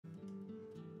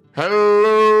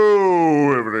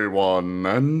Hello, everyone,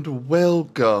 and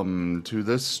welcome to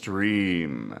the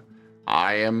stream.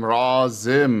 I am Raw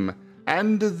Zim,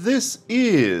 and this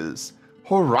is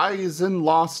Horizon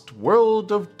Lost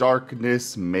World of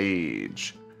Darkness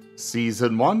Mage,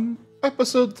 Season 1,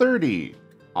 Episode 30,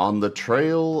 On the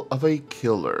Trail of a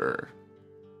Killer.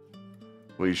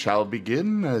 We shall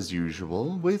begin, as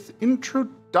usual, with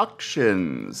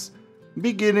introductions,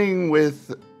 beginning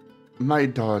with my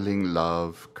darling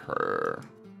love, Kerr.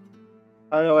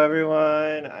 Hello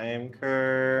everyone, I am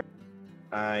Kerr.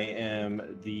 I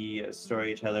am the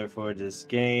storyteller for this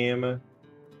game,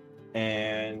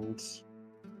 and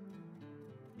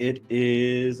it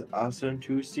is awesome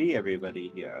to see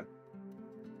everybody here.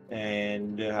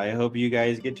 And I hope you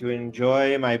guys get to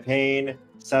enjoy my pain,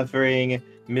 suffering,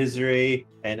 misery,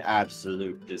 and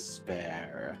absolute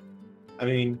despair.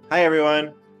 Hi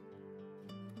everyone!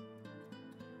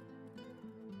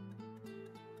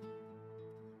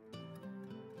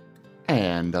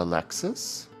 And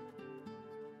Alexis.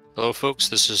 Hello folks,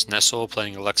 this is Nesil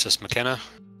playing Alexis McKenna.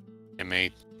 I'm a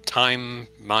time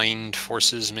mind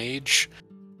forces mage,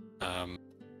 and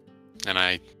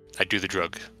I do the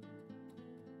drug.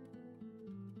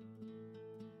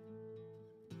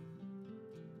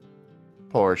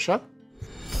 Portia.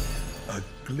 A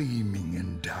gleaming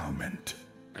endowment.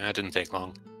 That didn't take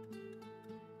long.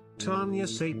 Tanya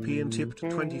Sapien tipped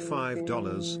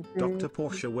 $25. Dr.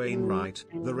 Portia Wainwright,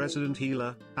 the resident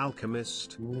healer,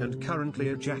 alchemist, and currently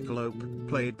a jackalope,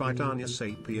 played by Tanya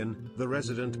Sapien, the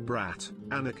resident brat,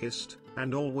 anarchist,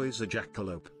 and always a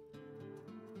jackalope.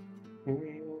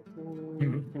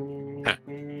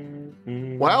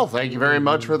 Well, thank you very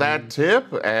much for that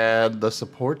tip and the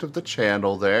support of the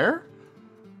channel there.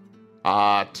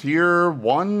 Tier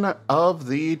 1 of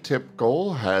the tip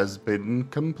goal has been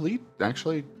complete.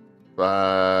 Actually,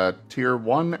 Tier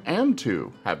 1 and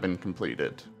 2 have been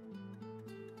completed.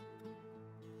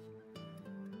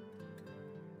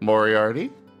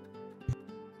 Moriarty?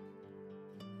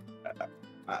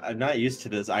 I'm not used to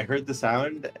this. I heard the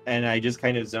sound, and I just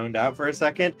kind of zoned out for a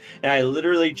second, and I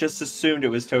literally just assumed it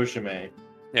was Tochemay.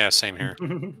 Yeah, same here.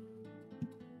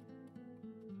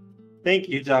 Thank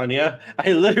you, Tanya.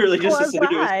 I literally just assumed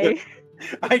it was.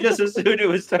 I just assumed it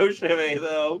was Tochemay,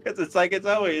 though, because it's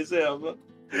always him.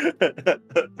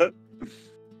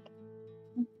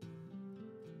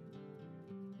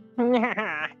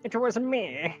 It was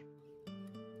me.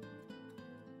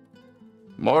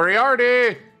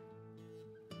 Moriarty!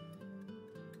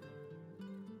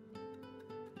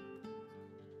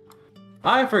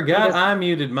 I forgot I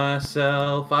muted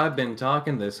myself. I've been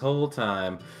talking this whole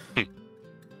time.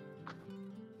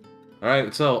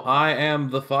 Alright, so I am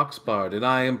the Fox Bard, and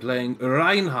I am playing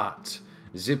Reinhardt,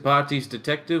 the party's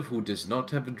detective who does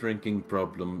not have a drinking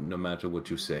problem, no matter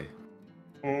what you say.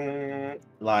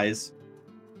 Lies.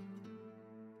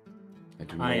 I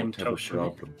do I am not have a Tochemay.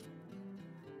 problem.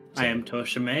 I am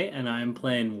Tochemay, and I am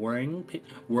playing War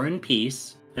and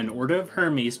Peace, an Order of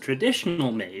Hermes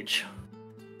traditional mage.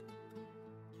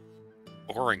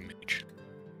 Boring mage.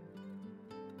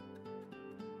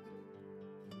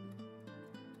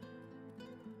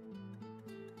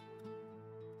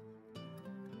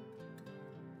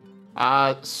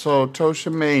 So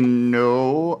Tochemay,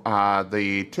 no,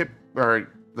 the tip or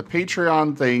the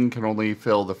Patreon thing can only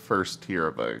fill the first tier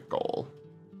of a goal.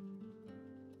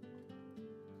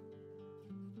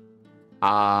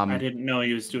 I didn't know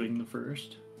he was doing the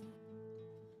first.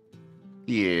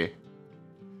 Yeah.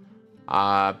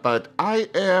 But I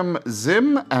am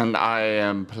Zim, and I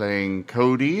am playing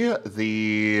Cody,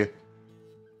 the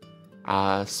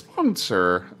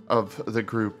sponsor of the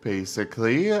group,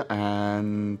 basically,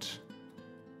 and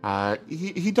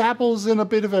he dabbles in a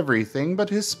bit of everything, but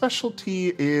his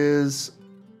specialty is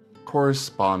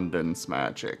correspondence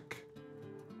magic.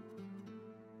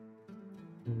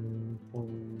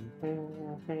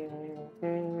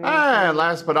 And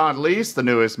last but not least, the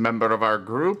newest member of our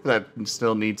group that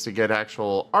still needs to get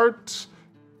actual art,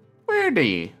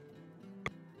 Werenimal.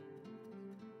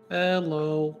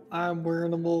 Hello, I'm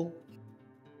Werenimal,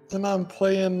 and I'm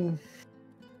playing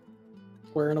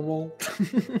Werenimal.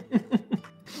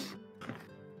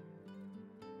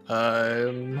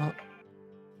 I'm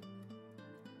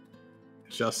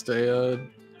just I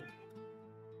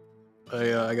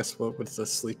guess what's a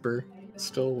sleeper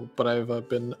still, but I've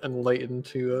been enlightened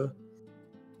to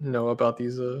know about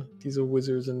these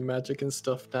wizards and magic and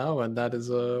stuff now, and that is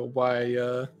why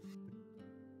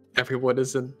everyone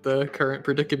is in the current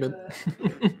predicament.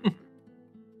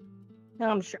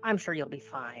 No, I'm sure you'll be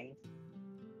fine.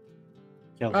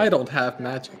 I don't have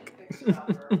magic.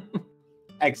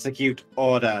 Execute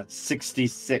Order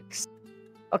 66.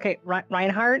 Okay,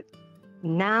 Reinhardt,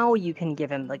 now you can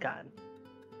give him the gun.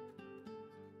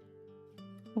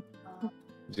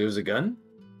 There's a gun?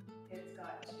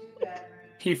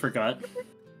 He forgot.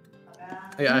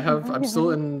 Yeah,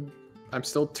 I'm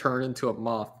still turned into a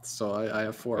moth, so I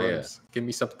have 4 arms. Give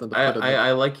me something to put in there.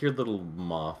 I like your little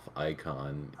moth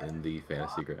icon in the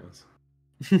fantasy grounds.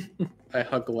 I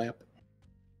hug lamp.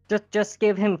 Just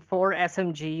give him 4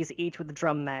 SMGs, each with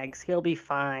drum mags. He'll be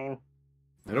fine.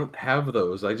 I don't have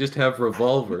those. I just have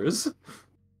revolvers.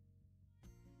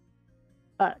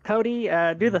 Cody,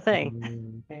 do the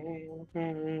thing.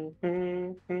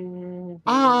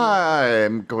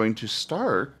 I'm going to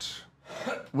start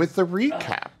with the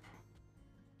recap.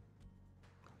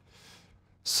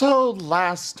 So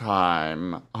last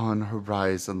time on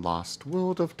Horizon Lost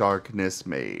World of Darkness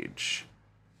Mage,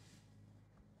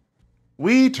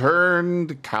 we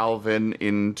turned Calvin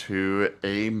into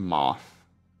a moth.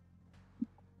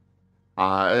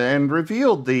 And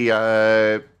revealed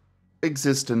the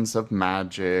existence of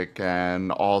magic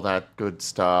and all that good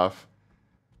stuff.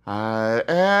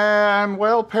 And,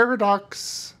 well,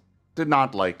 Paradox did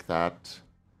not like that.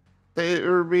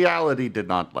 Reality did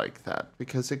not like that,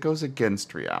 because it goes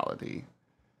against reality.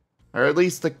 Or at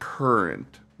least the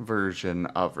current version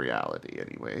of reality,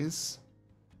 anyways.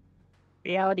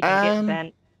 Reality can get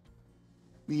bent.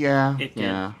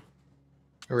 Yeah.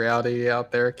 Reality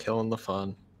out there killing the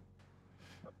fun.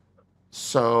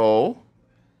 So,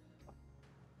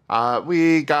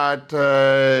 we got,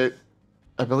 I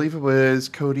believe it was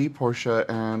Cody, Portia,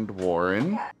 and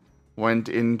Warren went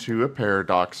into a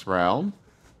Paradox realm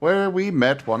where we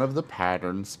met one of the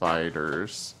pattern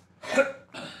spiders.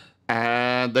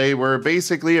 And they were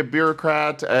basically a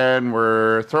bureaucrat and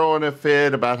were throwing a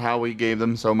fit about how we gave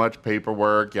them so much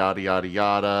paperwork, yada, yada,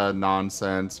 yada,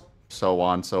 nonsense, so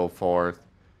on and so forth.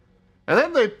 And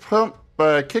then they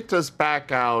kicked us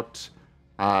back out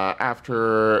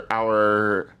after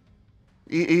our...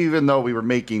 Even though we were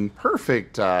making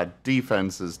perfect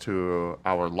defenses to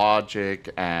our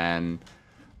logic and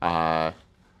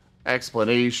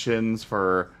explanations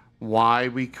for why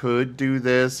we could do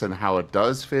this and how it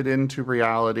does fit into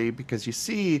reality, because you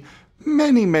see,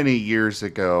 many, many years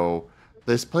ago,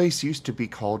 this place used to be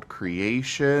called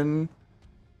Creation,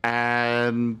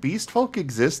 and beast folk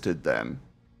existed then.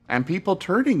 And people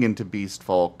turning into beast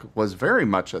folk was very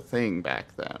much a thing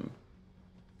back then.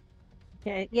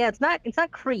 Yeah, it's not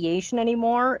creation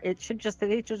anymore. They should just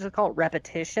call it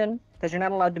repetition, because you're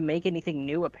not allowed to make anything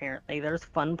new. Apparently, there's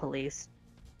fun police.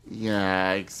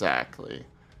 Yeah, exactly.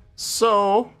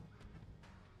 So,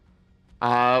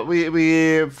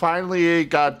 we finally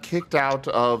got kicked out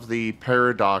of the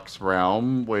Paradox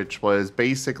realm, which was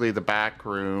basically the back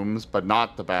rooms, but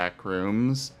not the back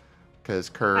rooms, because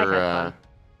Kerr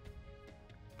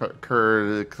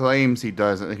claims he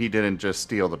didn't just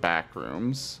steal the back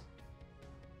rooms.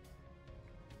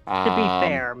 To be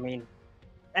fair, I mean,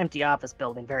 empty office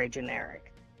building, very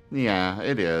generic. Yeah,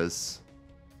 it is.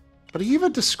 But he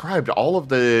even described all of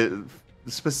the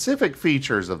specific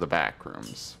features of the back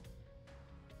rooms.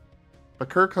 But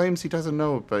Kerr claims he didn't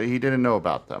know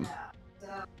about them.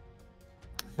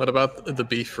 What about the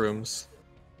beef rooms?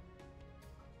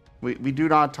 We do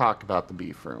not talk about the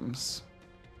beef rooms.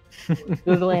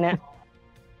 Googling it.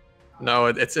 No,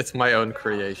 it's my own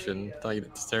creation.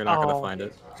 They're not gonna find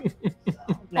it.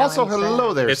 Also,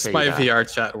 hello there, It's my VR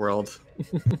chat world.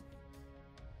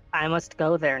 I must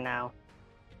go there now.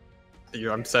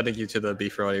 I'm sending you to the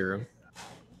beef rowdy room.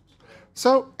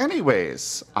 So,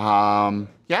 anyways,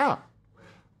 yeah.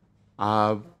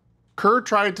 Kerr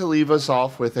tried to leave us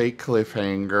off with a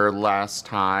cliffhanger last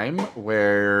time,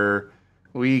 where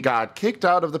we got kicked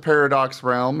out of the Paradox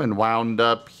realm and wound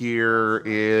up here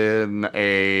in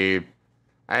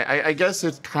I guess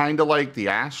it's kind of like the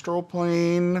astral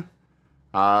plane.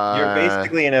 You're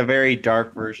basically in a very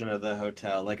dark version of the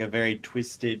hotel, like a very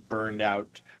twisted, burned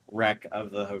out wreck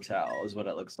of the hotel is what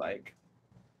it looks like.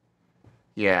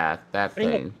 Yeah, that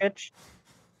thing.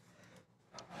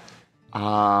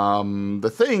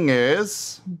 The thing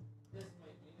is,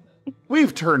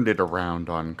 we've turned it around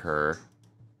on Kerr.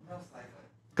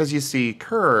 Because you see,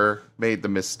 Kerr made the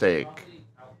mistake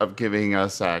of giving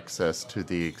us access to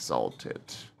the Exalted.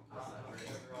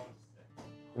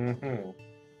 Mm-hmm.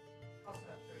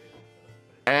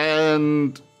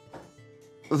 And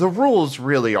the rules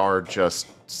really are just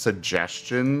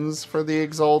suggestions for the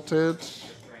Exalted.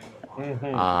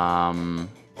 Mm-hmm.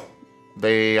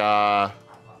 They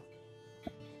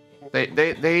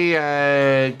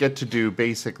get to do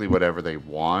basically whatever they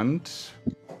want.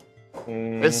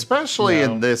 Especially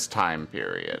in this time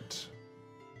period.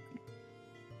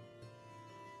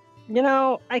 You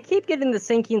know, I keep getting the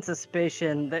sinking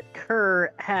suspicion that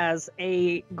Kerr has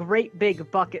a great big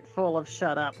bucket full of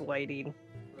shut up waiting.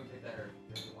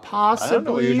 Possibly. I don't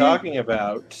know what you're talking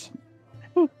about.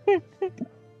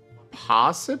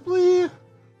 Possibly?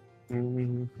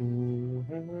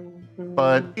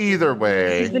 But either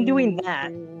way. He's been doing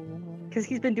that. Because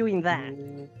he's been doing that.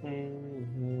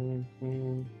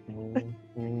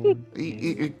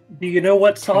 Do you know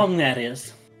what song that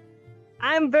is?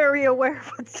 I'm very aware of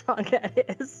what song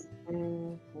that is.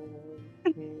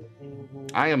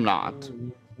 I am not.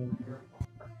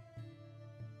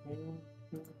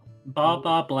 Ba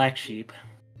Ba Black Sheep.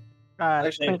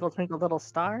 Twinkle Twinkle Little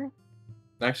Star?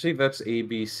 Actually, that's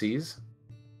ABCs.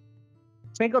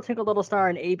 Twinkle Twinkle Little Star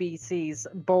and ABCs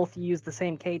both use the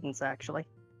same cadence, actually.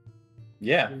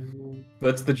 Yeah,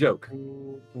 that's the joke.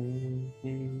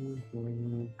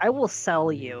 I will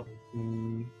sell you.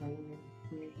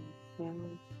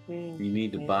 You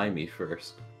need to buy me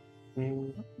first.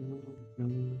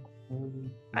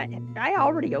 I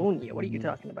already own you. What are you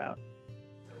talking about?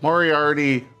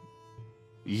 Moriarty,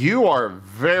 you are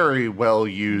very well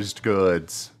used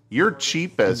goods. You're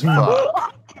cheap as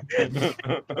fuck.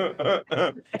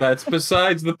 That's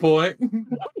besides the point.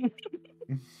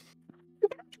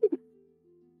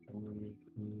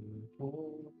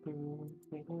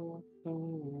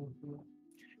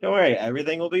 Don't worry,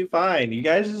 everything will be fine. You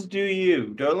guys just do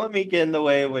you. Don't let me get in the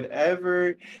way of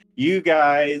whatever you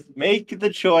guys make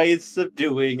the choice of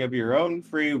doing of your own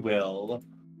free will.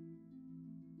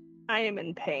 I am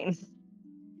in pain.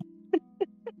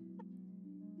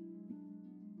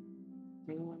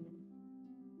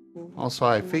 Also,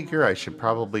 I figure I should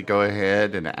probably go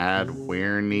ahead and add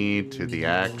Werenimal to the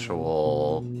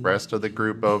actual rest of the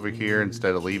group over here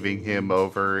instead of leaving him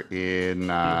over in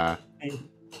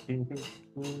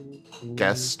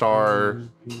guest star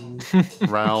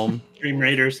realm. Dream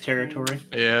Raiders territory.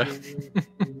 Yeah.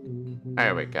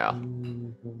 There we go.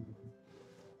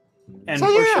 And So,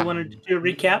 Portia yeah. wanted to do a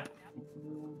recap.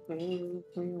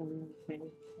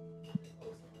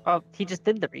 Oh, he just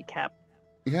did the recap.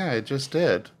 Yeah, it just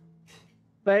did.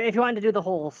 But if you wanted to do the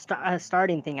whole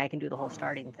starting thing, I can do the whole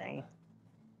starting thing.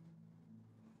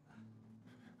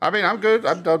 I mean, I'm good.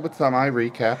 I'm done with my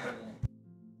recap.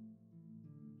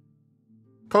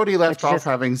 Cody left off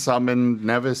having summoned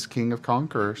Nevis, King of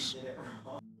Conquerors.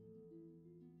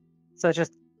 So it's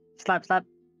just slap, slap,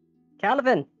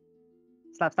 Calvin.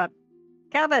 Slap, slap,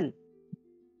 Calvin.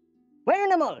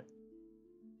 Werenimal.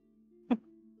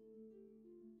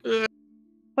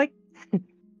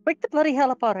 Wake the bloody hell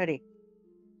up already.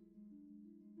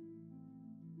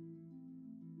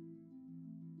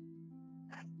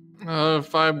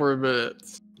 5 more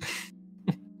minutes.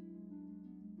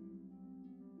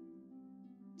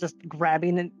 Just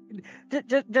grabbing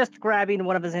just grabbing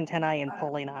one of his antennae and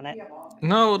pulling on it.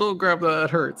 No, don't grab that.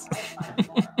 That hurts.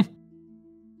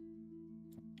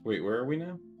 Wait, where are we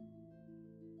now?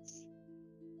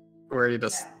 Where he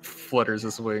just flutters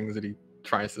his wings and he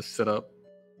tries to sit up.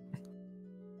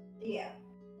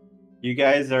 You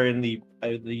guys are in the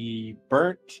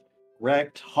burnt,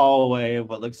 wrecked hallway of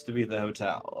what looks to be the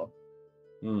hotel.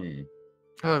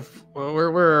 Well,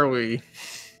 where are we?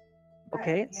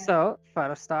 Okay, so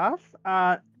first off,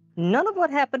 none of what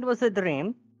happened was a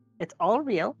dream. It's all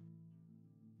real.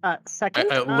 Second,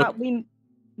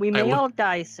 we may all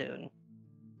die soon.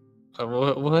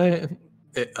 What?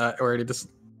 Already just,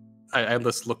 I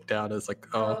just look down as like,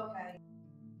 oh,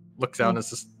 looks down as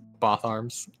just moth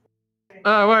arms.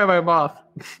 Why am I moth?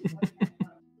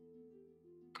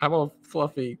 I'm all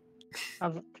fluffy.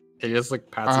 He just like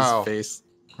pats his face.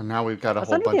 And now we've got a I was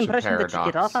whole under the bunch of impression that you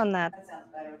paradox. get off on that.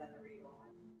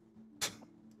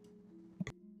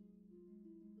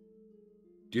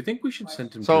 Do you think we should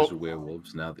send him So- to the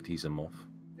werewolves now that he's a moth?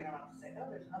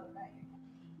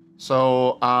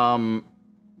 So,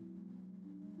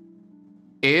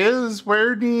 is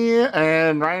Werenimal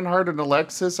and Reinhardt and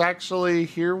Alexis actually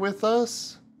here with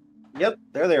us? Yep,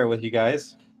 they're there with you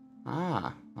guys.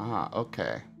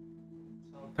 Okay.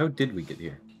 How did we get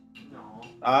here?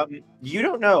 You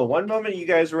don't know. One moment you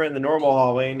guys were in the normal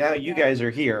hallway, now you guys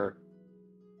are here.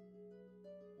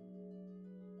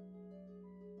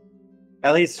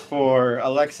 At least for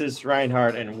Alexis,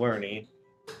 Reinhardt, and Werenimal.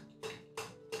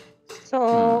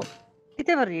 So, bit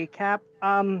of a recap.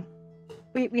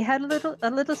 We had a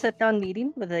little sit down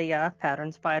meeting with a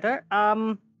pattern spider.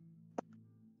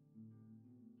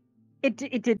 It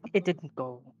didn't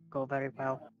go very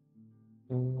well.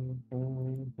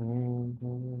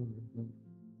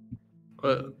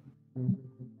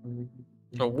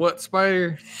 What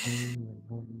spider?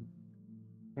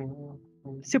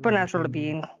 Supernatural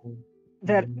being.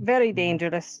 very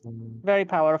dangerous, very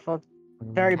powerful,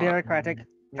 very bureaucratic,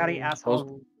 very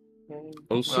asshole.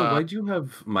 Also, why do you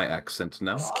have my accent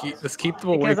now? Let's keep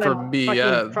them away Because from I'm me.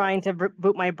 fucking trying to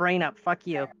boot my brain up. Fuck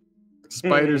you.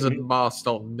 Spiders and moths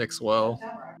don't mix well.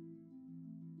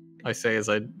 I say as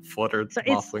I flutter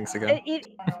moth wings again.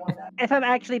 If I'm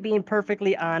actually being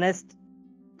perfectly honest,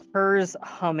 hers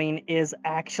humming is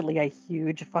actually a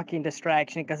huge fucking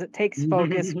distraction because it takes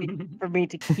focus for me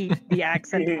to keep the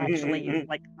accent actually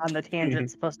like on the tangent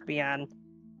it's supposed to be on.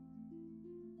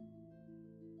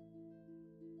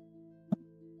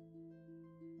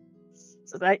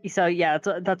 So yeah,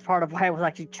 that's part of why I was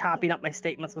actually chopping up my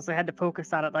statements, was I had to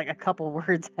focus on it like a couple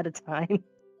words at a time.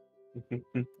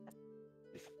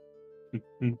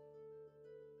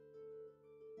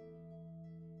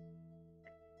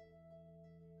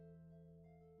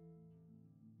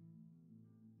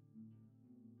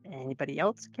 Anybody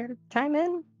else care to chime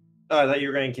in? Oh, I thought you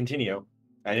were going to continue.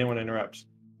 I didn't want to interrupt.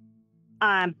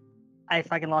 I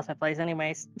fucking lost my place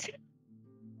anyways.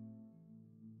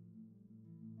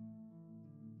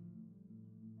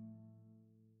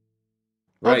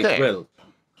 Right, Okay. well.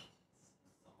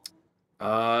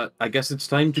 I guess it's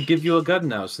time to give you a gun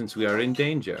now, since we are in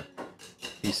danger.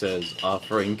 He says,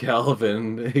 offering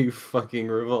Calvin a fucking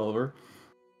revolver.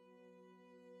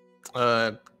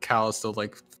 Cal is still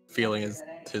like feeling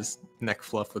his neck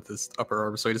fluff with his upper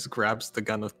arm, so he just grabs the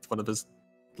gun with one of his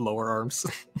lower arms.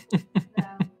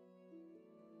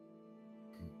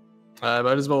 Might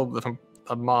as well, if I'm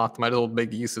a moth, might as well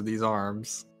make use of these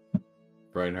arms.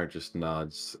 Reinhardt just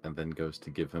nods and then goes to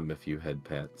give him a few head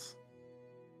pats.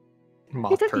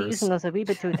 He took to using those a wee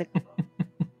bit too.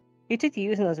 He took to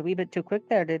using those a wee bit too quick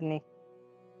there, didn't he?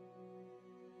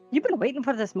 You've been waiting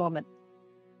for this moment.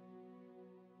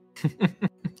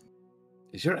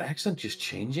 Is your accent just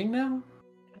changing now?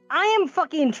 I am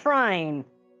fucking trying.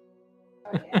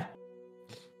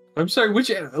 I'm sorry,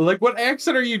 what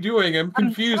accent are you doing? I'm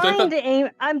confused.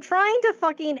 I'm trying to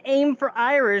fucking aim for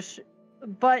Irish,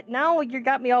 but now you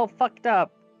got me all fucked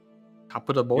up.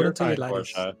 You're fine,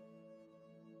 Portia.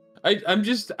 I'm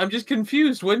just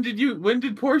confused. When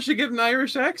did Portia get an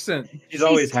Irish accent? She's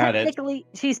always had it.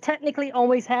 She's technically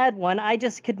always had one. I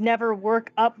just could never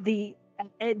work up the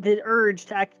urge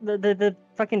to the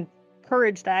fucking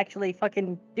courage to actually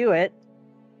fucking do it.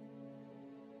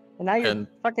 And now you're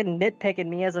fucking nitpicking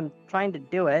me as I'm trying to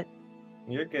do it.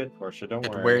 You're good, Portia. Don't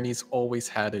worry. Werenimal's always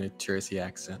had a New Jersey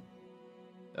accent.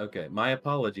 Okay, my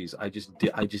apologies. I just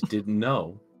didn't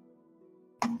know.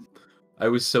 I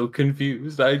was so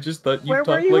confused. I just thought you Where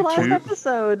talked were you like last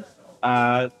episode?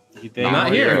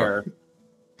 Not here.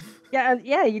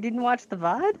 Yeah, you didn't watch the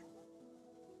VOD?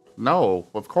 No,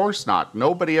 of course not.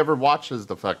 Nobody ever watches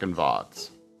the fucking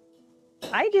VODs.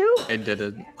 I do. I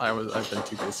didn't. I've been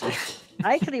too busy.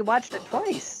 I actually watched it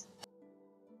twice.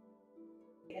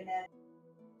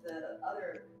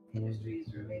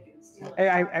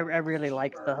 I really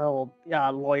liked the whole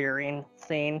lawyering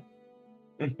scene.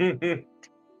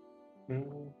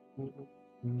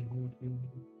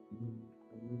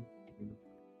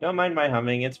 Don't mind my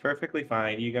humming. It's perfectly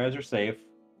fine. You guys are safe.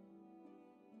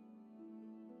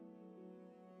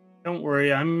 Don't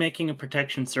worry, I'm making a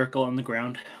protection circle on the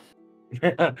ground.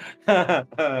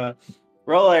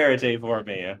 Roll irritate for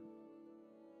me.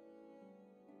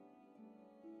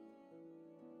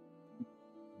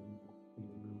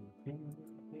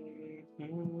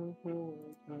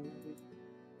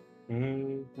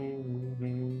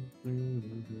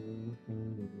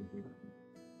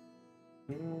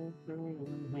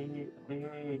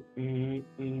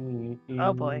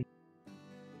 Oh boy.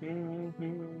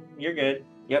 You're good.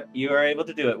 Yep, you are able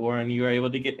to do it, Warren. You are able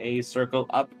to get a circle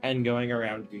up and going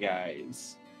around you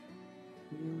guys.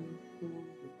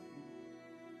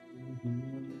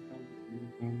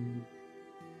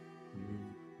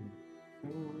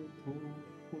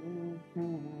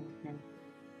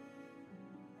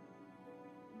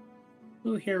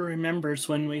 Who here remembers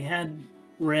when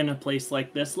were in a place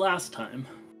like this last time?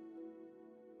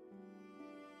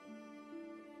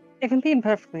 If I'm being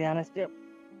perfectly honest,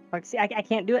 see, I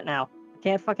can't do it now. I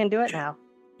can't fucking do it now.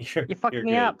 You fucked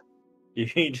me up. You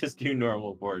can just do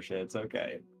normal Portia. It's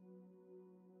okay.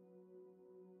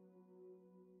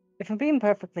 If I'm being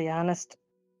perfectly honest,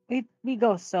 we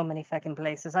go so many fucking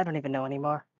places. I don't even know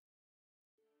anymore.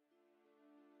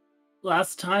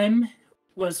 Last time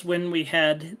was when we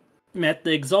had met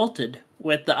the Exalted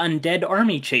with the undead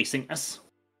army chasing us.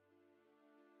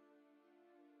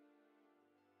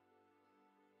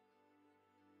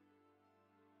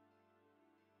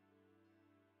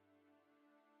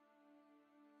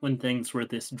 When things were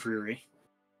this dreary.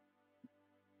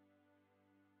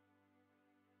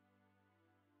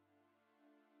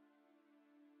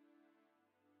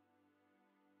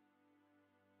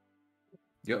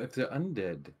 Yo, if they're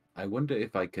undead, I wonder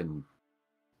if I can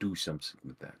do something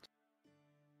with that.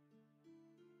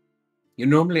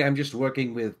 Normally I'm just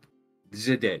working with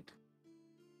the dead.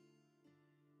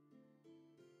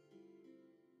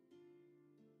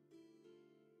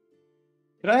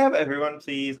 Could I have everyone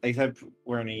please, except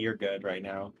Wernie, you're good right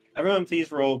now. Everyone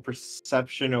please roll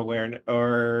perception awareness,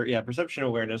 perception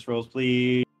awareness rolls,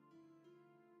 please.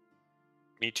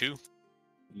 Me too.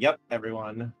 Yep,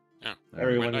 everyone. Yeah.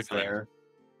 Everyone Where'd is I come in? there.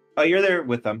 Oh, you're there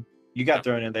with them. You got Oh.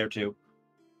 thrown in there too.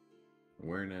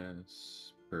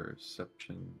 Awareness,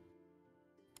 perception.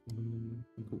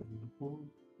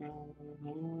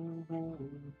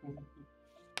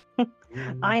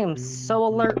 I am so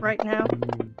alert right now.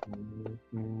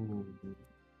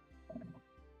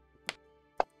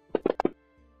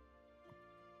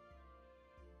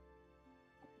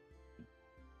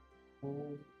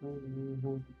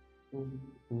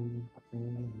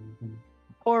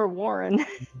 Poor Warren.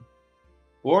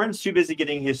 Warren's too busy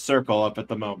getting his circle up at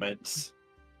the moment.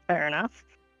 Fair enough.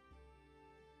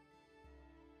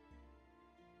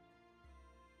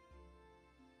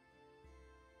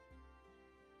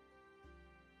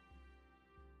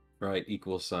 Right,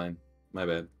 equal sign. My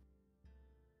bad.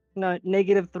 No,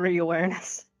 -3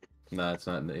 awareness. No, it's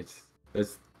not. It's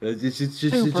just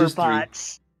Super just three.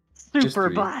 bots. Super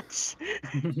three. bots.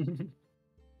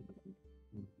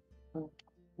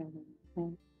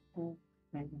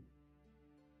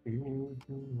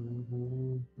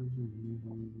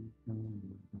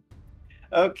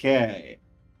 Okay.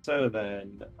 So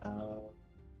then,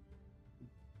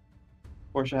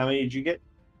 Portia, how many did you get?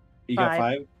 You got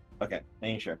 5? Okay,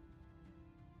 making sure.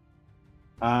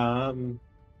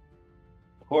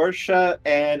 Portia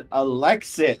and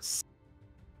Alexis.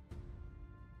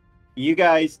 You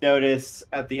guys notice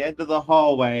at the end of the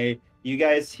hallway, you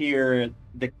guys hear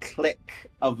the click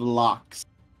of locks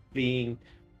being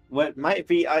what might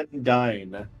be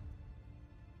undone.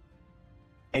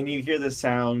 And you hear the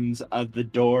sounds of the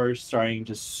doors starting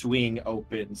to swing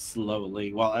open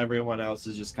slowly while everyone else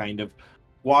is just kind of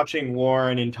watching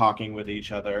Warren and talking with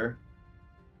each other.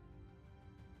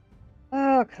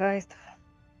 Oh, Christ.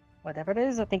 Whatever it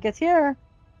is, I think it's here.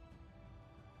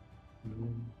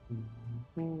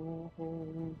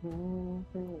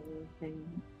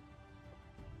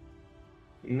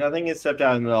 Nothing is stepped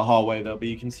out into the hallway, though, but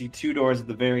you can see 2 doors at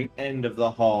the very end of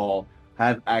the hall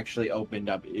have actually opened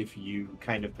up if you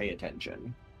kind of pay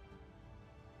attention.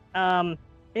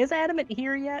 Is Adamant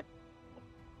here yet?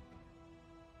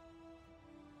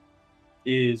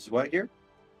 Is what here?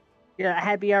 Yeah,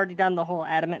 had we already done the whole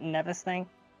Adamant and Nevis thing?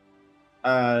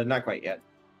 Not quite yet.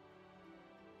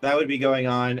 That would be going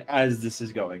on as this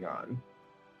is going on.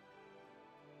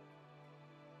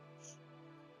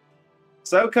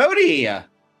 So, Cody,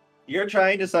 you're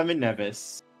trying to summon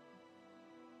Nevis.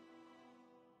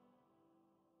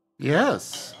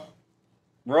 Yes.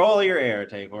 Roll your air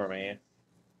take for me.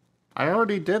 I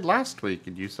already did last week,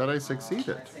 and you said I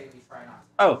succeeded.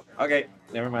 Oh, okay.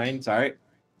 Never mind. Sorry.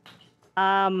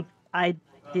 I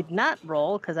did not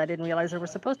roll because I didn't realize there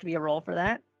was supposed to be a roll for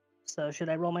that. So should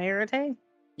I roll my irritate?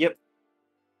 Yep.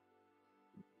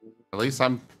 At least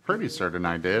I'm pretty certain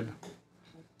I did.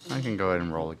 I can go ahead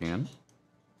and roll again.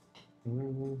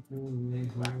 Oh,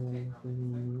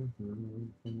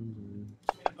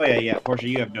 yeah. Portia,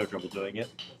 you have no trouble doing it.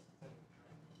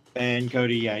 And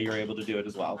Cody, yeah, you're able to do it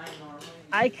as well.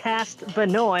 I cast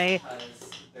Benoy.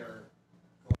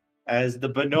 As the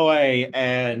Benoy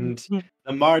and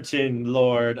the Marten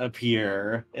Lord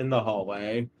appear in the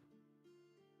hallway.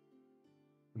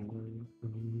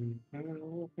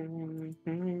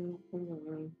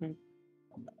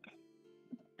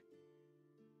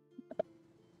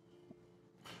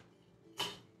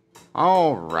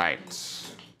 All right.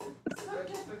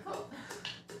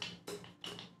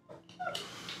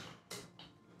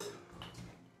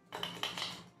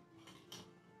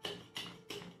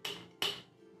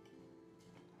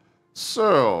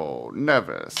 So,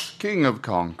 Nevis, King of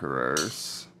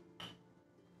Conquerors.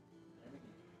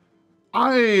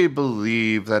 I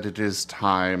believe that it is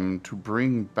time to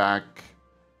bring back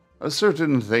a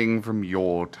certain thing from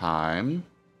your time.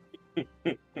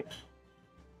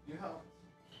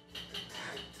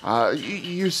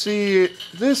 You see,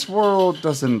 this world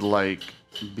doesn't like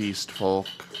beast folk.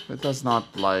 It does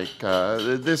not like,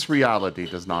 this reality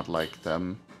does not like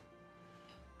them.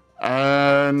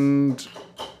 And,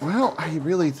 well, I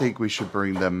really think we should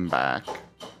bring them back.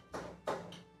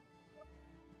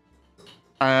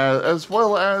 As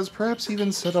well as perhaps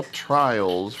even set up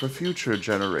trials for future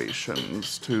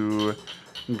generations to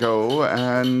go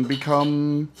and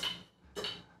become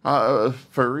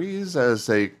Furries, as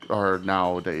they are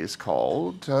nowadays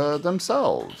called,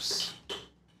 themselves.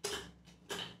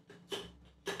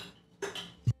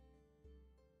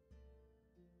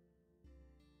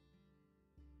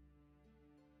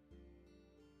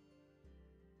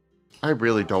 I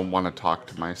really don't want to talk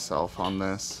to myself on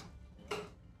this.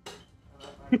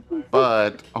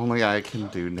 But only I can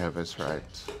do Nevis right.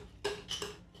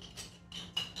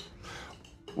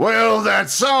 Well, that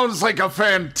sounds like a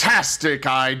fantastic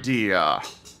idea.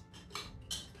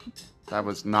 That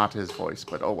was not his voice,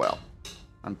 but oh well.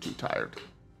 I'm too tired.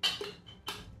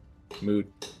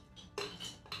 Mood.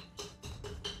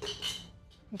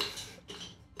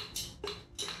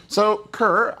 So,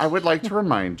 Kerr, I would like to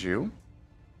remind you,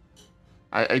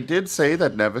 I did say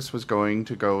that Nevis was going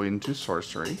to go into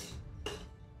sorcery.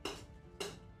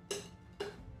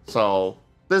 So,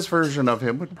 this version of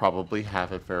him would probably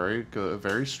have it very good,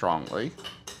 very strongly.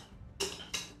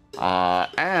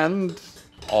 And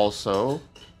also,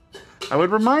 I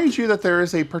would remind you that there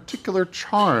is a particular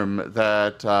charm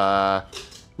that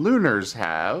Lunars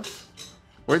have,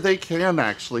 where they can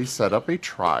actually set up a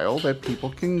trial that people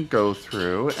can go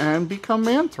through and become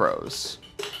Manthros.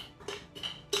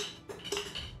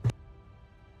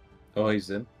 Oh, he's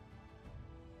in?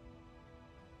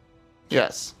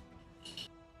 Yes.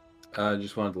 I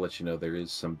just wanted to let you know there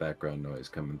is some background noise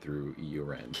coming through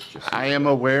your end. Just so I you am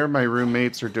know. aware my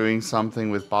roommates are doing something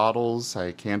with bottles.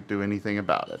 I can't do anything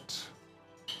about it.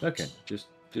 Okay, just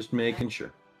making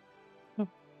sure.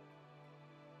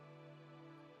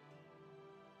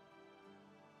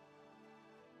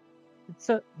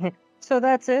 So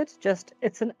that's it. Just,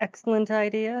 it's an excellent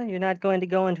idea. You're not going to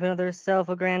go into another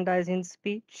self-aggrandizing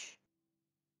speech.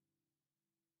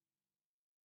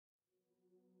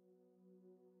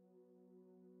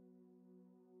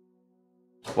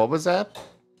 What was that?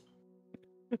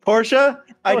 Portia,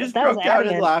 I Oh, just that was broke down in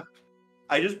adamant. laughter.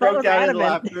 I just That broke was down in adamant.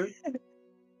 laughter.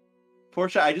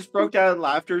 Portia, I just broke down in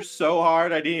laughter so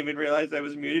hard I didn't even realize I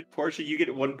was muted. Portia, you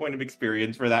get 1 point of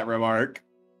experience for that remark.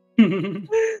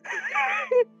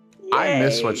 I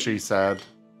miss what Yay. she said.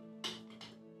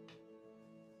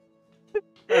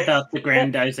 About the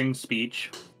grandizing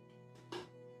speech.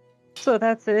 So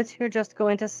that's it. You're just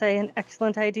going to say an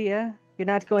excellent idea. You're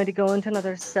not going to go into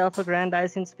another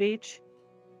self-aggrandizing speech.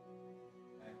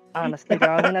 Honestly,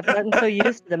 darling, I've gotten so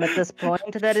used to them at this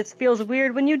point that it feels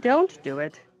weird when you don't do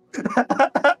it.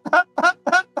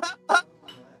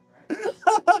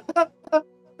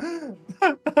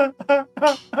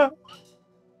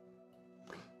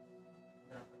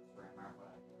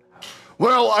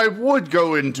 Well, I would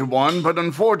go into one, but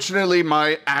unfortunately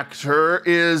my actor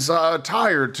is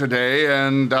tired today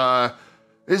and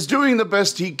is doing the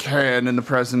best he can in the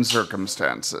present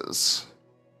circumstances.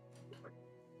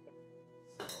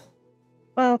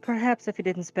 Well, perhaps if you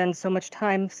didn't spend so much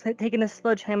time taking a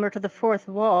sledgehammer to the fourth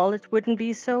wall, it wouldn't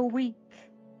be so weak.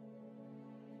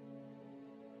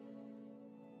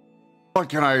 What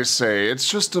can I say? It's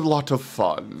just a lot of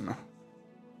fun.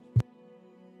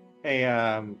 Hey,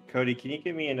 Cody, can you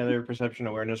give me another perception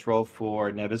awareness roll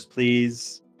for Nevis,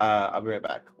 please? I'll be right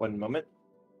back. 1 moment.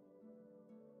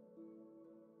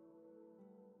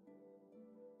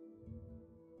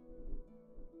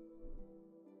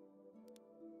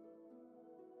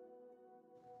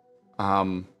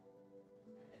 I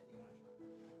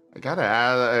gotta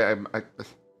add,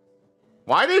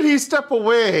 why did he step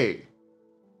away?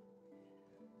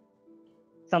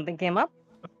 Something came up?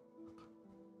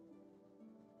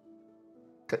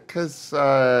 Because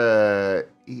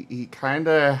he kind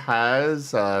of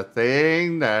has a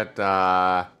thing that,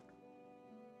 I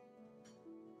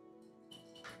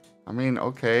mean,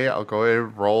 okay, I'll go ahead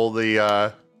and roll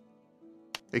the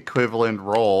equivalent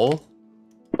roll.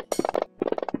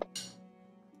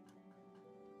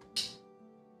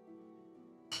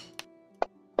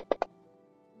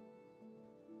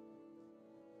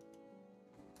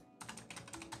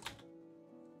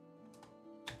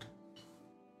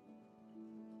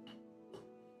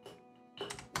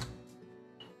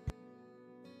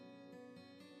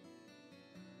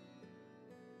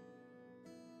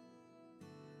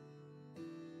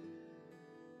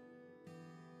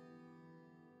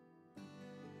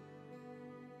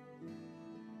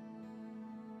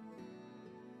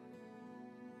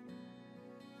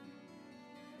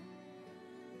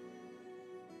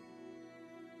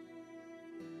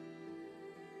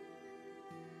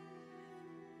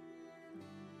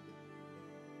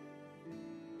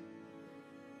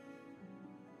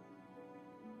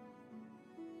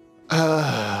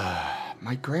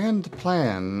 My grand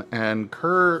plan, and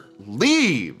Kerr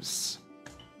leaves.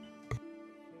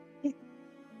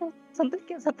 Something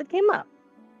came up.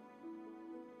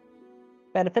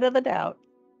 Benefit of the doubt.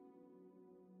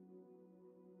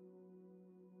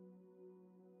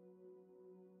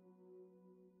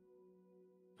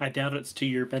 I doubt it's to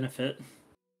your benefit.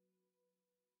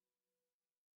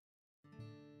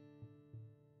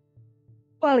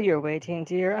 While you're waiting,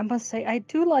 dear, I must say I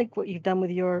do like what you've done with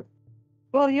your,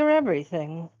 well, your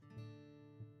everything.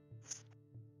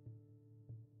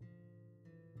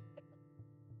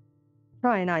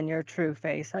 Trying on your true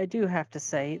face, I do have to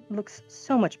say, it looks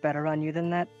so much better on you than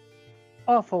that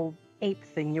awful ape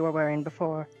thing you were wearing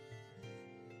before.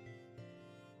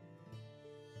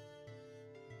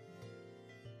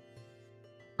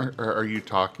 Are you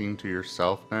talking to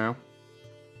yourself now?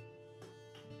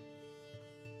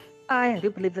 I do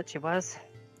believe that she was.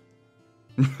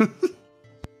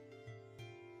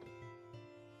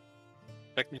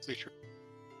 Technically true.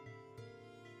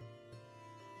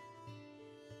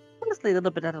 Honestly, a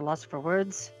little bit at a loss for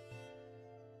words.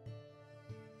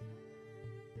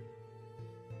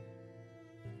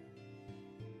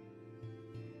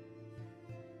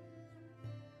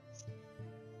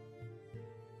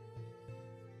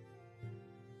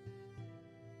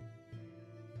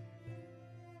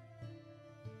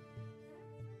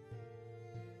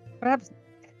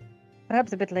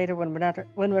 Perhaps a bit later when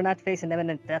we're not facing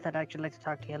imminent death, I'd actually like to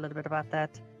talk to you a little bit about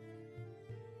that.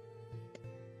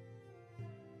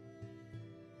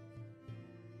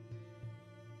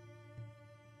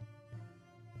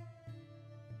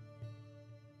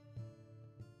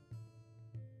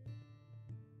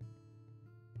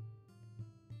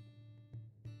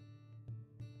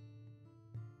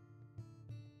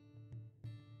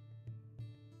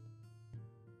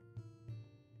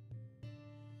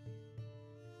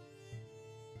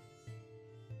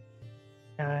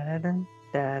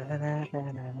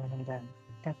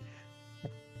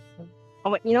 Oh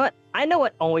wait, you know what? I know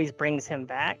what always brings him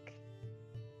back.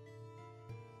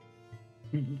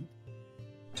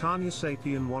 Tanya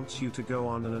Sapien wants you to go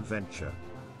on an adventure.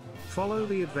 Follow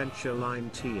the adventure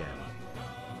line TM.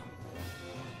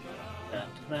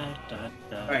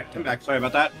 Alright, I'm back. Sorry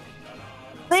about that.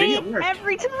 See, See, it worked.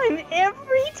 every time,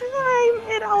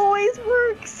 it always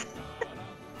works.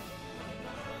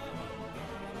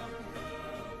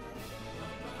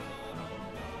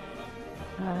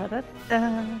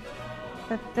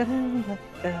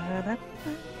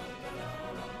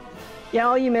 Yeah,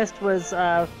 all you missed was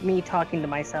me talking to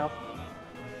myself.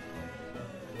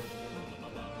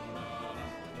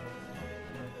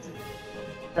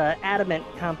 The Adamant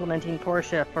complimenting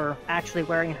Portia for actually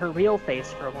wearing her real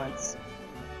face for once.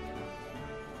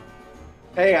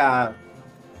 Hey,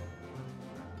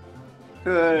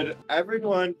 could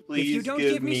everyone please If you don't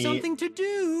give me something to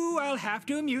do, I'll have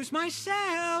to amuse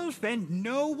myself, and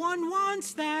no one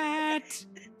wants that.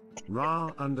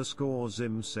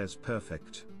 Ra_Zim says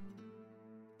perfect.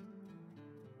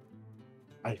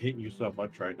 I hate you so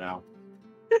much right now.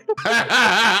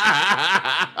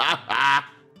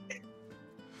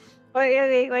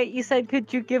 Wait, you said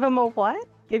could you give him a what?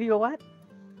 Give you a what?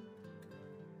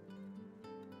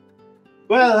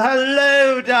 Well,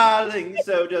 hello, darling.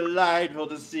 So delightful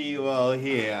to see you all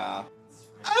here.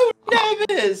 Oh,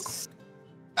 Davis!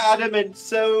 Adamant,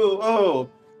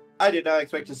 I did not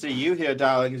expect to see you here,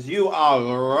 darlings. You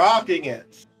are rocking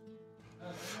it.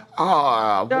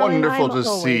 Ah, Darling, wonderful I'm to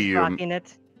always see you. rocking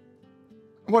it.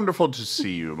 Wonderful to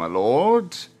see you, my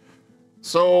lord.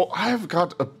 So, I've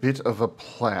got a bit of a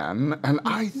plan, and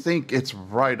I think it's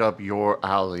right up your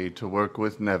alley to work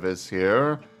with Nevis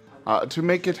here to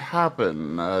make it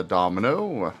happen,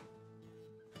 Domino.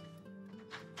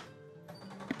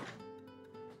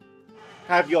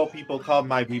 Have your people call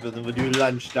my people, and we'll do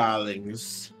lunch,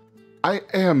 darlings. I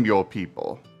am your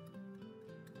people.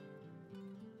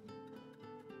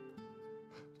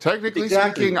 Technically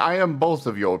speaking, I am both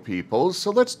of your people,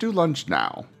 so let's do lunch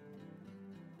now.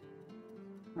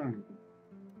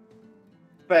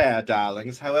 Fair,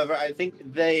 darlings. However, I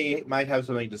think they might have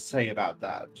something to say about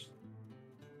that.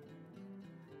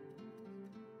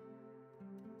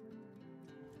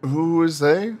 Who is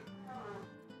they?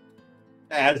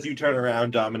 As you turn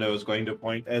around, Domino is going to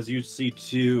point as you see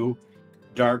two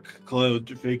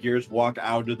dark-clothed figures walk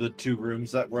out of the two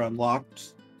rooms that were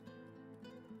unlocked.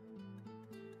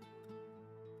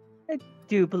 I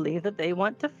do believe that they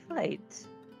want to fight.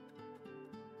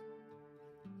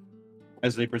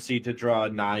 As they proceed to draw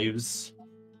knives.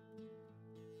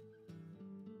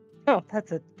 Oh,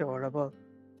 that's adorable.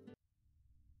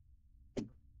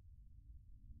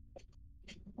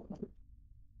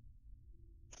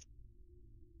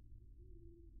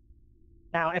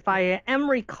 Now, if I am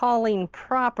recalling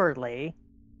properly,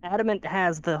 Adamant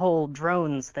has the whole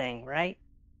drones thing, right?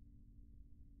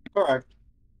 Correct.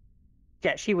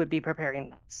 Yeah, she would be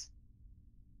preparing this.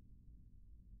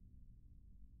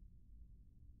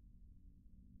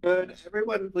 Could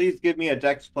everyone please give me a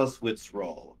Dex plus Wits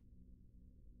roll?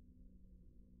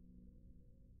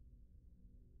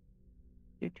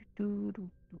 Six.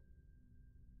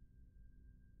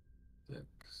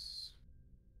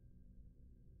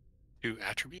 2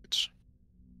 attributes.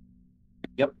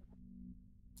 Yep.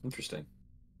 Interesting.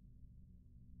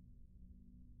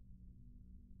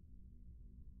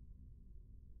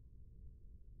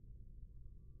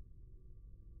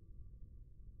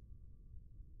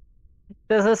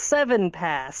 Does a 7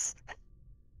 pass?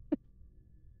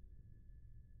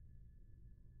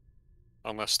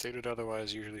 Unless stated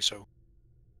otherwise, usually so.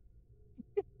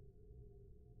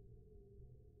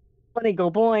 Funny,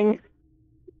 go boing.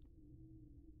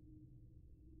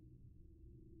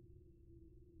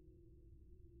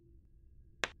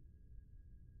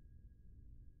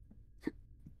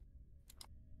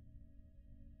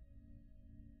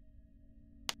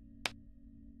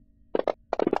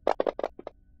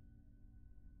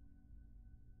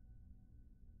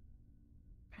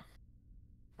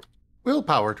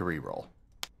 Willpower to reroll.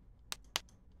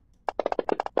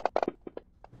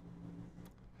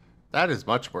 That is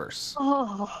much worse.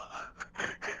 Oh.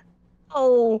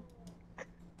 Oh.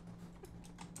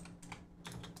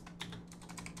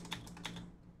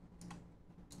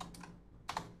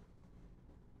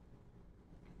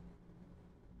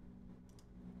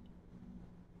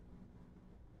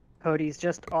 Cody's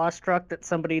just awestruck that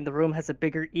somebody in the room has a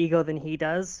bigger ego than he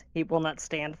does. He will not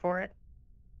stand for it.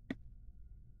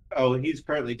 Oh, he's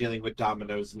currently dealing with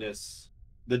dominoes-ness.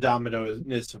 The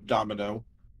domino-ness of domino.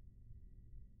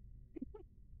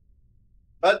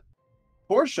 But,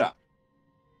 Portia,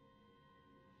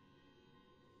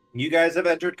 you guys have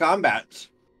entered combat.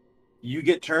 You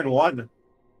get turn 1.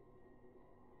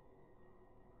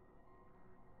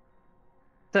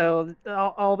 So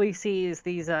all we see is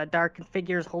these dark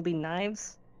figures holding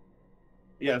knives.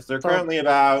 Yes, they're currently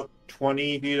about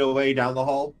 20 feet away down the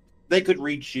hall. They could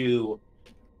reach you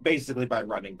basically by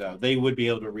running, though. They would be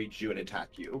able to reach you and attack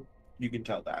you. You can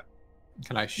tell that.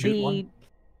 Can I shoot one?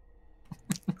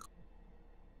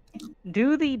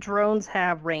 Do the drones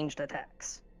have ranged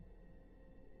attacks?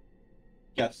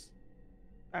 Yes.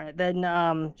 All right,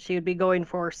 then she would be going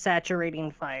for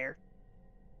saturating fire.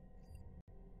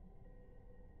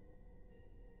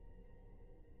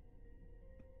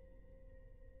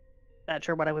 Not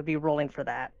sure what I would be rolling for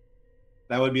that.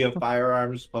 That would be a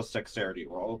firearms plus dexterity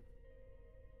roll.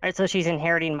 All right, so she's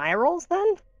inheriting my rolls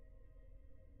then?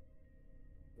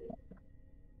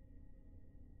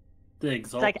 The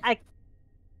exalt. Like I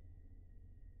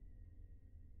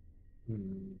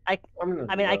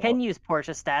mean, I can use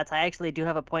Portia stats. I actually do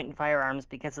have a point in firearms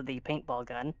because of the paintball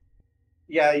gun.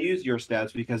 Yeah, use your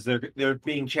stats because they're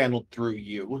being channeled through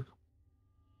you.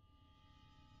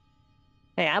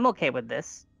 Hey, I'm okay with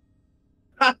this.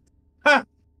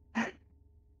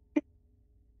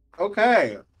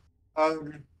 Okay.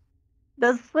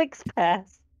 Does 6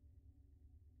 pass?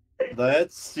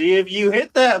 Let's see if you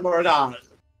hit them or not.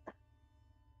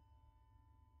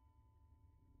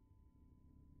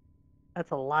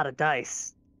 That's a lot of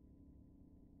dice.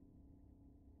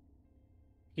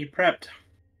 He prepped.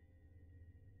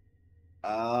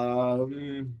 All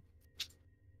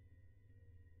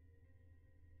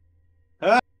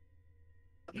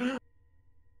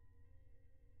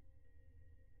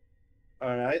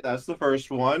right, that's the first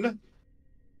one.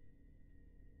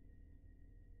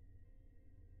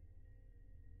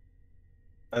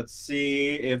 Let's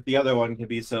see if the other one can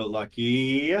be so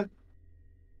lucky.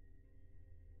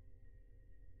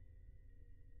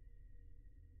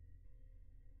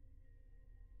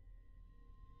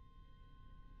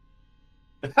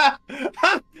 A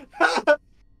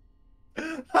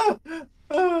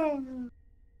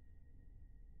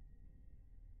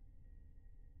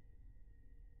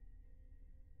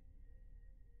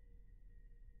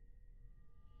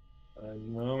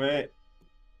moment.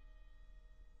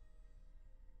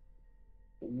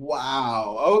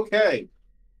 Wow. Okay.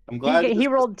 I'm glad He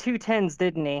rolled 2 10s,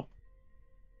 didn't he?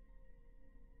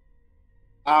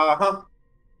 Uh-huh.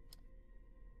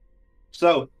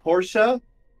 So, Portia,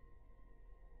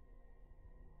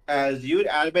 as you and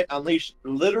Animate unleash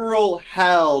literal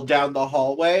hell down the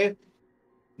hallway,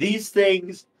 these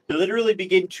things literally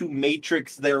begin to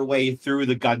matrix their way through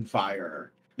the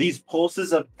gunfire. These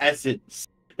pulses of essence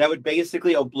that would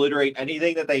basically obliterate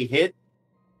anything that they hit.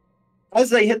 As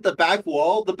they hit the back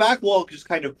wall just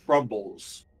kind of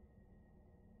crumbles.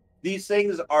 These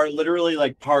things are literally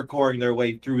like parkouring their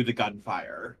way through the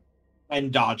gunfire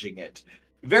and dodging it.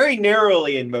 Very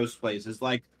narrowly in most places,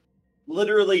 like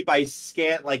literally by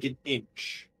scant like an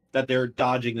inch that they're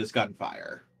dodging this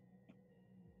gunfire.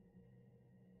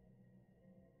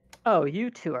 Oh, you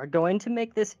two are going to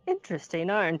make this interesting,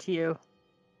 aren't you?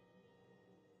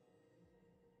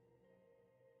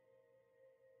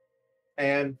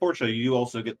 And Portia, you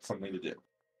also get something to do.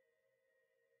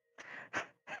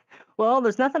 Well,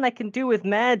 there's nothing I can do with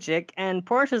magic, and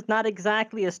Portia's not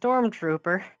exactly a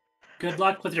stormtrooper. Good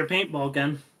luck with your paintball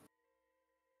gun.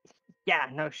 Yeah,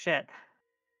 no shit.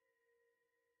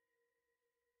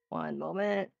 One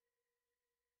moment.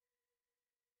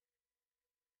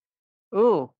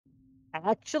 Ooh,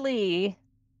 actually,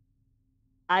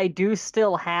 I do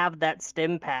still have that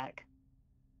stim pack,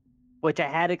 which I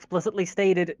had explicitly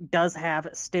stated does have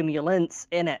stimulants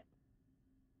in it.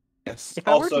 Yes. If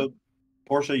I were Also, to-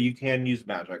 Portia, you can use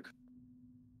magic.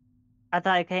 I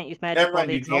thought I can't use magic Never while mind,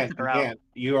 the you can't. exalted You are out. can't.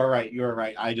 You are right. You are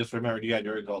right. I just remembered you had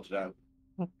your exalted out.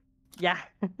 Yeah.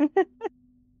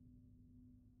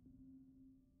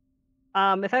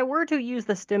 If I were to use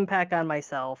the stim pack on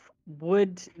myself,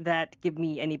 would that give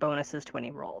me any bonuses to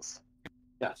any rolls?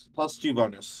 Yes, +2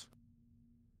 bonus.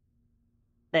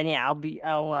 Then yeah,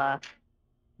 I'll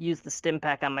use the stim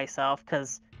pack on myself,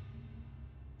 because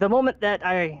the moment that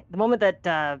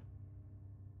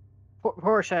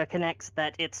Portia connects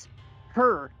that it's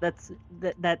her that's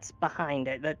behind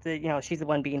it, that you know, she's the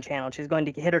one being channeled, she's going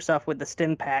to hit herself with the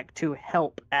stim pack to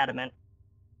help Adamant.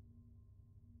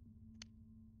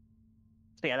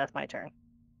 So yeah, that's my turn.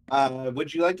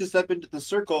 Would you like to step into the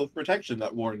circle of protection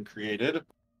that Warren created?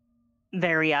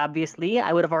 Very obviously,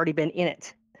 I would have already been in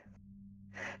it.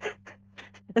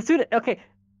 As soon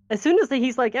as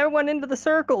he's like, everyone into the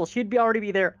circle, she'd already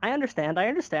be there. I understand.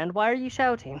 Why are you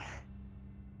shouting?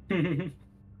 Okay.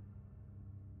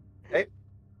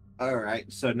 All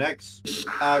right. So next,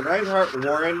 Reinhardt,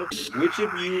 Warren, which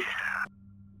of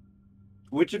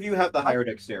you have the higher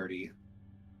dexterity?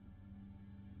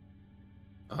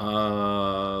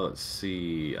 Let's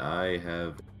see. I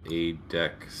have a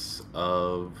dex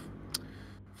of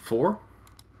 4.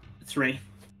 3.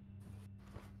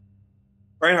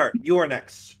 Reinhardt, you are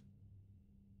next.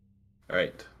 All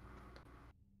right.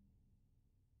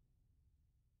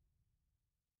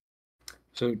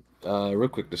 So, real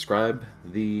quick, describe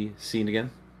the scene again,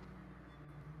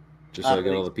 just so I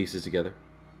get all the pieces together.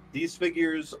 These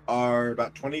figures are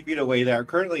about 20 feet away. They are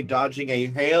currently dodging a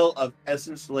hail of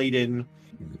essence-laden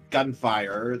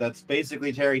gunfire that's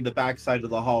basically tearing the backside of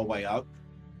the hallway up.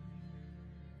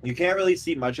 You can't really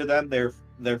see much of them. Their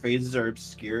faces are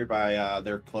obscured by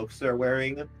their cloaks they're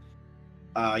wearing.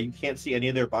 You can't see any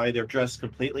of their body. They're dressed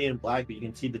completely in black, but you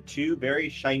can see the 2 very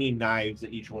shiny knives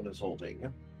that each one is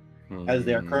holding. As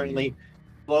they're currently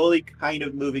slowly kind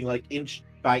of moving like inch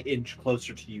by inch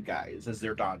closer to you guys as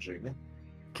they're dodging.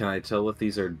 Can I tell if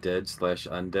these are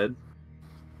dead/undead?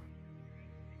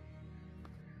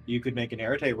 You could make an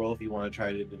arete roll if you want to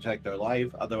try to detect their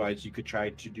life. Otherwise, you could try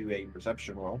to do a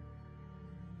perception roll.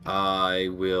 I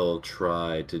will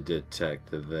try to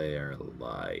detect their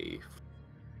life,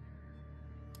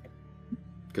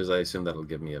 because I assume that'll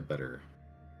give me a better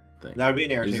thing. That would be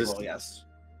an arete roll, yes.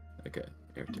 Okay,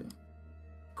 arete.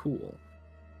 Cool.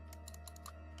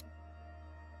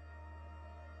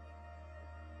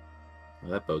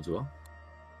 Well, that bodes well.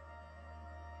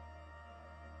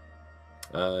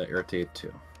 Arete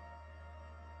 2.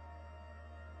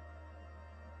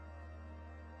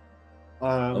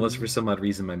 Unless for some odd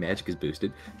reason my magic is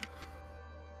boosted.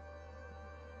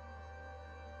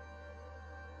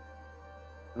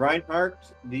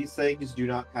 Reinhardt, these things do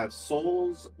not have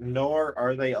souls, nor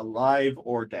are they alive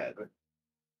or dead.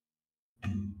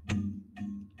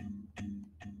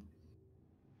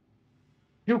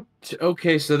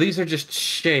 Okay, so these are just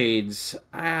shades.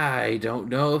 I don't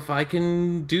know if I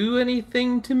can do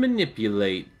anything to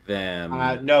manipulate them.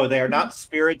 No, they are not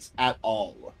spirits at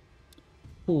all.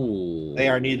 Ooh. They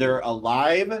are neither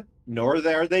alive, nor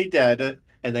are they dead,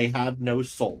 and they have no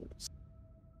souls.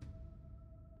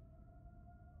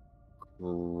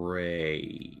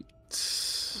 Great.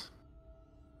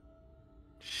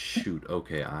 Shoot,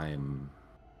 okay,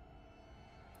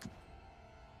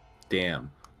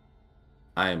 Damn.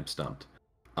 I am stumped.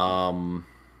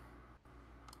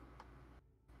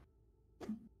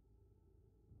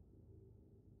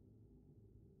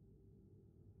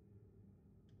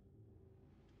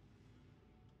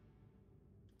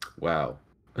 Wow.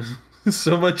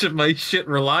 So much of my shit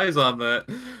relies on that.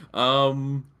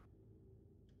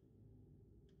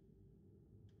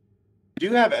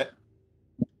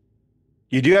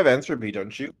 You do have entropy,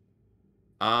 don't you?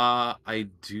 I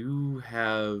do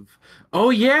have... Oh,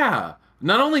 yeah!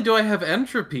 Not only do I have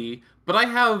entropy, but I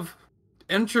have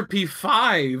entropy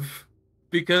 5.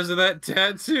 because of that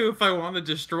tattoo if I want to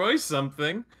destroy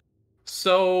something.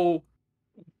 So,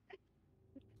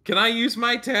 can I use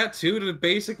my tattoo to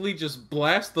basically just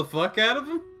blast the fuck out of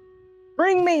him?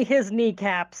 Bring me his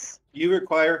kneecaps. You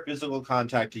require physical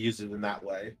contact to use it in that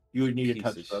way. You would need to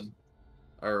touch them.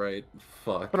 Alright,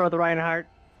 fuck. Throw the Reinhardt.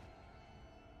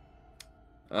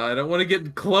 I don't want to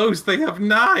get close, they have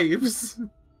knives!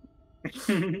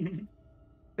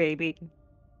 Baby.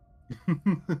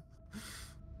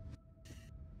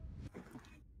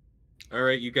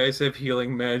 Alright, you guys have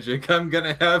healing magic. I'm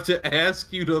gonna have to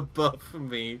ask you to buff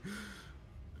me.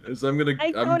 As I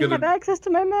don't have access to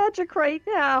my magic right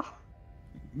now.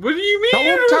 What do you mean?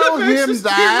 Don't tell him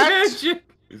that! Magic?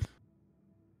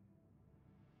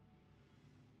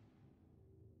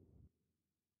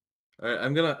 Alright,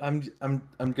 I'm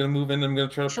gonna move in. I'm gonna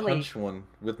try to punch one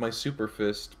with my super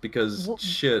fist because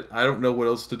shit, I don't know what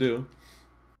else to do.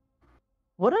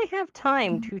 Would I have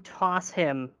time to toss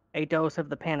him a dose of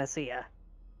the panacea?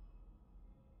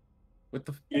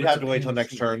 You'd have to wait till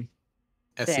next turn.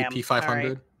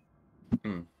 SCP-500.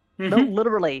 Right. No,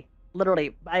 literally,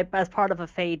 as part of a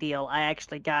Fey deal, I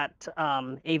actually got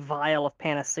a vial of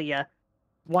panacea.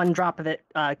 One drop of it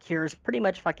cures pretty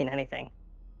much fucking anything.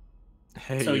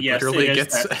 Hey, so yes, literally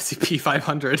gets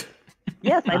SCP-500.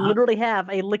 Yes, I literally have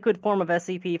a liquid form of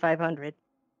SCP-500.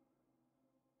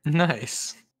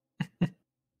 Nice.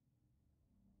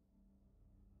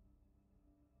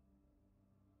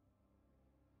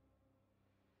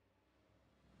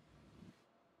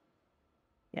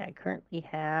 Yeah, I currently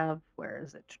have, where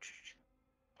is it?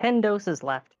 10 doses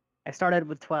left. I started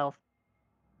with 12.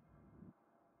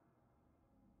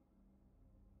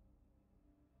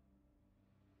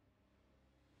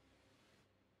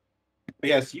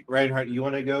 Yes, Reinhardt, you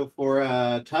want to go for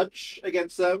a touch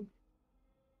against them?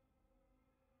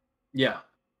 Yeah.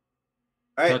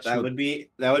 All right, that would be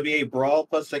a brawl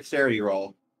plus dexterity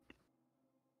roll.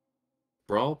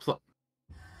 Brawl plus.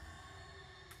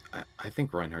 I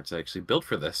think Reinhardt's actually built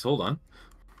for this. Hold on.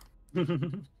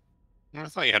 I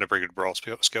thought you had a pretty good brawl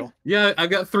skill. Yeah, I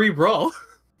got 3 brawl.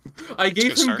 I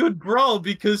gave him good brawl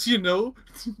because, you know,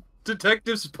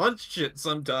 detectives punch shit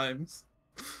sometimes.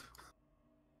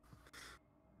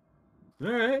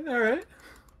 Alright.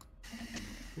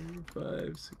 4,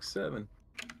 5, 6, 7.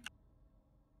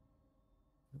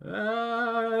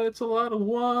 It's a lot of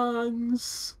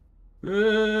ones. I'm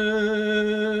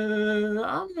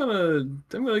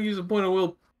gonna use a point of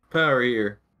willpower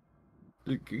here.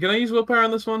 Can I use willpower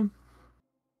on this one?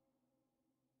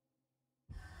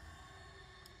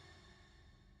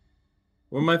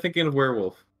 What am I thinking of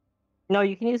werewolf? No,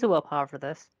 you can use a willpower for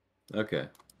this. Okay.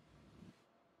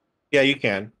 Yeah, you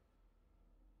can.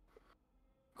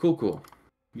 Cool.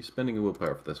 You're spending a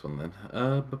willpower for this one then.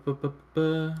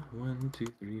 1, 2,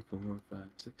 3, 4, 5,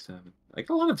 6, 7. I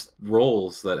got a lot of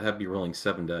rolls that have me rolling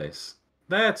 7 dice.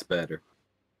 That's better.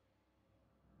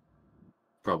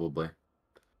 Probably.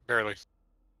 Barely.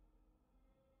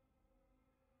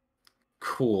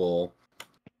 Cool.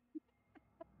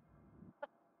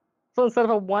 So instead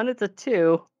of a 1, it's a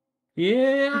 2.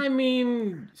 Yeah, I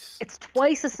mean... It's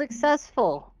twice as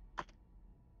successful.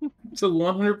 It's a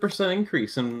 100%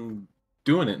 increase in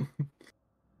doing it.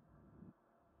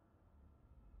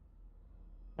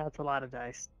 That's a lot of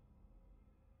dice.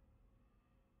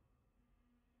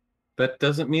 That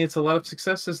doesn't mean it's a lot of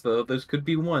successes, though. Those could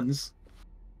be ones.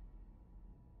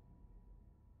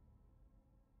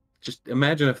 Just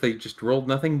imagine if they just rolled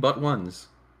nothing but ones.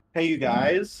 Hey, you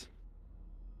guys.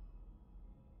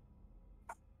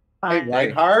 Hi. Hey,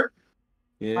 Reinhardt.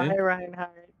 Yeah. Hi,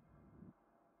 Reinhardt.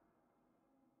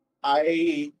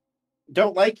 I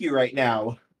don't like you right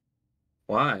now.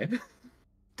 Why?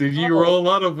 Did you roll a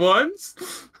lot of ones?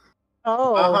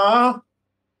 Oh.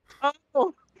 Uh-huh.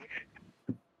 Oh.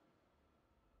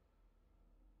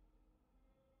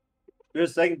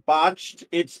 This thing botched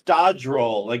its dodge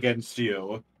roll against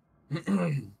you.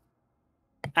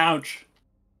 Ouch.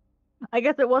 I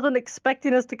guess it wasn't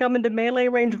expecting us to come into melee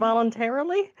range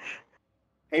voluntarily.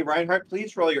 Hey, Reinhardt,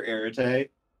 please roll your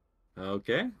arete.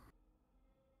 Okay.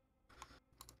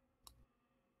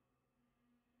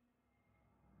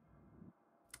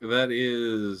 That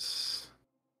is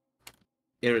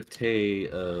arete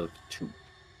of 2.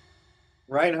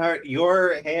 Reinhardt,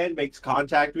 your hand makes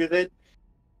contact with it.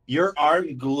 Your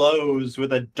arm glows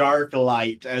with a dark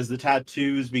light as the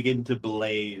tattoos begin to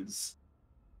blaze.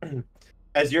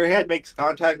 As your hand makes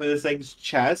contact with this thing's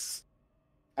chest,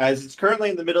 as it's currently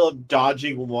in the middle of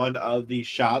dodging one of the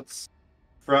shots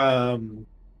from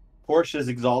Portia's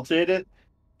Exalted,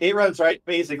 it runs right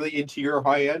basically into your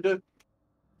hand,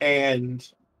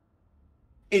 and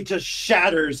it just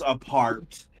shatters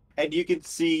apart and you can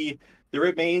see the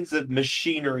remains of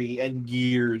machinery and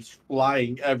gears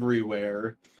flying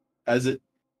everywhere as it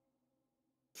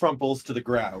crumples to the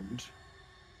ground.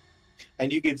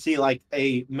 And you can see like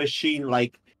a machine,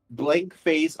 like blank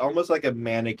face, almost like a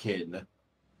mannequin,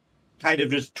 kind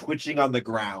of just twitching on the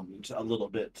ground a little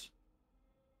bit.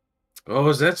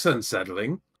 Oh, that's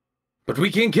unsettling. But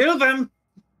we can kill them!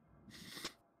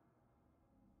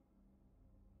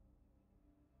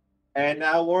 And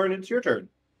now, Warren, it's your turn.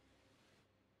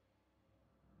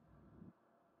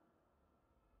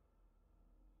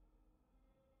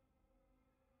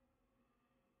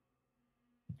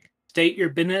 State your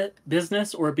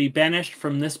business or be banished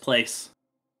from this place.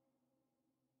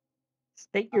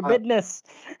 State your business.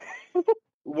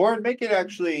 Warren, make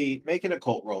an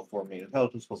occult roll for me.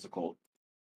 Intelligence plus occult.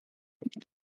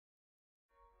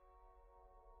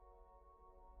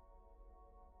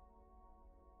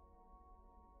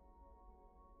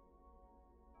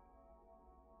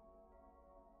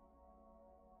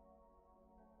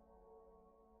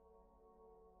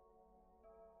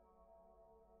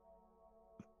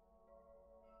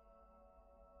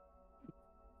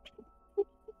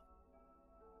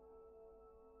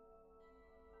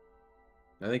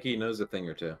 I think he knows a thing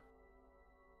or two.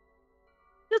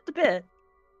 Just a bit.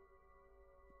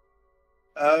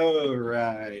 Oh,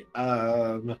 right.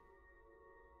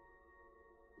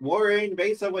 Warren,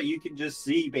 based on what you can just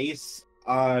see, based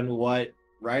on what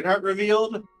Reinhardt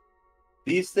revealed,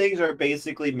 these things are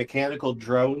basically mechanical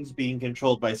drones being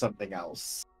controlled by something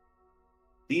else.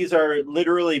 These are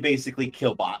literally basically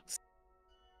killbots.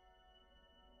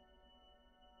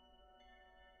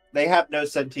 They have no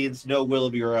sentience, no will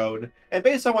of your own, and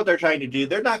based on what they're trying to do,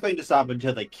 they're not going to stop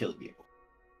until they kill you.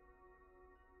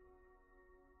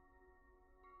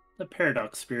 The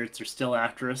paradox spirits are still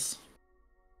after us.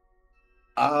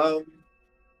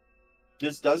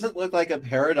 This doesn't look like a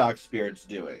paradox spirit's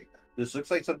doing. This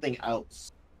looks like something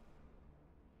else.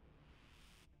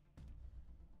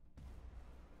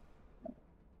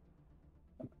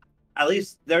 At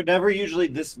least they're never usually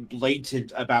this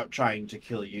blatant about trying to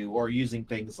kill you or using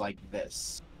things like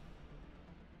this.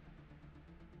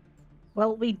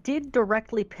 Well, we did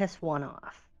directly piss one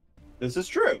off. This is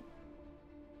true.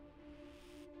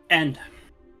 And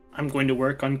I'm going to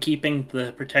work on keeping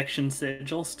the protection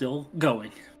sigil still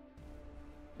going.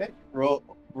 Okay,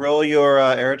 roll your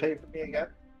irritate for me again.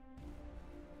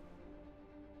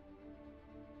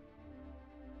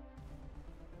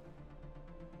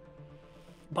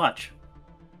 Botch.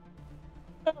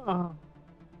 Oh.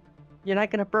 You're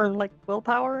not gonna burn like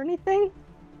willpower or anything?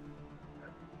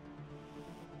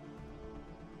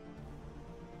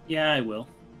 Yeah, I will.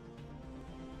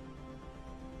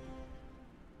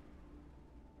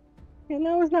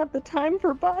 Now is not the time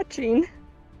for botching.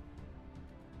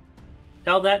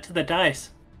 Tell that to the dice.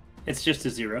 It's just a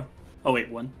 0. Oh wait,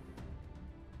 1.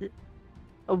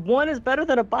 A 1 is better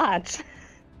than a botch.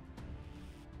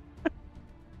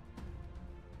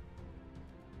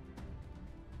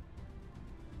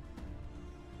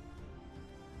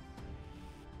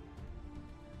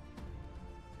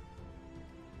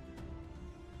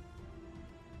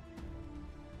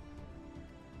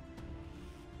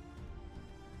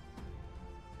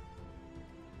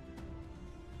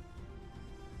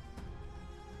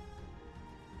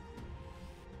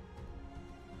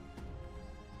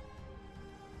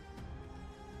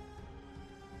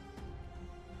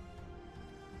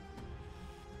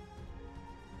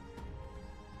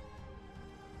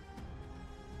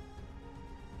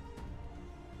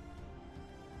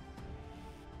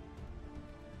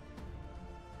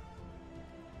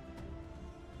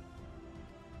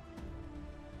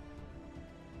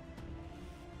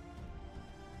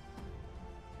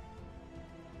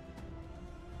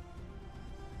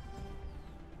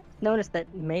 Notice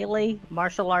that melee,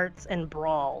 martial arts, and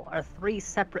brawl are 3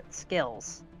 separate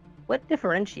skills. What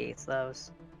differentiates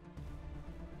those?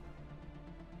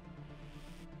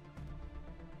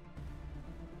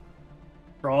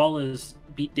 Brawl is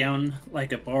beat down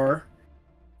like a bar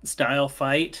style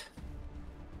fight.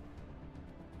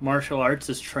 Martial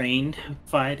arts is trained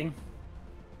fighting.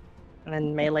 And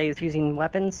then melee is using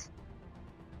weapons?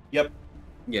 Yep.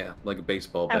 Yeah, like a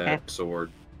baseball bat, Okay.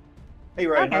 sword. Hey,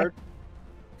 Reinhardt.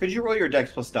 Could you roll your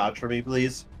dex plus dodge for me,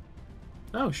 please?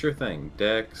 Oh, sure thing.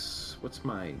 Dex. What's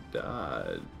my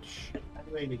dodge?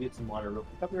 I'm going to get some water real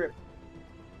quick. Come here.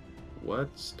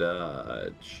 What's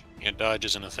dodge? Yeah, dodge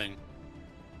isn't a thing.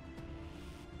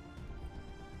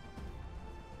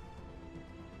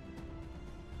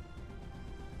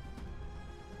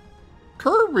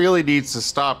 Kerr really needs to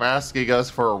stop asking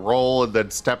us for a roll and then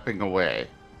stepping away.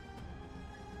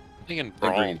 I think in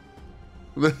brawl.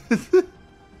 Agreed.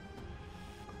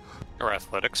 Or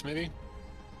athletics, maybe?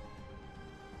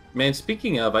 Man,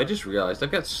 speaking of, I just realized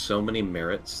I've got so many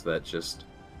merits that just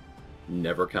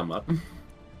never come up.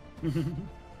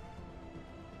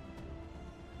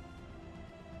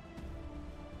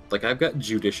 Like, I've got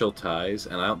judicial ties,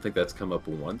 and I don't think that's come up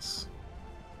once.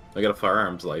 I got a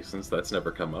firearms license, that's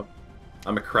never come up.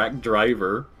 I'm a crack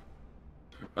driver.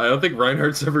 I don't think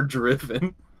Reinhardt's ever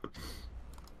driven.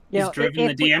 He's driven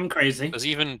the DM crazy. Does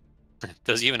he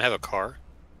even have a car?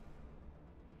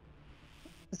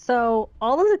 So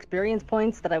all those experience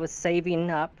points that I was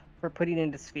saving up for putting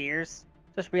into spheres,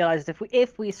 just realized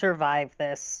if we survive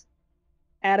this,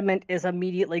 Adamant is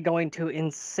immediately going to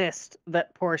insist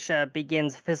that Portia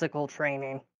begins physical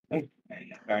training.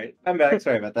 Alright, I'm back.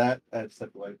 Sorry about that. I had to step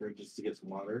away for just to get some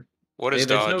water. What is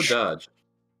there's dodge? no dodge.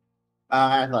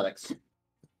 Athletics.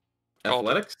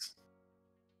 Athletics?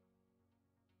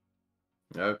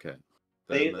 Okay.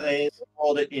 They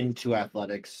rolled it into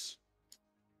athletics.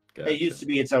 Gotcha. It used to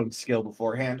be its own skill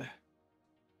beforehand.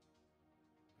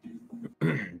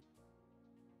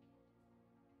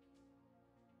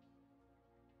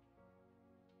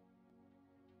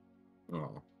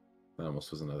 Oh, that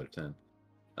almost was another 10.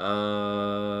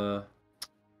 So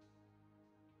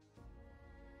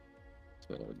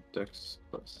Dex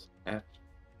plus F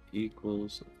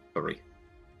equals 3.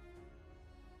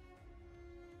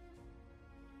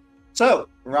 So,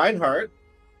 Reinhardt,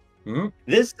 Hmm?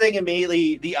 this thing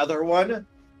immediately, the other one,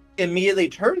 immediately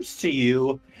turns to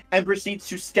you and proceeds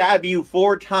to stab you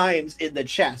 4 times in the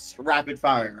chest, rapid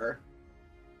fire,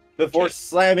 before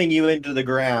slamming you into the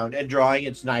ground and drawing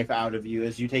its knife out of you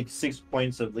as you take 6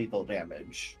 points of lethal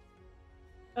damage.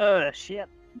 Oh, shit.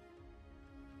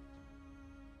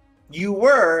 You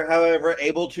were, however,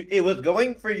 able to... It was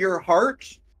going for your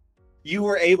heart. You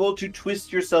were able to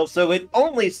twist yourself so it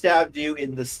only stabbed you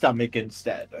in the stomach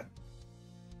instead.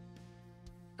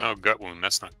 Oh, gut wound.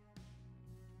 That's not.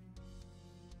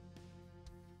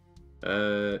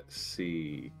 Let's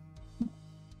see.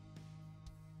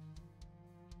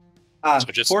 So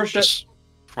just Portia... just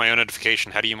for my own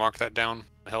edification, how do you mark that down?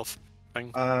 The health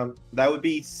thing? That would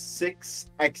be 6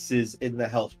 X's in the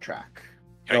health track,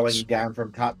 going down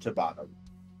from top to bottom.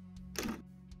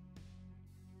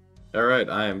 Alright,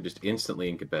 I am just instantly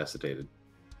incapacitated.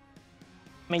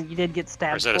 I mean, you did get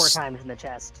stabbed that 4 times in the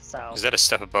chest, so... Is that a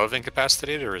step above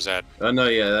incapacitated, or is that... Oh, no,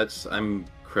 yeah, I'm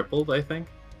crippled, I think.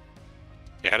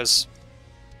 Yeah, how does...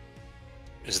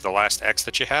 Is it the last X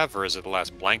that you have, or is it the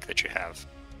last blank that you have?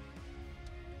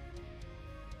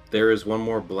 There is one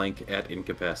more blank at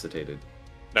incapacitated.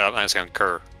 No, I'm asking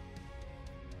Kerr.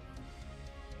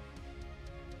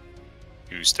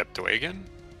 You stepped away again?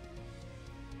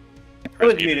 I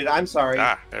was muted, I'm sorry.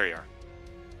 Ah, there you are.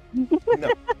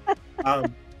 No.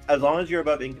 As long as you're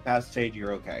above incapacitated,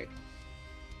 you're okay.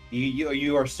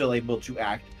 You are still able to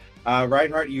act.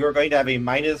 Reinhardt, you are going to have a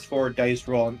 -4 dice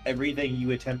roll on everything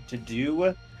you attempt to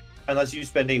do, unless you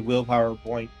spend a willpower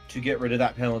point to get rid of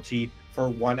that penalty for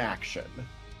 1 action.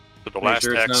 So the last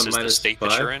sure X is the state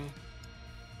that you're in?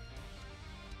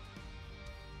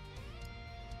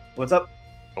 What's up?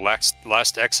 The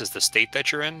last X is the state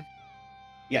that you're in?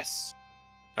 Yes.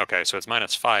 Okay, so it's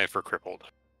 -5 for crippled.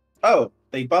 Oh,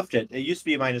 they buffed it. It used to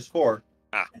be -4.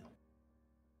 Ah.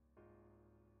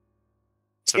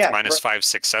 So Yeah, it's -5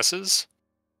 successes?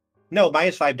 No,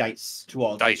 -5 dice to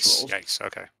all dice rolls. Yikes,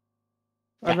 okay.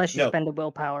 Unless you spend a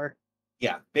willpower.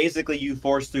 Yeah, basically you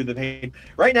force through the pain.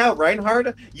 Right now,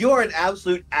 Reinhardt, you are in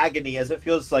absolute agony as it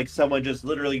feels like someone just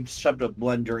literally shoved a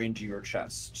blender into your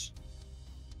chest.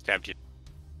 Stabbed you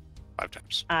 5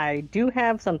 times. I do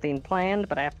have something planned,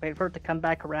 but I have to wait for it to come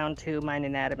back around to mine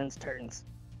and Adamant's turns.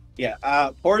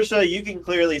 Yeah, Portia, you can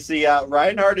clearly see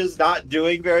Reinhardt is not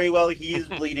doing very well. He's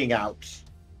bleeding out.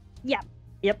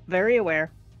 Yep, very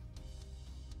aware.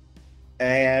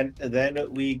 And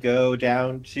then we go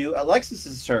down to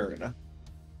Alexis's turn.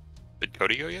 Did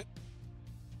Cody go yet?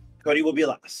 Cody will be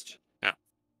last. Yeah.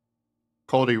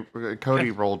 Cody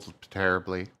rolled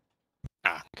terribly.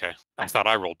 Ah, okay. I thought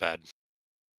I rolled bad.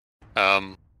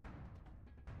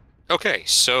 Okay,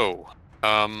 so,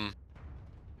 let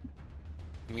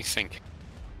me think.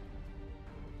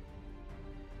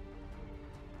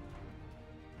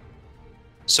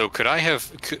 So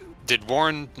did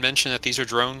Warren mention that these are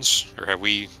drones, or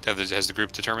has the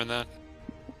group determined that?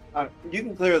 You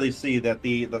can clearly see that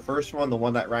the first one, the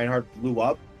one that Reinhardt blew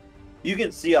up, you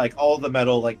can see like all the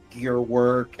metal like gear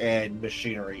work and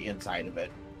machinery inside of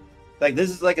it. Like this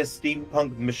is like a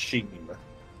steampunk machine.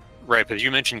 Right, but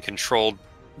you mentioned controlled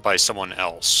by someone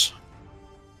else.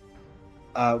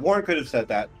 Warren could have said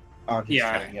that on his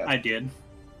Yeah, turn, yes. I did.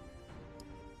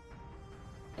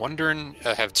 wondering.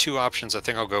 I have two options. I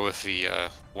think I'll go with the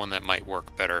one that might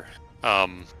work better.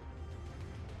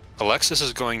 Alexis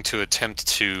is going to attempt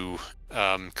to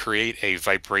create a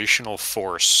vibrational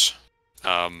force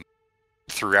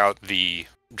throughout the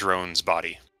drone's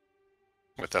body,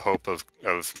 with the hope of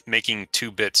making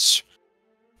two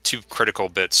critical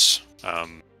bits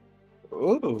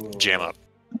Ooh. jam up.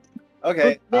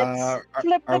 Okay.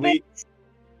 Flip Are the we? bits.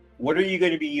 What are you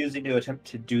going to be using to attempt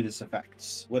to do this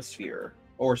effect? What sphere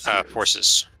or spheres?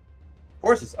 Forces.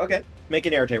 Forces. Okay. Make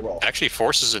an arete roll. Actually,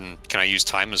 forces, and can I use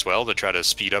time as well to try to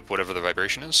speed up whatever the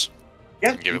vibration is?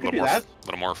 Yeah, And give you it can a do little more, that.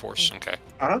 little more force. Okay.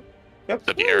 Yep.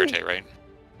 That'd be arete, right?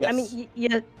 Yes. I mean,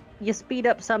 you speed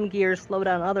up some gears, slow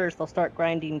down others. They'll start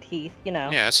grinding teeth. You know.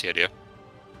 Yeah, that's the idea.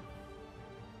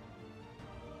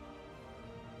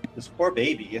 This poor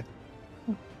baby.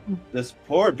 This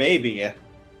poor baby.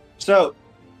 So,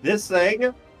 this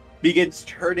thing begins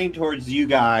turning towards you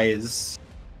guys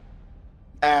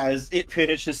as it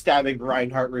finishes stabbing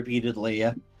Reinhardt repeatedly.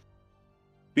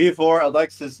 Before,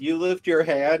 Alexis, you lift your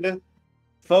hand,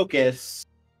 focus,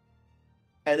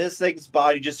 and this thing's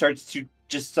body just starts to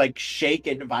just like shake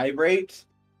and vibrate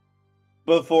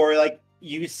before like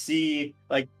you see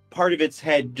like part of its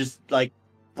head just like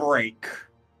break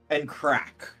and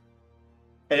crack.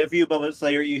 And a few moments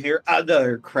later, you hear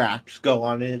other cracks go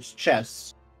on in its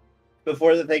chest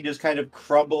before the thing just kind of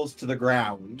crumbles to the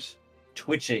ground,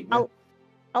 twitching. Oh.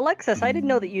 Alexis, I didn't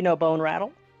know that you know bone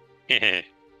rattle.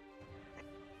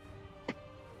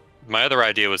 My other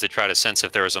idea was to try to sense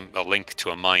if there was a link to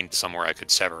a mind somewhere I could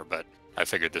sever, but I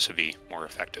figured this would be more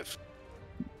effective.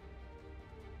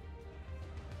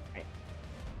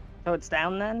 So it's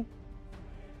down then?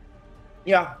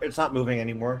 Yeah, it's not moving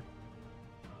anymore.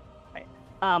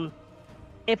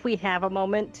 If we have a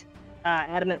moment,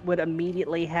 Adamant would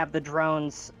immediately have the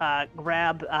drones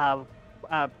grab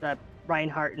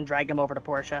Reinhardt and drag him over to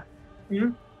Portia.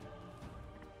 Mm-hmm.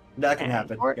 That can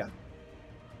happen.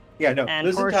 Yeah, no. And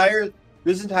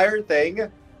This entire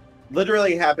thing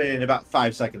literally happened in about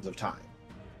 5 seconds of time.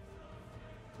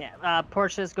 Yeah,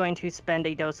 Portia's going to spend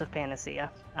a dose of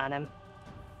panacea on him.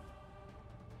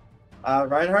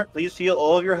 Reinhardt, please heal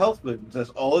all of your health wounds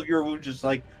as all of your wounds just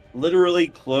like literally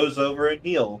close over and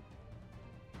heal.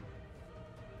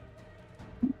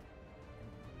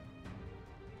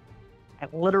 I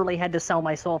literally had to sell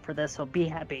my soul for this, so be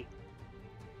happy.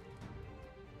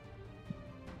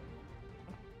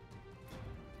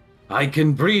 I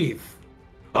can breathe.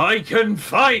 I can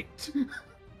fight.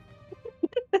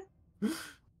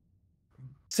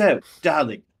 So,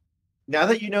 darling, now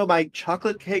that you know my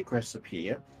chocolate cake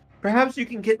recipe, perhaps you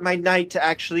can get my knight to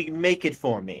actually make it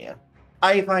for me.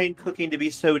 I find cooking to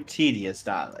be so tedious,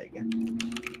 darling.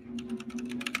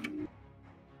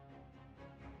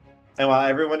 And while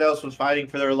everyone else was fighting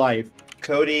for their life,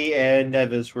 Cody and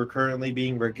Nevis were currently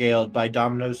being regaled by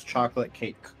Domino's chocolate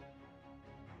cake.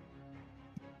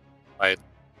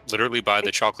 Literally by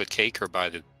the chocolate cake or by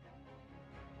the...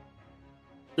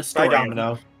 The story. By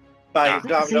Domino. By Ah.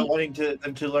 Domino wanting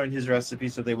them to learn his recipe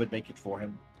so they would make it for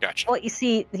him. Gotcha. Well, you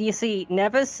see,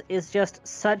 Nevis is just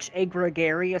such a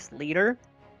gregarious leader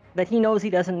that he knows he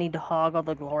doesn't need to hog all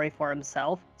the glory for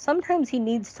himself. Sometimes he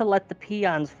needs to let the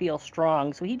peons feel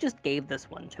strong, so he just gave this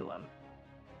one to him.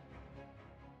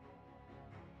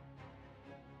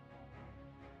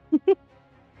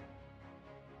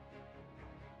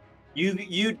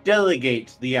 You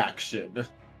delegate the action.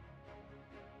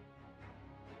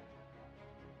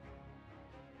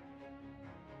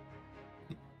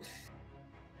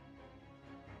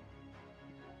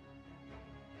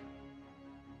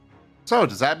 So,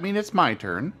 does that mean it's my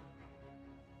turn?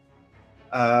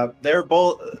 They're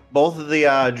both of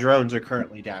the drones are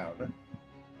currently down.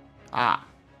 Ah.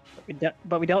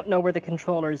 But we don't know where the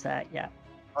controller's at yet.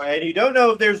 And you don't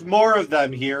know if there's more of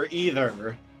them here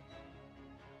either.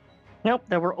 Nope,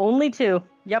 there were only two.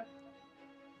 Yep.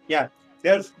 Yeah,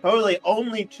 there's totally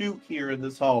only two here in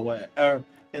this hallway, or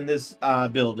in this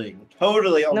building.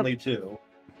 Totally only two.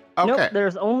 Okay. Nope,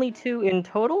 there's only two in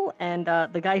total, and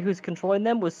the guy who's controlling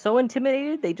them was so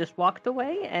intimidated they just walked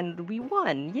away, and we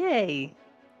won. Yay!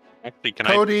 Actually, can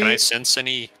Cody- I sense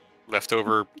any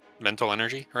leftover mental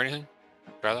energy or anything?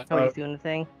 Try that? Cody's doing the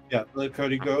thing. Yeah, let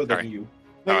Cody go, then Alright. you.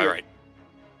 All right.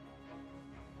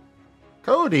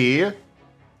 Cody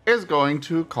is going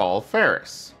to call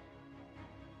Ferris.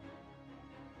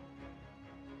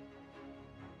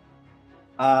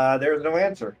 There's no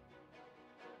answer.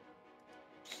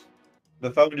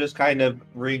 The phone just kind of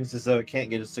rings as though it can't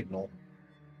get a signal.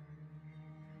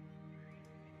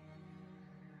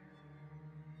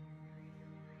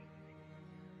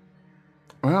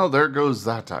 Well, there goes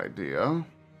that idea.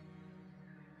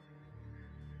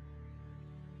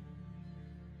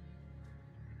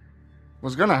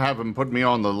 Was gonna have him put me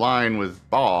on the line with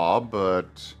Bob,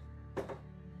 but...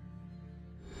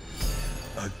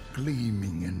 A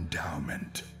gleaming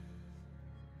endowment.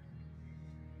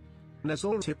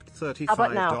 Nesil tipped How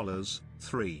about now? $35.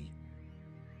 3.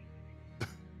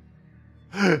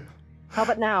 How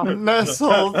about now?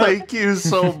 Nesil, thank you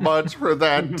so much for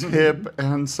that tip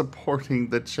and supporting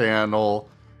the channel.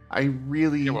 I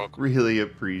really, really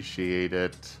appreciate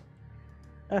it.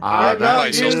 I'm not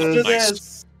used to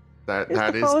this.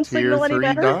 That is tier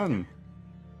 3 done.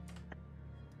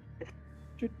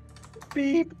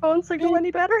 Beep. Phone signal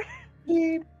any better?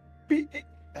 Beep. Beep.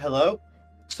 Hello?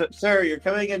 Sir, you're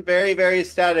coming in very, very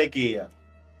staticky.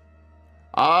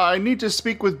 I need to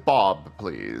speak with Bob,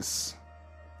 please.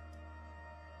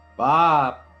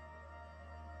 Bob.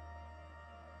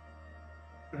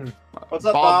 What's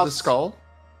up, Bob Bob? the Skull?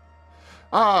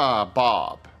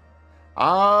 Bob.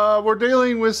 We're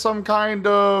dealing with some kind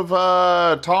of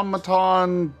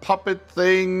automaton puppet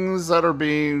things that are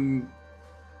being...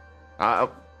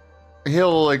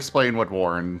 he'll explain what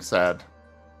Warren said.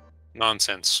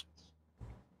 Nonsense.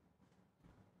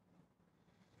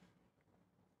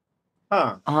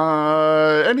 Huh.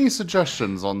 Any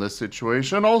suggestions on this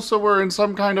situation? Also, we're in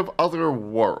some kind of other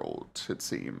world, it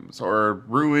seems, or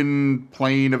ruined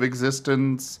plane of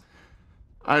existence.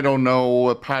 I don't know,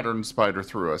 a pattern spider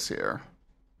threw us here.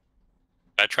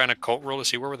 I try and cult roll to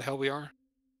see where the hell we are?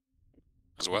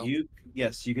 As well?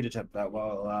 Yes, you could attempt that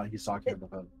while he's talking on the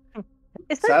phone.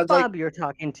 Is that Sounds Bob like- you're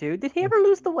talking to? Did he ever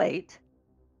lose the weight?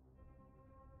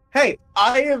 Hey,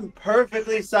 I am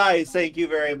perfectly sized, thank you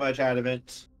very much,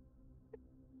 Adamant.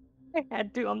 I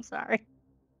had to, I'm sorry.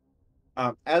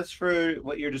 As for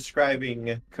what you're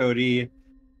describing, Cody,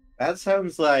 that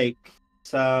sounds like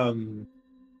some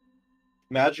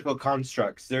magical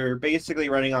constructs. They're basically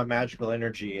running on magical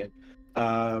energy.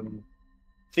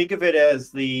 Think of it as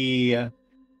the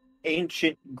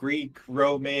ancient Greek,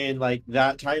 Roman, like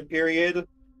that time period.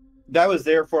 That was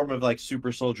their form of like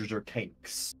super soldiers or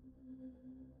tanks.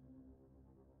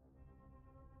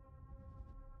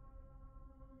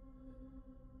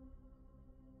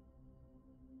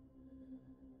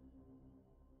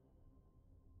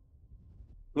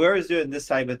 Whoever's doing this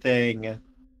type of thing,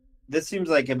 this seems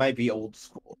like it might be old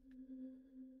school.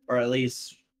 Or at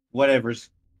least whatever's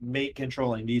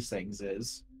controlling these things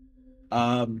is.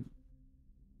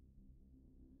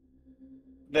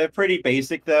 They're pretty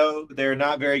basic, though. They're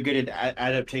not very good at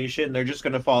adaptation. They're just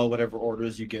going to follow whatever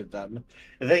orders you give them.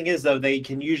 The thing is, though, they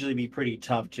can usually be pretty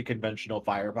tough to conventional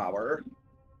firepower.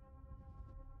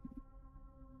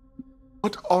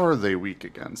 What are they weak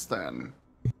against, then?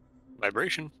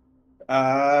 Vibration.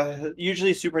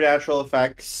 Usually supernatural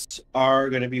effects are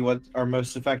going to be what are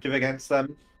most effective against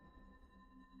them.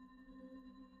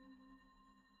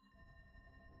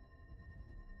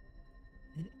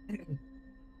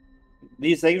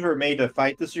 These things were made to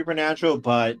fight the supernatural,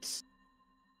 but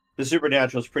the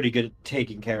supernatural is pretty good at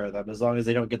taking care of them as long as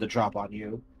they don't get the drop on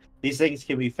you. These things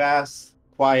can be fast,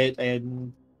 quiet,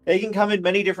 and they can come in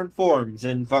many different forms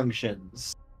and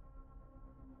functions.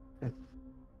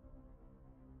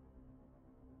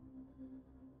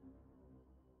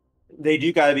 They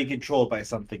do gotta be controlled by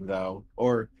something, though,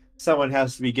 or someone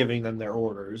has to be giving them their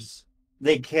orders.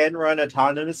 They can run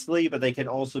autonomously, but they can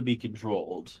also be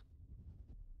controlled.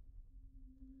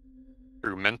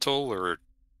 Through mental or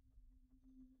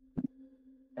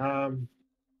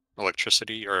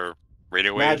electricity or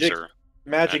radio waves or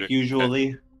magic usually.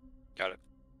 Okay. Got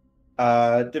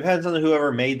it. Depends on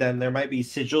whoever made them. There might be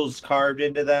sigils carved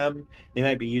into them. They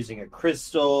might be using a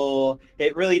crystal.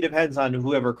 It really depends on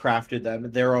whoever crafted them,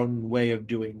 their own way of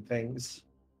doing things.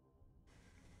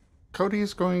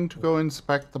 Cody's going to go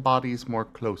inspect the bodies more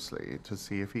closely to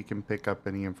see if he can pick up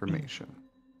any information.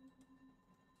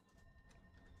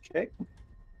 Okay.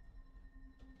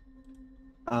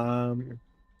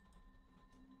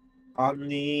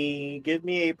 Give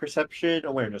me a perception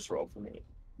awareness roll for me.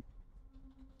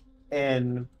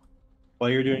 And while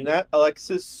you're doing that,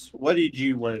 Alexis, what did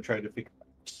you want to try to figure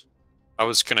out? I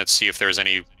was going to see if there's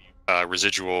any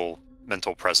residual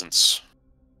mental presence.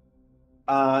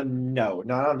 No,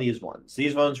 not on these ones.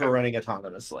 These ones were running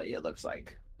autonomously, it looks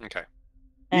like. Okay.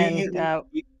 And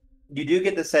you do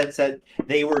get the sense that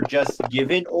they were just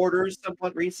given orders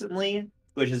somewhat recently,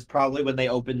 which is probably when they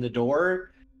opened the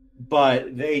door,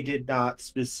 but they did not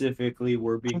specifically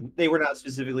they were not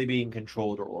specifically being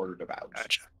controlled or ordered about.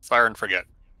 Gotcha. Fire and forget.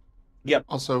 Yep.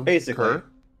 Also, basically. Kerr,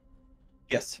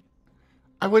 Yes.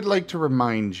 I would like to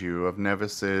remind you of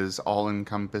Nevis's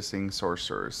all-encompassing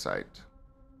sorcerer's sight.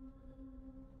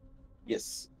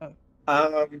 Yes.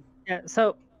 Yeah,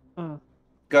 so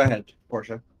Go ahead,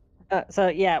 Portia. So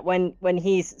yeah, when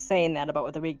he's saying that about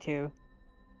what the week 2.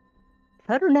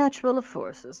 Preternatural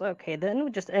forces. Okay,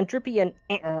 then just entropy and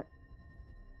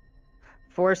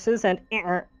forces and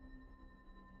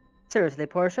seriously,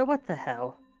 Portia, what the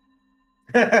hell?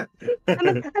 I'm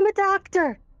a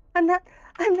doctor. I'm not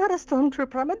a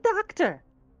stormtrooper. I'm a doctor.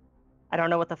 I don't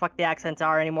know what the fuck the accents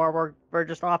are anymore. We're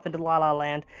just off into La La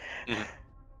Land. Mhm.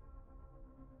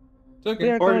 It's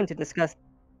okay. We're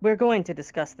going to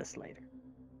discuss this later.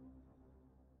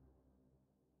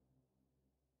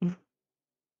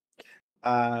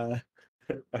 I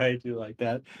do like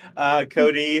that.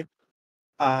 Cody,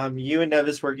 you and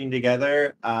Nevis working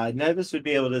together, Nevis would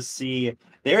be able to see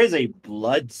there is a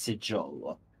blood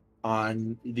sigil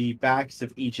on the backs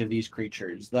of each of these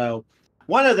creatures, though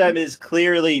one of them is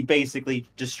clearly basically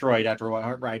destroyed after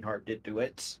what Reinhardt did to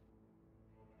it.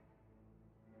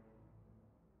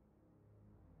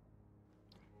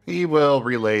 He will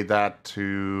relay that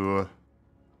to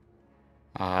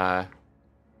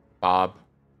Bob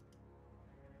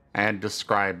and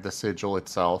describe the sigil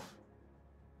itself.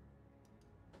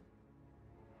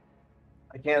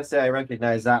 I can't say I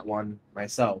recognize that one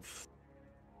myself.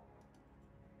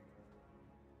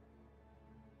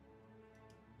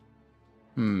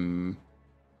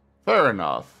 Fair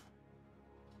enough.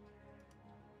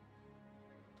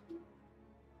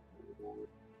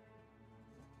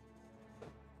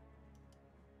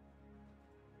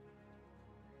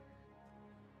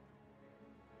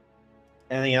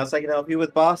 Anything else I can help you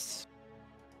with, boss?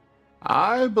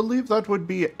 I believe that would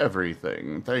be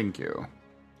everything. Thank you.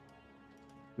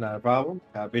 Not a problem.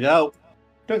 Happy to help.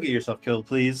 Don't get yourself killed,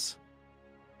 please.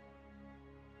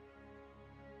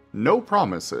 No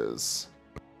promises.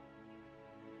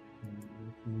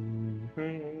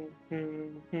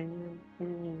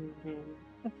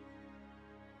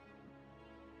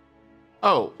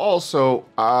 Oh, also,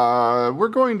 we're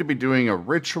going to be doing a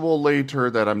ritual later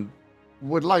that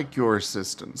would like your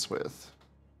assistance with.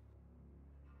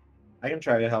 I can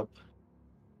try to help.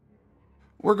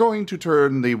 We're going to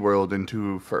turn the world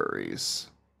into furries.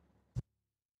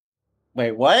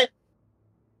 Wait, what?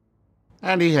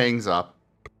 And he hangs up.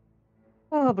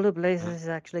 Oh, Blue Blazes is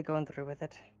actually going through with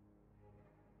it.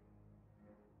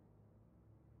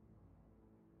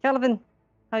 Calvin,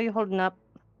 how you holding up?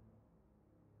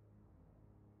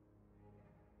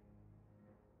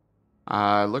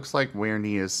 Looks like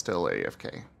Werenie is still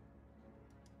AFK.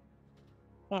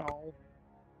 Oh.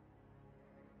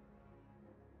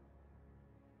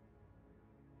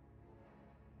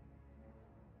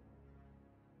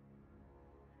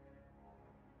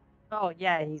 Oh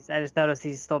yeah, I just noticed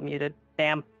he's still muted.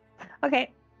 Damn. Okay.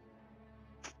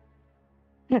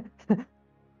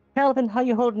 Calvin, how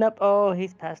you holding up? Oh,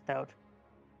 he's passed out.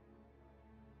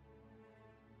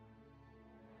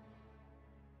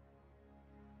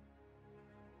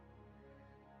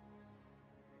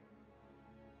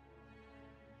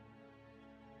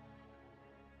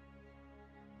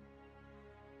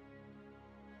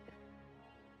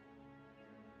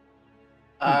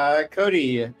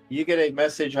 Cody, you get a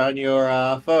message on your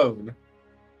phone.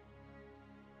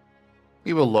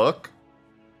 He will look.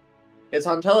 It's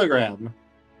on Telegram.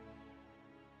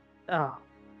 Oh.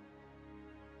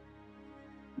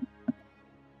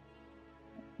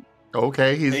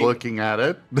 Okay, he's Hey. looking at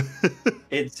it.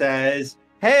 It says,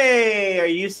 "Hey, are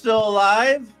you still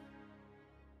alive?"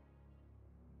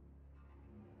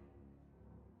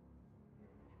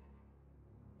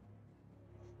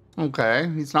 Okay,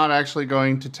 he's not actually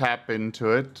going to tap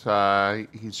into it.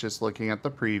 He's just looking at the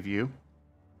preview.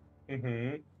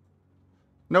 Mm-hmm.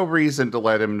 No reason to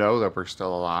let him know that we're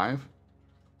still alive.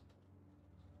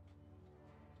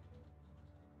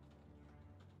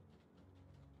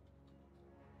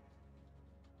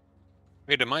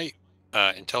 Wait, did my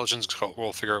intelligence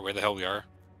will figure out where the hell we are?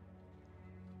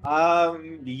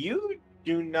 You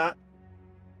do not.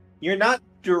 You're not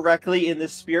directly in the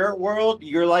spirit world.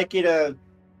 You're like in a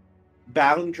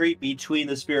boundary between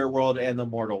the spirit world and the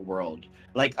mortal world,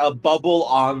 like a bubble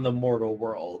on the mortal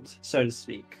world, so to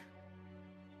speak.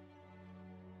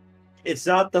 It's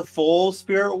not the full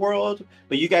spirit world,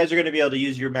 but you guys are going to be able to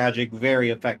use your magic very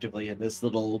effectively in this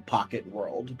little pocket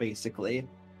world, basically.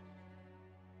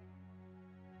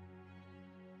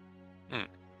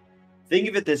 Think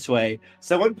of it this way.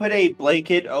 Someone put a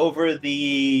blanket over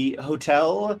the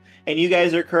hotel, and you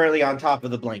guys are currently on top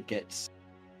of the blankets.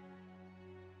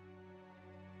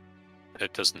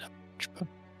 It doesn't have much, but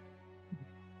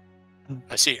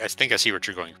I think I see what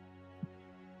you're going.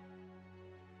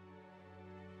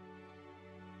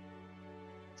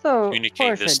 So, Communicate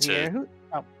Portia, this to- dear,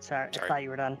 Oh, sorry. I Sorry. thought you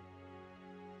were done.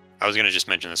 I was going to just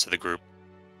mention this to the group.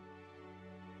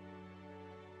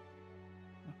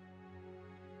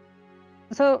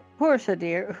 So, Portia,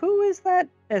 dear, who is that?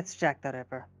 It's Jack the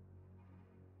Ripper.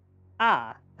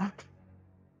 Ah.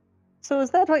 So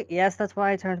is that why? Yes, that's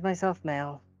why I turned myself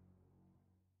male.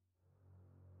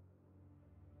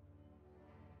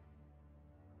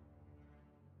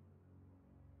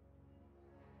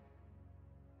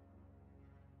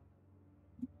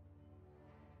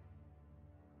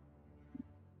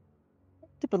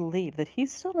 To believe that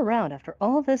he's still around after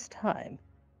all this time.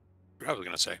 What I was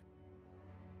gonna say.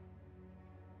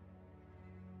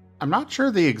 I'm not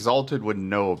sure the Exalted would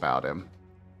know about him.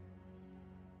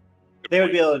 They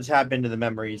would be able to tap into the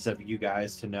memories of you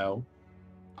guys to know.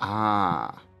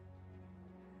 Ah.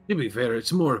 To be fair,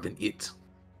 it's more of an it.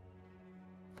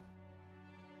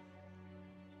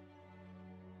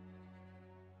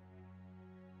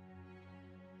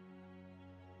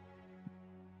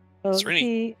 Well, Is there any-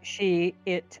 he, she,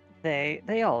 it,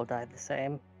 they all died the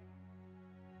same.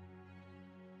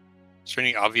 Is there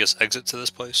any obvious exit to this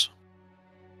place?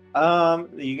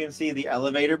 You can see the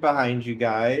elevator behind you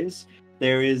guys.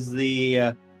 There is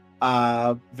the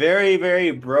very,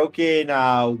 very broken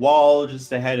wall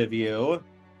just ahead of you.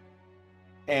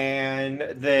 And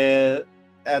at the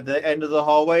end of the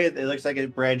hallway, it looks like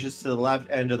it branches to the left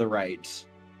and to the right.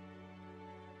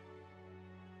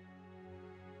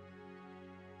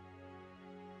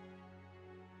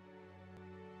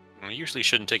 We usually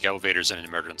shouldn't take elevators in an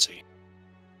emergency.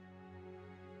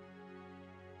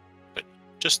 But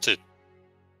just to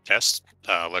test,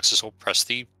 Alexis will press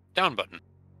the down button.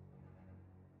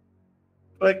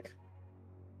 Click.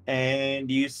 And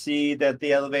you see that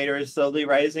the elevator is slowly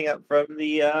rising up from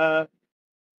the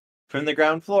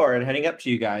ground floor and heading up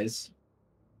to you guys.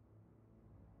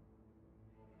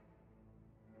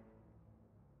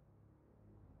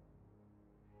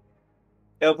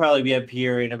 It'll probably be up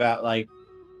here in about like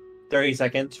 30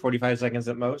 seconds, 45 seconds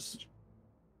at most.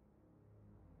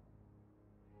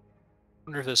 I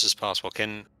wonder if this is possible.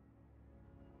 Can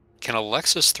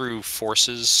Alexis, through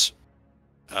forces,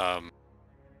 like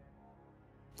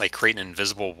create an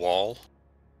invisible wall?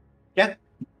 Yeah.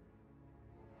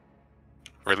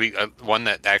 Or at least one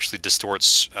that actually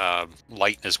distorts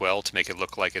light as well to make it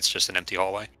look like it's just an empty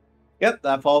hallway? Yep,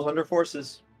 that falls under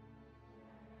forces.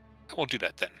 We'll do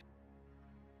that then.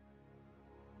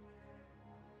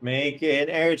 Make an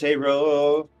airtay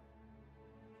roll.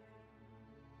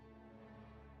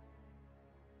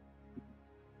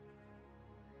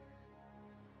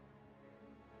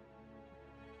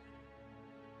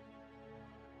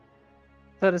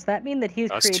 So does that mean that he's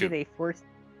Us created too. a force?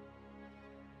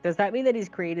 Does that mean that he's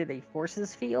created a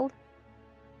forces field?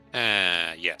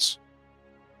 Yes.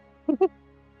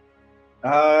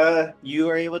 You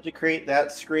are able to create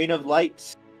that screen of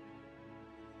lights.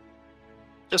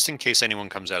 Just in case anyone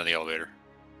comes out of the elevator.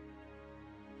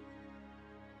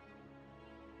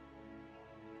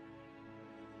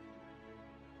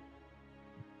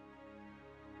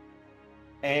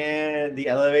 And the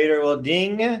elevator will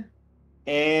ding.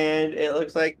 And it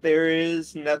looks like there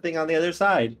is nothing on the other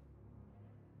side.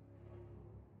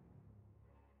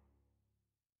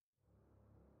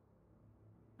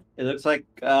 It looks like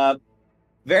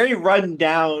very run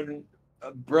down,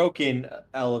 broken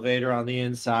elevator on the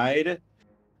inside.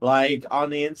 Like on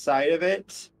the inside of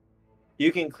it,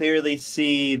 you can clearly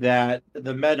see that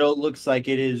the metal looks like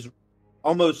it is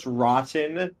almost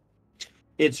rotten.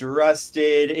 It's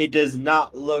rusted. It does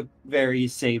not look very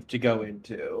safe to go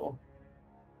into.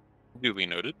 Duly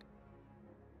noted.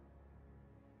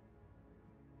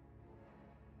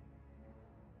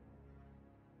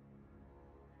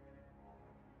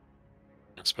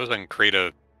 I suppose I can create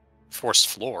a forced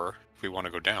floor if we want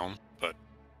to go down, but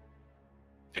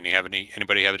anybody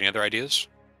have any other ideas?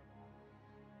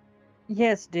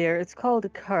 Yes, dear. It's called a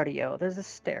cardio. There's a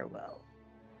stairwell.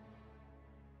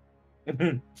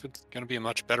 It's going to be a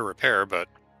much better repair, but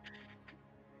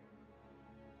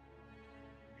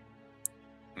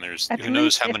and there's At who knows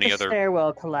least how if many the other.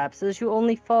 stairwell collapses, you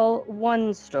only fall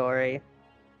one story.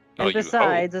 Oh, And you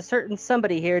besides, a certain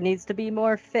somebody here needs to be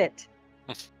more fit.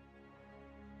 I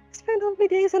spent all my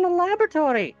days in a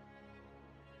laboratory.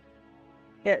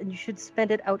 Yeah, you should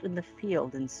spend it out in the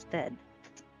field instead.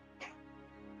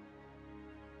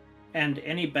 And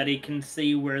anybody can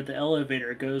see where the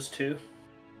elevator goes to.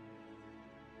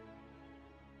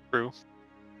 True.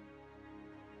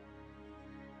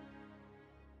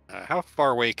 How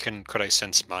far away could I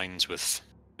sense mines with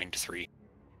Mind 3?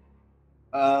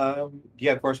 Do you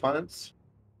have correspondence?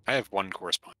 I have one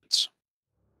correspondence.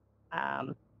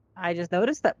 I just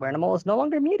noticed that Werenimal is no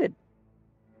longer muted.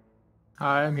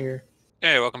 Hi, I'm here.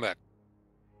 Hey, welcome back.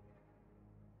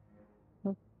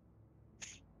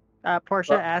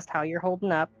 Portia Well- asked how you're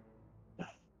holding up.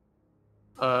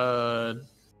 Werenimal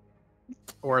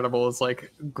is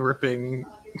like gripping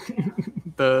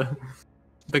the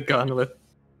gun with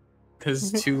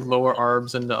his two lower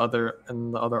arms, and the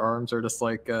other arms are just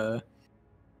like kind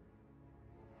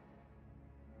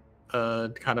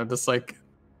of just like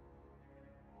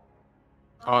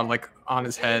on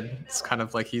his head. It's kind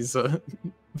of like he's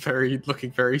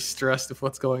looking very stressed with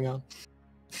what's going on.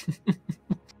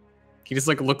 He just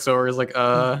like looks over, is like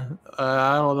I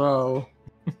don't know.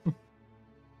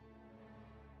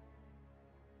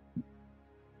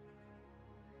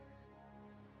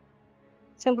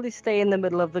 Simply stay in the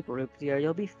middle of the group, dear.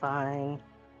 You'll be fine.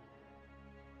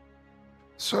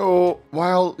 So,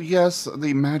 while, yes,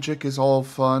 the magic is all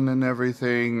fun and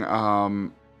everything,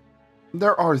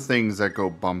 there are things that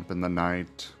go bump in the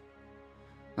night.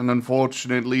 And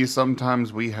unfortunately,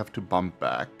 sometimes we have to bump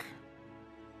back.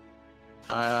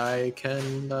 I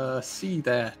can see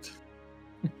that.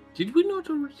 Did we not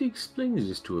already explain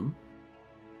this to him?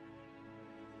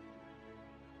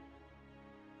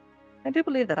 I do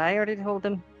believe that I already told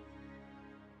him.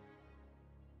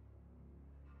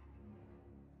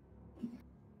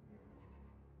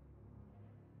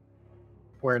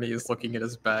 Where he is looking at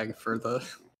his bag for the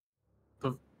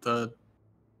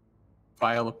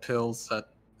vial of pills that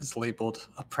is labeled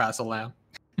aprazolam.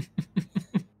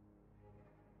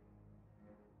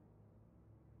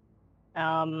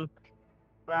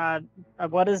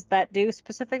 What does that do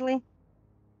specifically?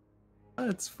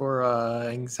 It's for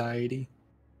anxiety.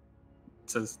 It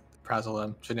says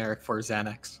prazolam, generic for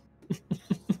Xanax.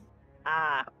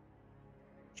 Ah.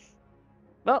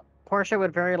 Well, Portia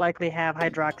would very likely have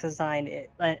hydroxyzine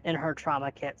in her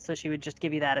trauma kit, so she would just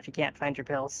give you that if you can't find your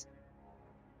pills.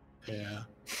 Yeah.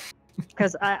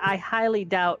 Because I highly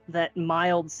doubt that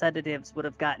mild sedatives would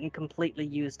have gotten completely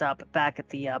used up back at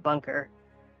the bunker.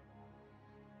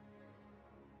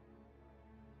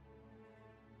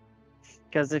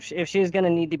 Because if she was going to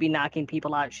need to be knocking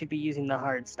people out, she'd be using the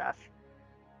hard stuff.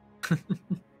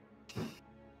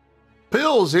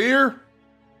 Pills here!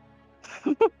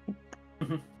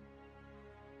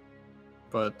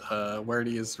 But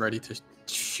Werdy is ready to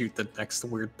shoot the next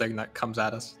weird thing that comes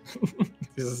at us.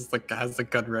 He's just like has the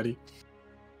gun ready.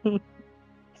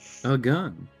 A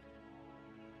gun.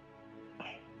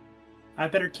 I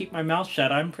better keep my mouth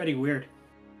shut. I'm pretty weird.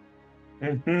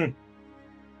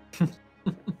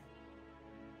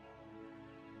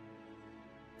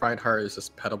 Reinhardt is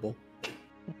just petable.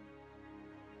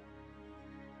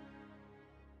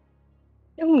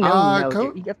 No,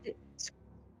 Co- you have to...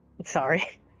 Sorry,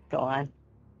 go on.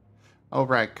 Oh,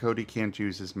 right, Cody can't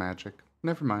use his magic.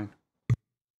 Never mind.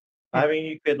 I mean,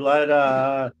 you could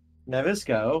let Nevis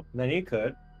go, then you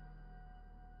could.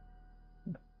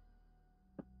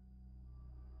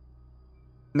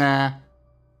 Nah.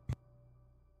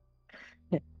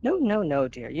 No,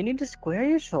 dear. You need to square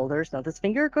your shoulders. Now this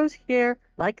finger goes here,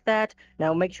 like that.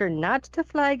 Now make sure not to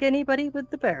flag anybody with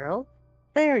the barrel.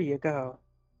 There you go.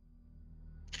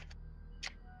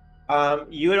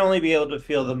 You would only be able to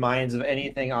feel the minds of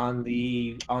anything on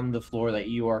the floor that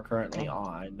you are currently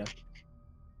on.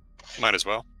 Might as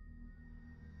well.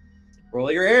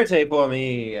 Roll your air tape for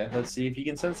me. Let's see if you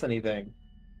can sense anything.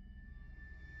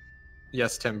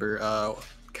 Yes, Timber.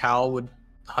 Cal would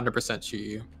 100% shoot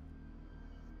you.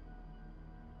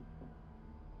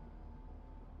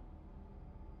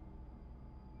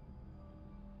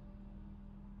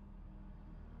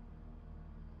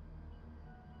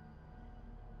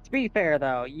 To be fair,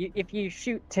 though, if you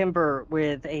shoot Timber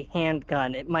with a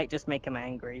handgun, it might just make him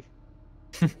angry.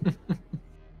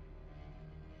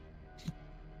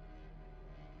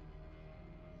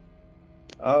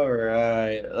 All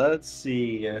right, let's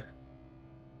see.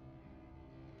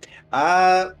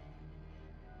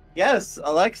 Yes,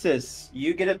 Alexis,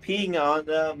 you get a ping on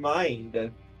the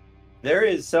mind. There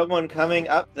is someone coming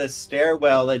up the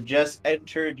stairwell that just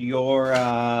entered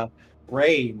your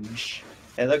range.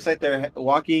 It looks like they're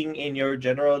walking in your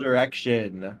general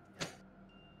direction.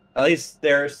 At least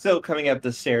they're still coming up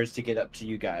the stairs to get up to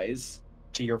you guys,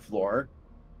 to your floor.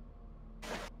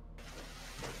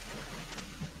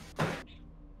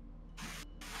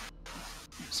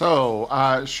 So,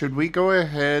 should we go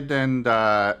ahead and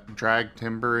drag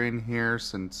Timber in here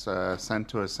since Send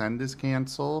to Ascend is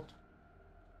canceled?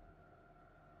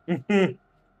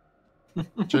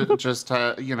 just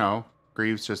you know,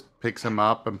 Greaves just picks him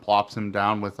up and plops him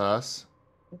down with us.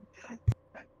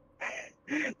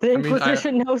 The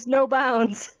Inquisition knows no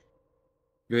bounds.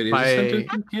 Wait, is it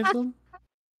canceled?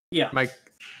 Yeah. My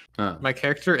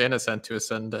character in Ascent to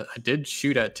Ascend, I did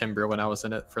shoot at Timber when I was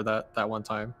in it for that one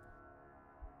time.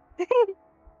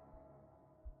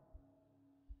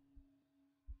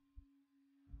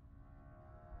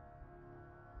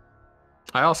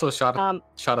 I also shot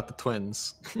at the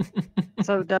twins.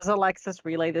 So does Alexis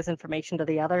relay this information to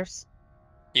the others?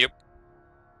 Yep.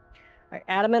 All right,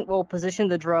 Adamant will position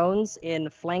the drones in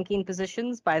flanking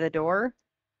positions by the door,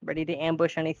 ready to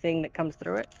ambush anything that comes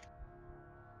through it.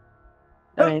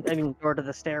 I mean, door to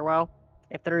the stairwell,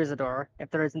 if there is a door. If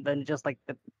there isn't, then just like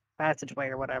the passageway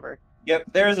or whatever. Yep,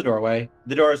 there is a doorway.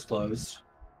 The door is closed.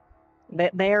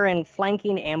 They are in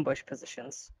flanking ambush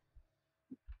positions.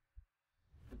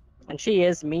 And she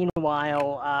is,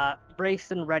 meanwhile,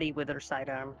 braced and ready with her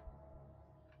sidearm.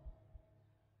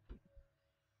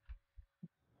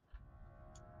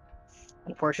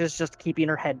 And Portia's just keeping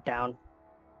her head down.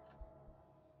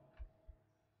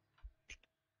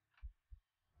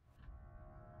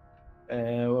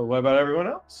 What about everyone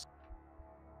else?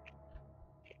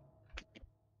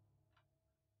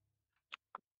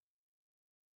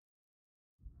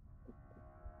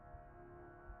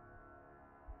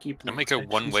 Keep Can I make a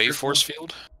one-way force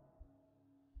field?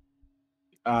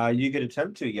 You could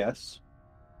attempt to, yes.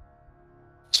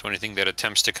 So anything that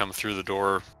attempts to come through the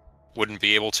door wouldn't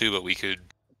be able to, but we could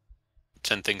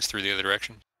send things through the other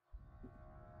direction.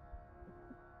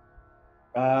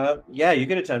 Yeah, you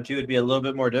could attempt to. It'd be a little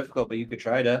bit more difficult, but you could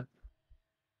try to.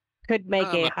 Could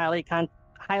make a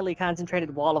highly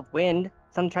concentrated wall of wind.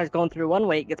 Sometimes going through one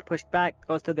way, it gets pushed back.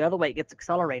 Goes through the other way, it gets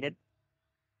accelerated.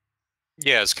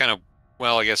 Yeah, it's kind of,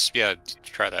 well, I guess, yeah,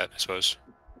 try that, I suppose.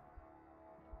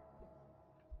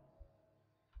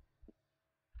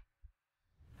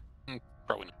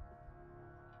 Probably not.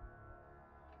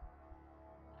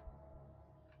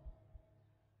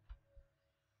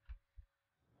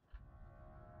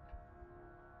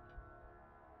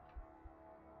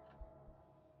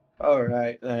 All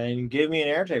right, then give me an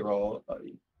air take roll.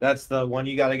 That's the one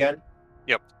you got again?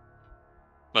 Yep.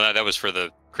 Well, that was for the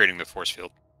creating the force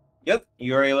field. Yep,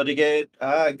 you are able to get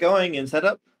going and set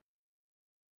up.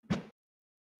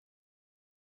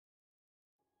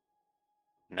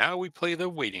 Now we play the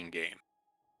waiting game.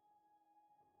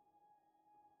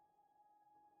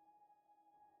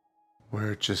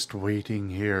 We're just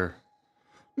waiting here.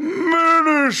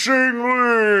 Menacingly!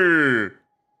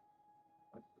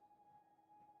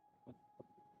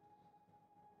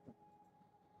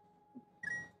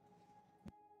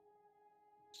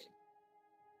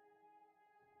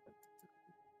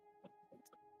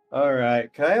 All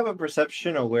right, can I have a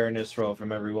perception awareness roll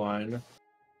from everyone?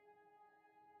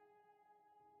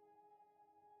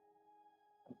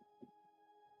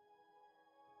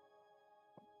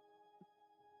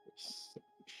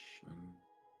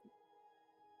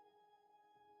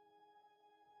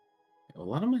 A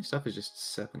lot of my stuff is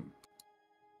just 7.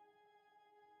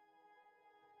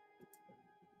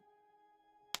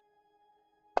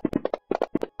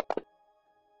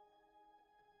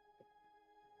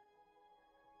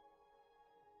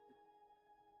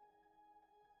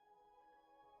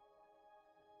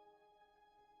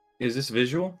 Is this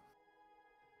visual?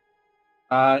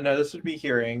 No, this would be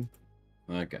hearing.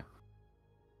 Okay.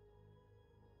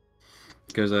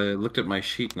 Because I looked at my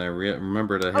sheet and I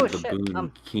remembered I had the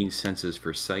boon keen senses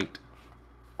for sight.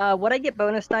 Would I get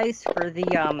bonus dice for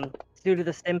the due to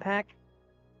the stim pack?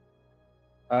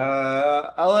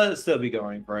 I'll let it still be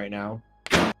going for right now.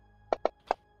 All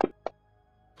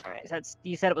right, that's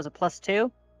you said it was a +2.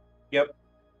 Yep.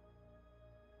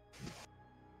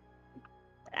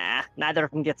 Neither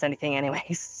of them gets anything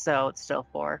anyways, so it's still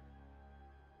 4.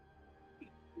 It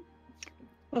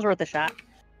was worth a shot.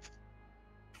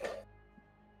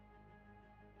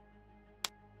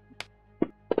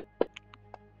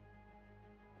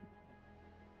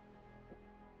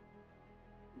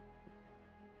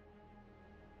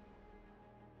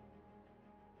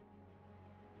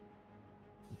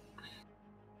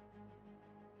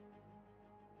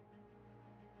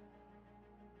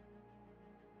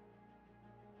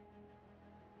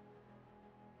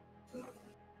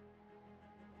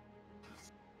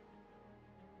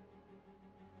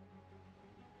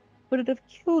 Would it have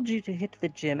killed you to hit the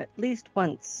gym at least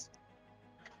once?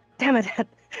 Damn it,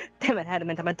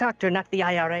 Adamant, I'm a doctor, not the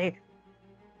IRA.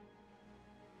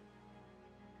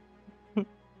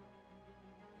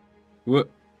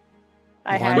 What?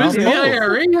 I What does the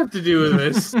IRA have to do with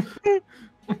this?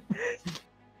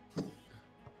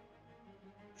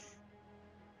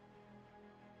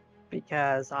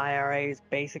 Because IRA is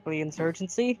basically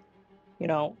insurgency. You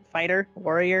know, fighter,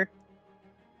 warrior.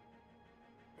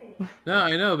 No,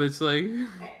 I know, but it's like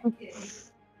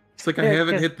I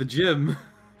haven't hit the gym.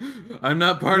 I'm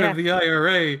not part of the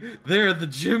IRA. They're the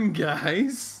gym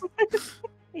guys.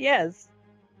 Yes.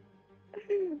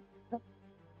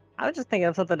 I was just thinking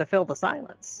of something to fill the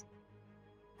silence.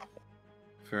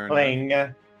 Fair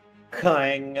Clang,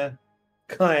 clang,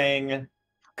 Clang,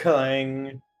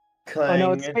 clang, clang. Oh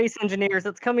no, it's space engineers.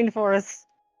 It's coming for us.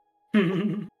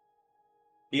 You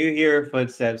hear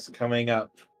footsteps coming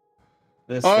up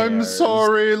the I'm stairs.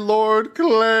 sorry, Lord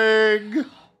Clegg.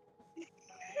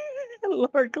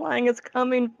 Lord Clang is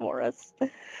coming for us.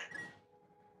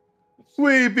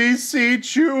 We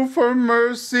beseech you for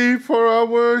mercy for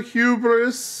our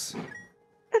hubris.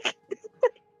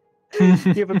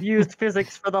 You've abused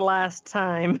physics for the last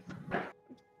time.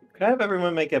 Could I have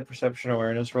everyone make a perception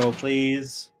awareness roll,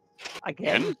 please?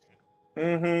 Again?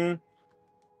 Mm-hmm.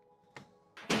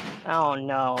 Oh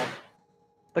no.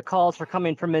 The calls were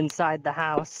coming from inside the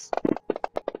house.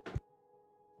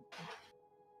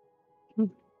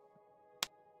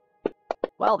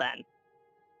 Well then.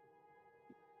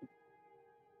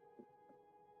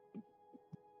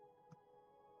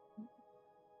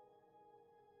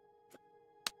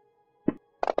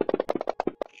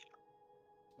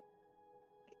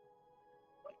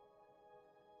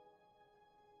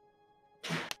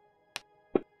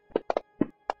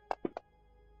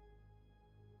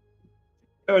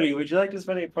 Cody, would you like to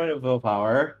spend a point of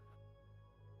willpower?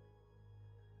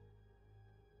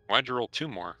 Why'd you roll 2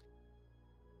 more?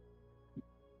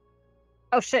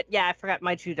 Oh shit, yeah, I forgot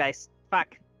my 2 dice.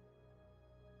 Fuck.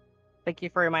 Thank you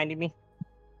for reminding me.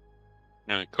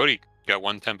 No, Cody got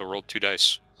 1 temp but rolled 2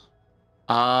 dice.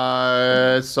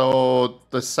 So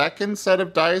the second set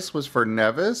of dice was for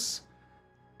Nevis,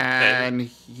 and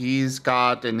he's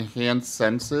got enhanced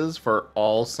senses for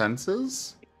all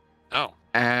senses. Oh.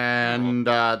 And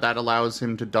that allows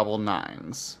him to double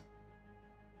 9s.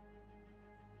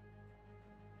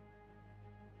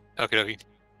 Okie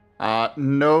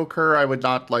No, Kerr, I would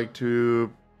not like to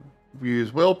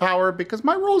use willpower because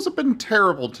my rolls have been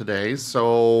terrible today,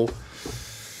 so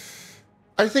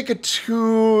I think a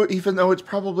 2, even though it's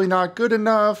probably not good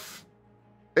enough,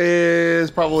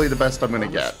 is probably the best I'm going to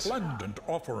get. Splendid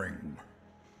offering.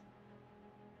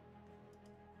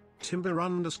 Timber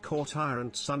 _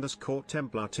 Tyrants _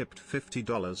 Templar tipped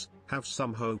 $50. Have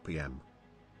some hopium.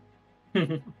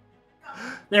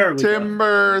 There we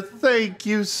Timber, thank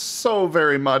you so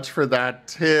very much for that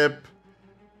tip.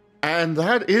 And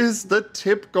that is the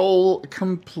tip goal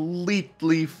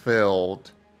completely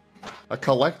filled. A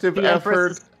collective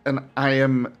effort, and I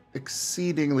am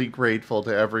exceedingly grateful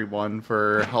to everyone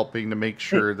for helping to make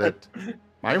sure that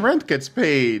my rent gets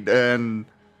paid and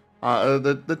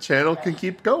the channel can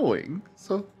keep going.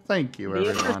 So thank you,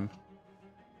 everyone.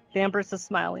 The Empress is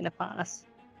smiling upon us.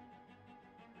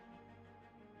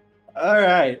 All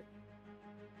right.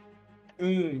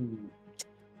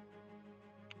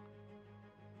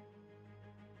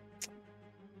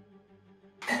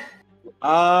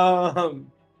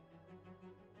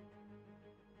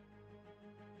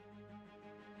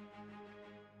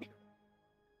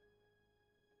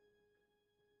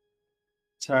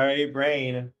 Sorry,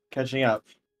 brain, catching up.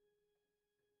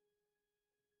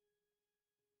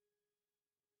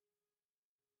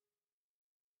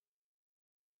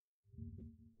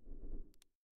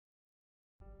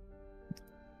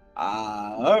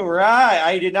 All right.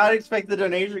 I did not expect the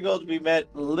donation goal to be met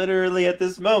literally at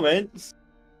this moment.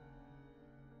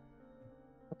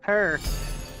 Her.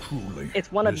 Truly,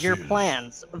 It's one of this your is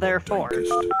plans, the therefore.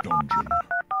 dankest dungeon.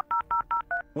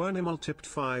 Werenimal tipped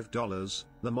 $5.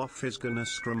 The moth is gonna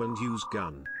scrum and use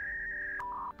gun.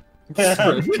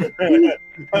 I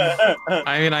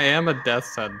mean, I am a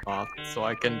Death's Head moth, so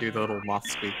I can do the little moth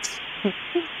squeaks.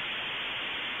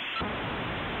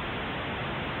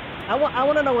 I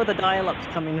want to know where the dial-up's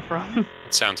coming from.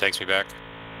 Sound takes me back.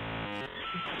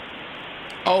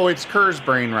 Oh, it's Kerr's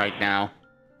brain right now.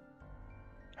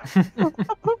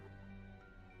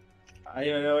 I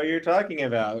don't know what you're talking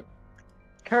about.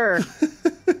 Kerr,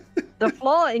 the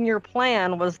flaw in your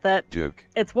plan was that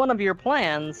it's one of your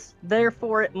plans,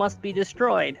 therefore it must be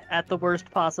destroyed at the worst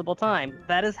possible time.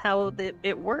 That is how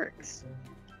it works.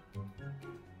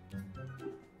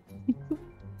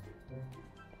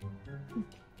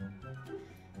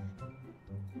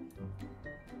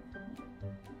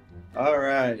 All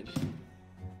right.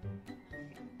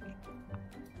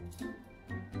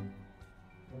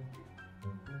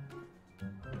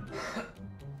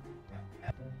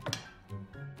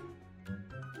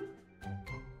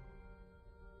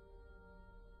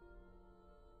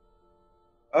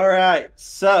 All right,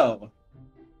 so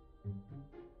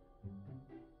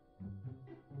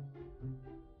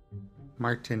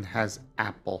Marten has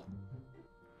apple.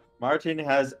 Marten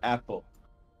has apple.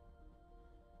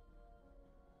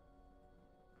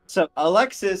 So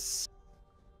Alexis,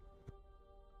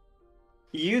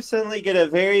 you suddenly get a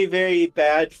very, very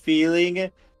bad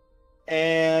feeling,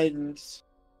 and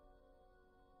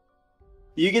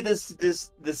you get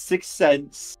the sixth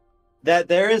sense that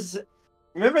there is.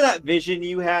 Remember that vision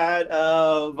you had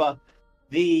of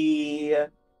the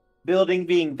building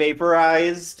being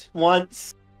vaporized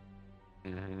once?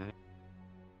 Mhm.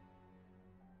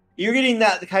 You're getting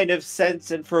that kind of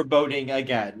sense and foreboding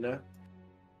again.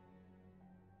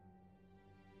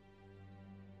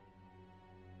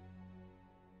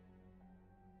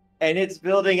 And it's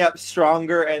building up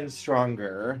stronger and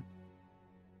stronger.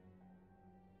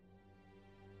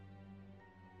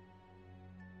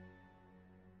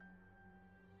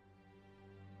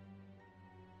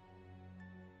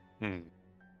 Hmm.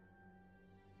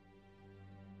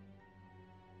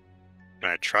 Can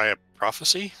I try a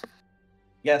prophecy?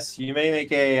 Yes, you may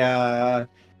make an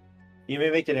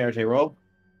narrative roll.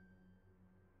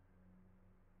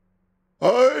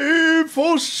 I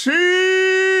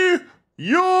foresee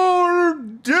your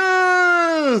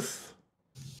death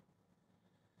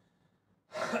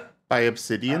by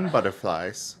obsidian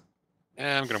butterflies.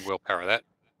 I'm gonna willpower that.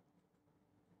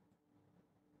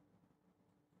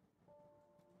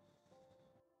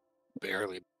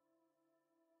 Barely.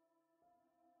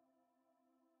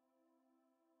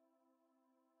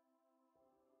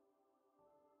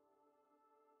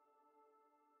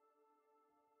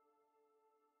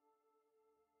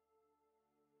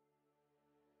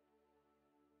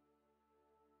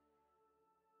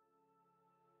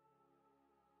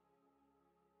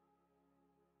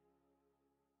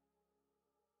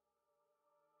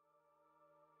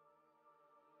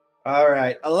 All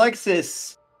right,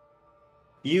 Alexis,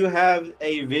 you have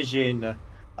a vision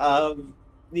of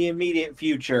the immediate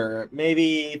future,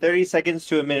 maybe 30 seconds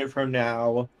to a minute from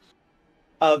now,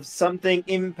 of something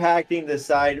impacting the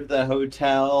side of the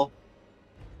hotel,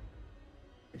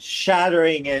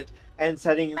 shattering it, and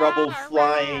setting rubble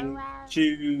flying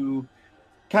to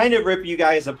kind of rip you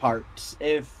guys apart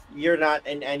if you're not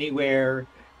in anywhere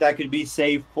that could be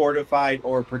safe, fortified,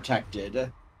 or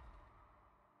protected.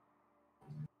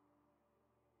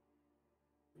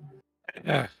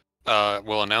 Yeah.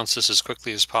 We'll announce this as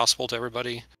quickly as possible to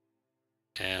everybody,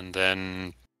 and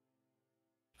then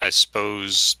I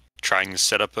suppose trying to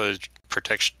set up a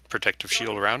protective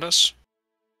shield around us.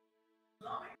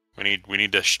 We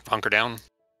need to hunker down,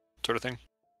 sort of thing.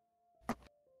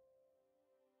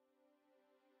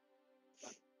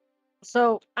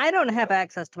 So I don't have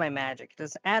access to my magic.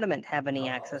 Does Adamant have any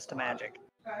access to magic?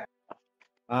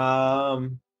 No,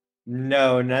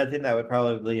 nothing that would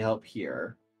probably help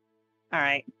here. All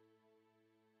right.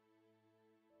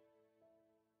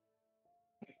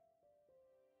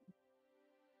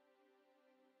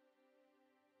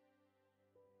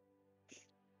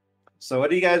 So what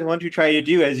do you guys want to try to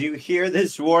do as you hear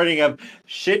this warning of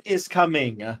shit is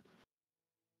coming?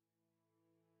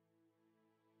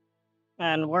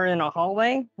 And we're in a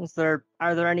hallway.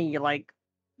 Are there any like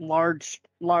large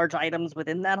items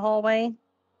within that hallway?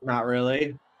 Not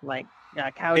really. Like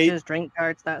couches, drink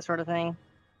carts, that sort of thing.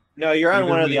 No, you're on Either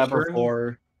one of we the upper turn-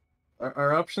 floor.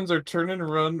 Our options are turn and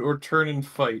run or turn and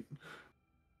fight.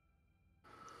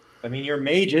 I mean, you're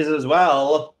mages as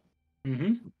well.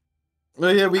 Mm-hmm. Oh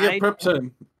yeah, we get prep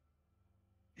time.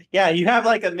 Yeah, you have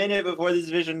like a minute before this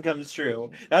vision comes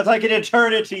true. That's like an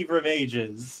eternity for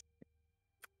mages.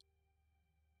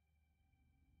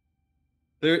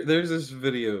 There's this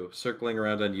video circling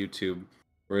around on YouTube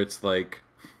where it's like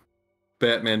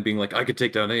Batman being like, I could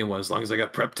take down anyone as long as I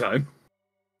got prep time.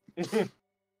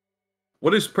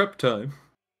 What is prep time?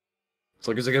 As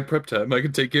long as I got prep time, I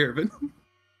can take care of it.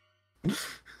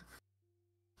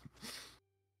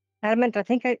 Adamant, I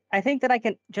think that I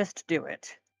can just do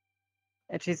it.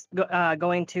 And she's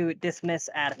going to dismiss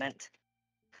Adamant.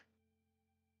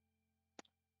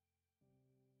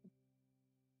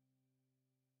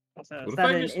 So is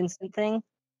that an instant thing?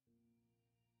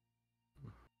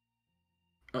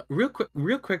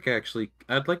 Real quick, actually,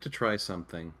 I'd like to try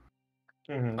something.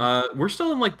 Mm-hmm. We're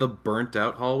still in like the burnt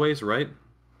out hallways, right?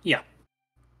 Yeah.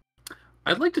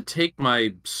 I'd like to take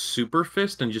my super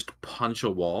fist and just punch a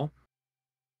wall.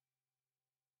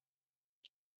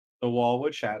 The wall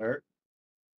would shatter.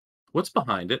 What's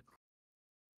behind it?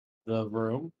 The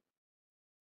room.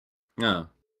 No.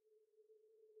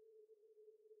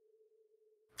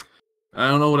 I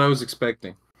don't know what I was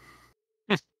expecting.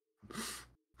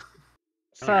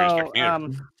 So,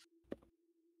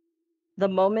 the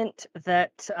moment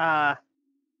that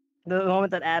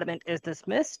Adamant is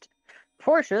dismissed,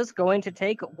 Portia's going to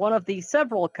take one of the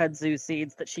several kudzu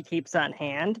seeds that she keeps on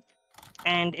hand,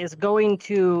 and is going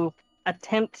to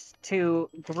attempt to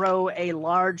grow a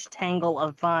large tangle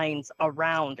of vines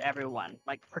around everyone,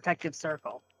 like protective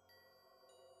circle.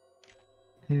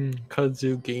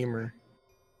 Kudzu gamer.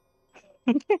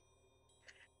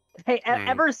 Hey,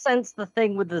 ever since the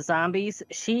thing with the zombies,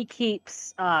 she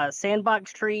keeps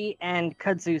sandbox tree and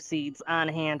kudzu seeds on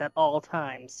hand at all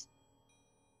times.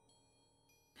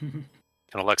 Can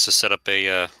Alexis set up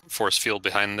a force field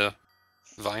behind the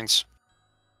vines?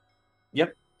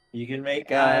 Yep. You can make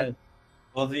both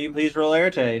of you please roll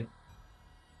Arte.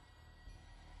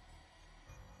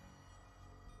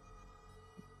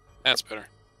 That's better.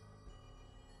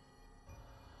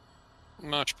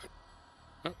 Much better.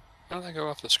 Oh, how did that go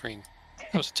off the screen?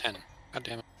 That was a 10. God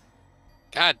damn it.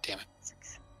 God damn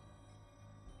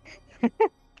it.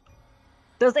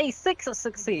 Does a 6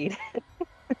 succeed?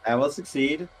 I will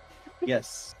succeed.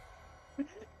 Yes.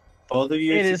 Both of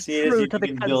you It is succeed as true you to the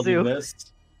begin building kudzu. this.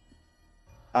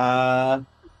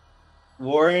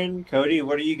 Warren, Cody,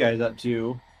 what are you guys up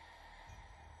to?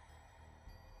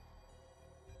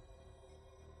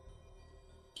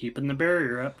 Keeping the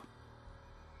barrier up.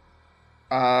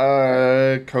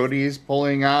 Cody's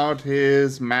pulling out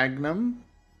his magnum.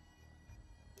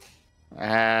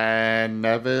 And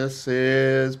Nevis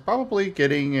is probably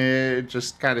getting it,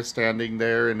 just kind of standing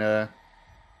there in a,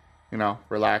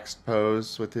 relaxed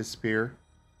pose with his spear.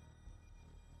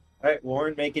 Alright,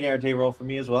 Warren, make an Arte roll for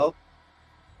me as well.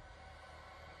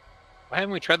 Why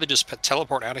haven't we tried to just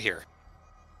teleport out of here?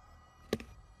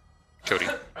 Cody.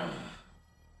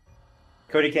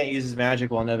 Cody can't use his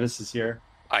magic while Nevis is here.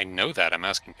 I know that. I'm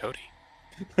asking Cody.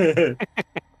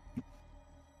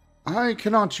 I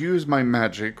cannot use my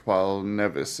magic while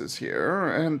Nevis is here,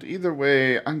 and either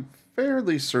way, I'm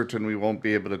fairly certain we won't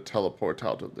be able to teleport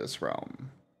out of this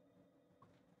realm.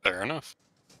 Fair enough.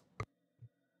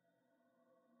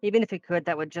 Even if he could,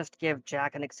 that would just give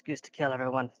Jack an excuse to kill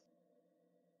everyone.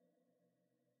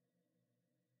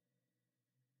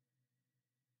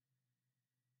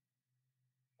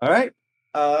 Alright.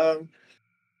 All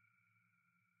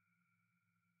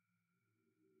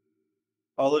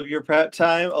of your prep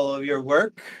time, all of your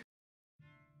work.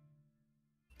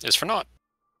 Is for naught.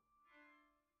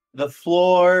 The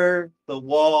floor, the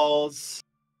walls,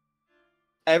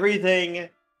 everything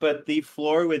but the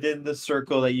floor within the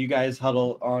circle that you guys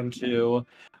huddle onto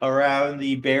around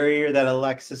the barrier that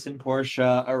Alexis and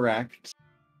Portia erect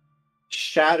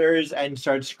shatters and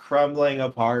starts crumbling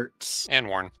apart. And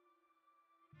Warren.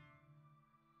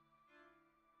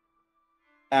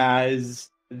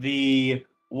 As the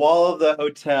wall of the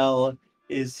hotel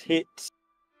is hit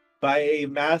by a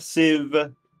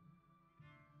massive...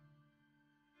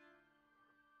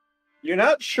 You're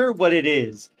not sure what it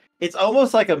is. It's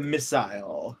almost like a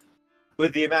missile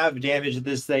with the amount of damage that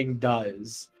this thing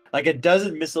does. Like a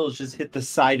dozen missiles just hit the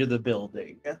side of the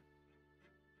building.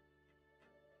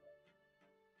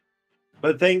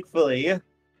 But thankfully,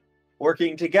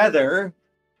 working together,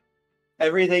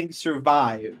 everything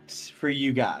survived for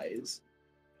you guys.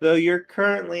 Though you're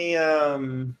currently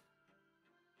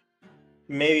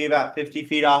maybe about 50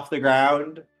 feet off the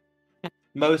ground.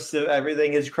 Most of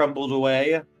everything has crumbled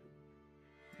away.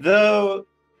 Though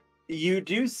you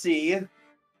do see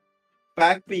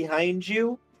back behind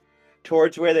you,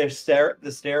 towards where the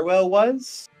stairwell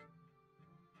was,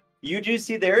 you do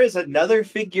see there is another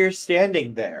figure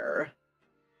standing there.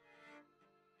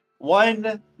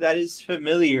 One that is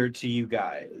familiar to you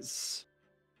guys.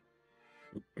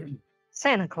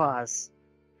 Santa Claus.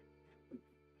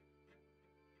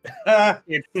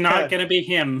 It's not going to be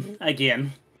him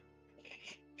again.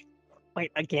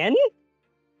 Wait, again?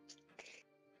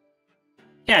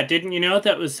 Yeah, didn't you know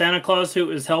that was Santa Claus who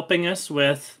was helping us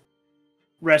with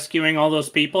rescuing all those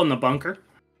people in the bunker?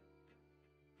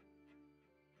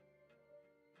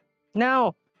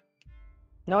 No.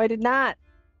 No, I did not.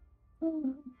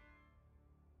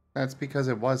 That's because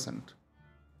it wasn't.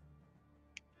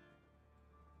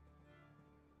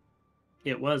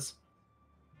 It was.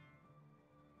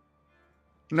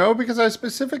 No, because I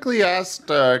specifically asked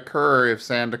Kerr if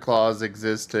Santa Claus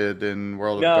existed in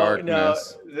World of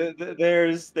Darkness. No,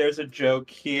 there's a joke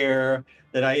here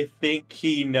that I think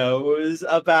he knows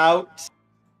about.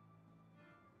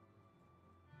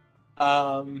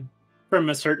 From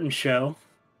a certain show.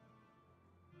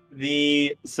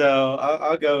 So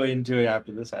I'll go into it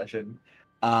after the session.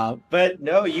 But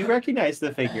no, you recognize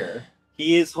the figure.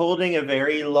 He is holding a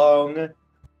very long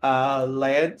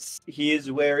lance. He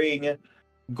is wearing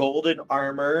golden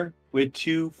armor with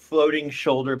two floating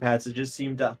shoulder pads that just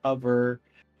seem to hover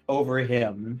over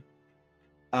him.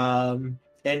 And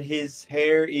his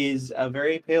hair is a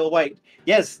very pale white.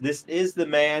 Yes, this is the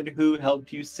man who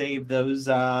helped you save those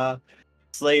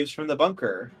slaves from the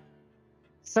bunker.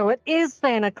 So it is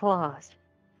Santa Claus.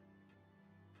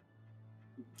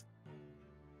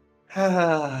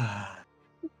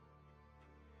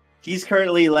 He's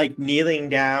currently like kneeling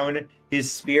down.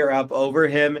 his spear up over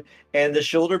him, and the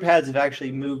shoulder pads have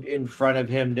actually moved in front of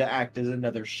him to act as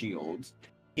another shield.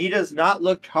 He does not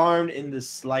look harmed in the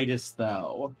slightest,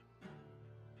 though.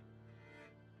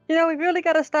 You know, we really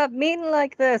gotta stop meeting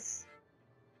like this.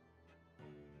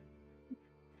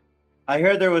 I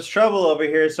heard there was trouble over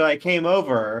here, so I came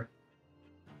over.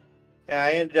 And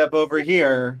I ended up over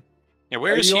here. Yeah,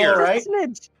 where is you here? all right? Just a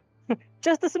smidge.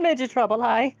 Just a smidge of trouble,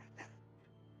 aye.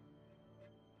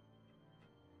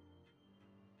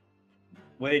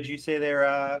 What did you say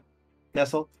there,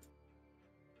 Nesil?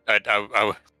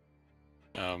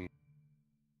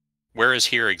 Where is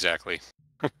here exactly?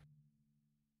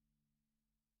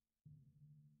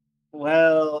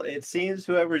 Well, it seems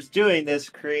whoever's doing this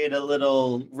created a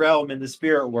little realm in the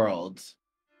spirit world.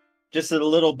 Just a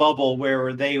little bubble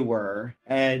where they were.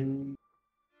 And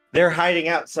they're hiding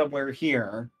out somewhere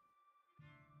here.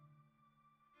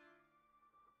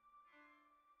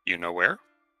 You know where?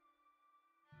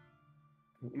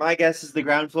 My guess is the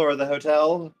ground floor of the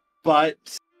hotel,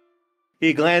 but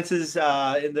he glances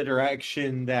in the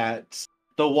direction that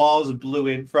the walls blew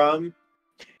in from.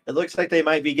 It looks like they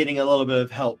might be getting a little bit of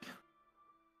help.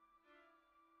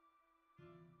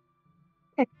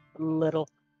 Little.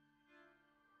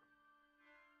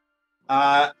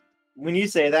 When you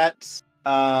say that,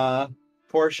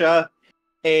 Portia,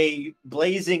 a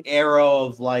blazing arrow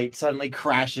of light suddenly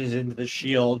crashes into the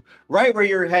shield, right where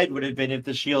your head would have been if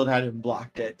the shield hadn't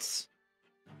blocked it.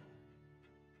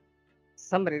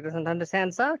 Somebody doesn't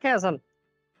understand sarcasm.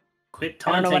 Quit I don't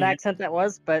taunting. know what accent that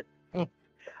was, but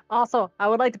also, I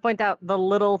would like to point out the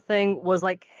little thing was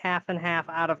like half and half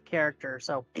out of character,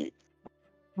 so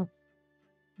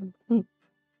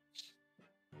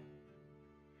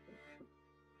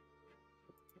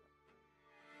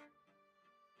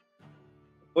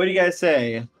What do you guys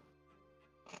say?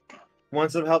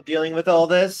 Want some help dealing with all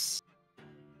this?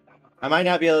 I might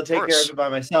not be able to take care of it by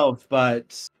myself,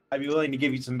 but I'd be willing to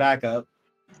give you some backup.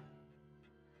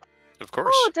 Of course.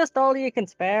 oh, just all you can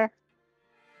spare.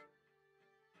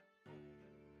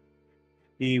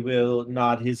 He will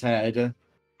nod his head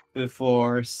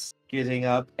before getting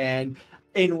up and,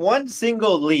 in one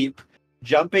single leap,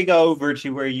 jumping over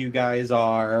to where you guys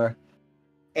are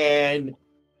and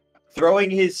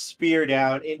throwing his spear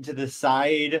down into the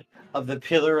side of the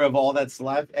pillar of all that's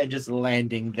left and just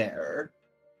landing there.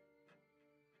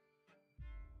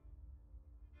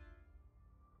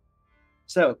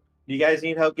 So, do you guys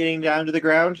need help getting down to the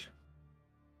ground?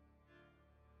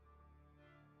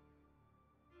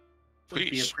 Would be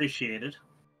Please. appreciated.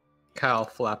 Kyle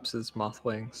flaps his moth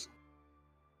wings.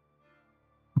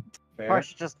 Fair.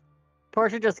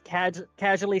 Portia just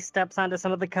casually steps onto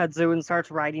some of the kudzu and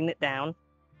starts riding it down.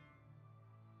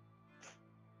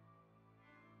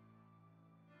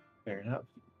 Fair enough.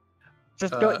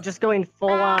 Just going full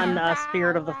on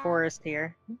spirit of the forest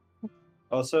here.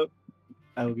 Also,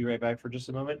 I will be right back for just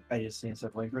a moment. I just need to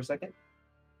step away for a second.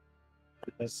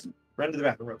 Let's run to the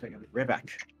bathroom real quick. I'll be right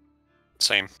back.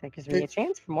 Same. That gives me a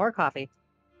chance for more coffee.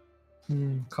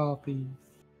 Coffee.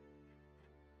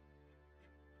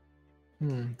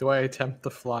 Do I attempt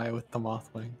to fly with the moth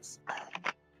wings?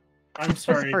 I'm It's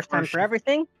the sorry. first time for Portia.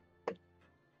 everything.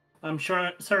 I'm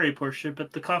sorry, Portia,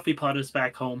 but the coffee pot is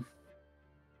back home.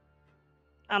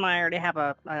 I already have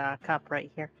a cup right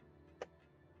here.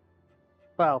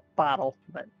 Well, bottle,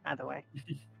 but either way.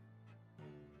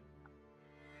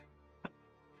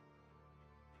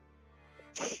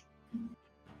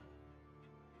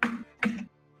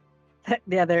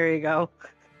 Yeah, there you go.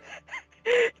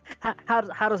 How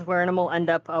does Werenimal end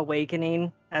up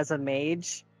awakening as a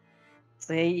mage?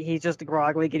 So he's just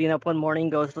groggily getting up one morning,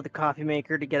 goes to the coffee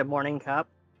maker to get a morning cup.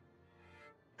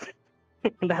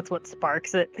 And that's what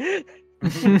sparks it.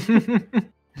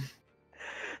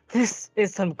 This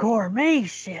is some gourmet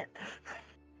shit.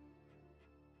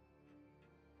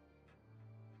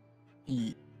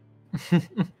 Eat.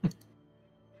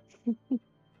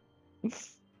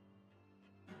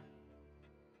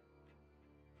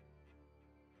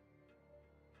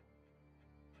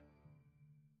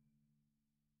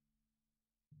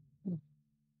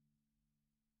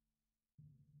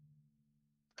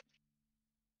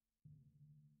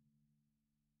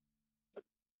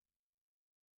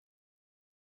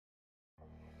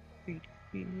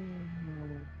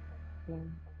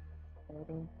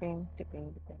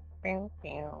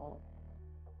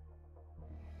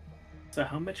 So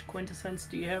how much quintessence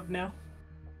do you have now?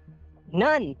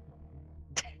 None.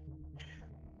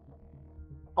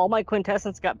 All my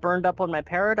quintessence got burned up when my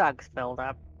paradox filled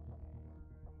up.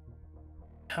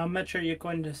 How much are you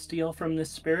going to steal from this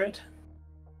spirit?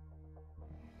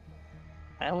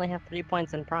 I only have 3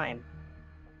 points in prime.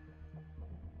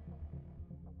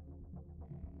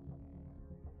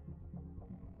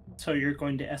 So you're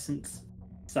going to essence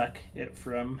suck it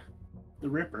from the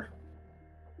Ripper.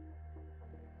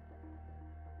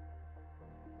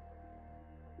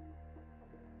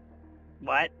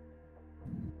 What?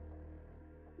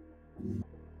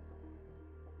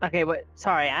 Okay, but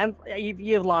sorry,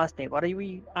 you've lost me. What are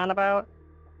we on about?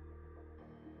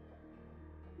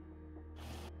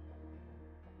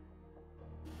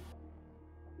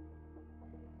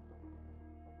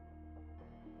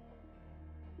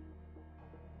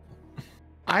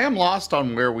 I am lost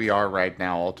on where we are right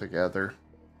now altogether.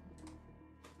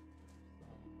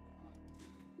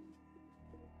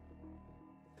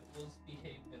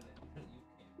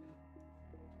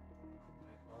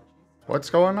 What's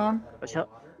going on? I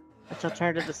shall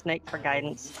turn to the snake for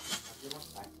guidance.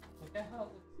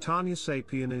 Tanya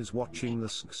Sapien is watching the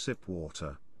sip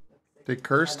water. Did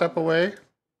Kerr step away?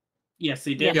 Yes,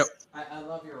 he did. Yes. I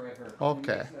love your river.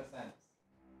 Okay. It makes no sense.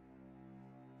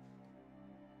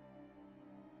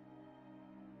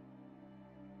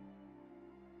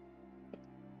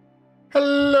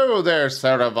 Hello there,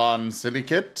 Saravon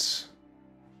Syndicate.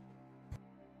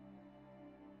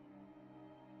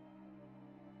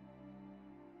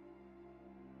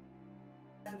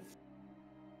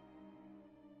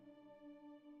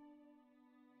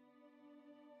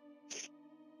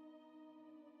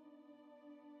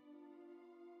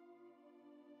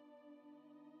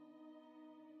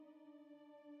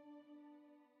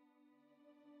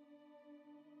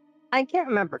 I can't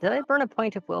remember. Did I burn a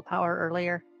point of willpower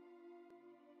earlier?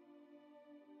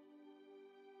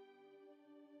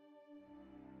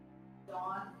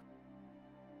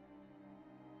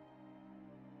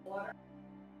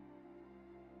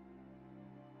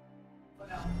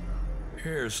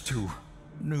 Here's to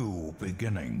new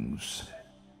beginnings.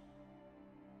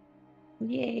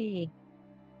 Yay.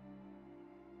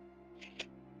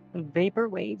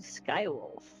 Vaporwave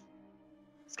Skywolf.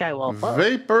 Skywolf.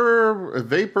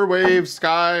 Vaporwave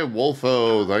Sky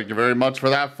Wolfo. Thank you very much for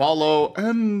that follow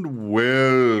and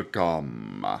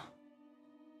welcome.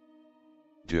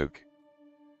 Joke.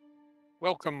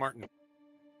 Welcome, Marten.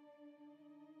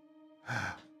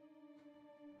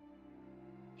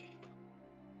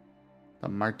 The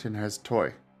Marten has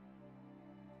toy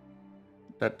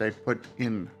that they put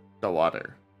in the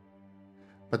water.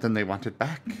 But then they want it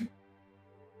back.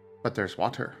 But there's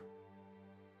water.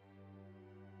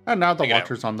 And now the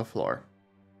water's on the floor.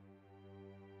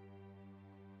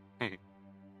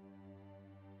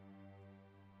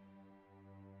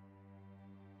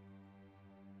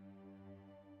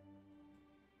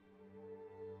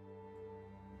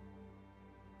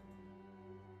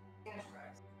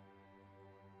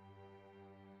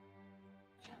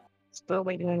 Still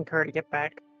waiting on Kerr to get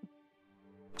back.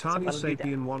 Tanya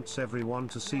Sapien wants everyone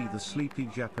to see the sleepy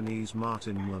Japanese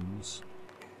Marten ones.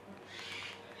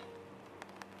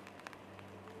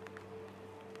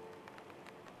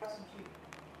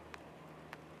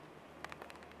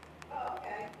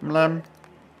 Mlam,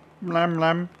 mlam,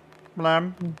 mlam,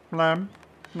 mlam, mlam,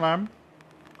 mlam,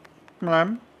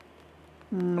 mlam,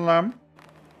 mlam.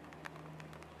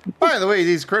 By the way,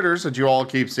 these critters that you all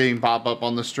keep seeing pop up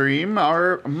on the stream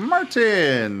are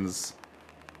Martens.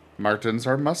 Martens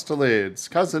are mustelids,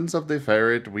 cousins of the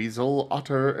ferret, weasel,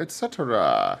 otter,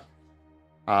 etc.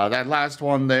 That last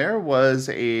one there was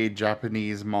a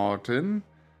Japanese Marten.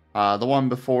 The one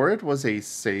before it was a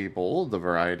sable, the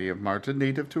variety of Marten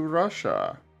native to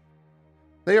Russia.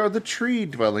 They are the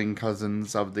tree-dwelling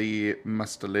cousins of the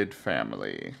mustelid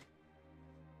family.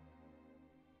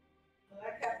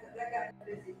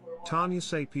 Tanya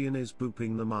Sapien is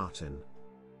booping the Marten.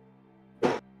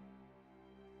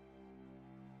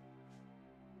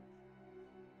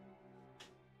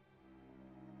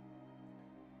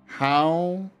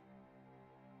 How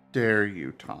dare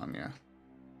you, Tanya?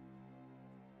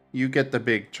 You get the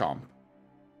big chomp.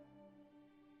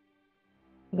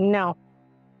 No.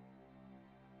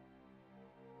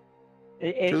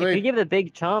 If you give the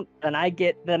big chomp, then I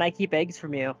keep eggs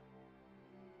from you.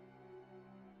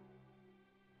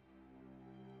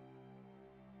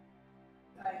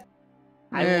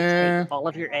 I will take all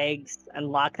of your eggs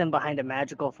and lock them behind a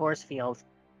magical force field.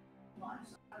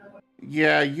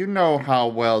 Yeah, you know how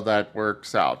well that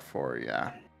works out for you.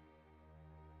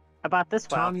 About this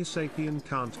one. Tanya Sapien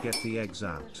can't get the eggs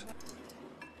out.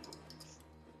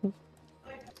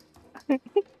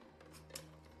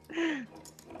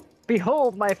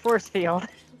 Behold my force field.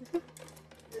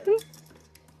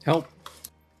 Help.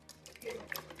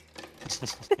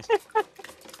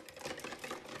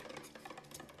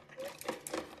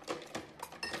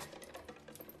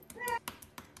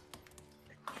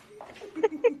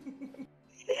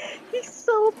 He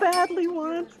so badly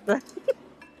wants them.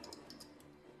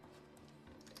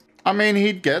 I mean,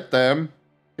 he'd get them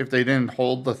if they didn't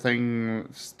hold the thing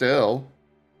still.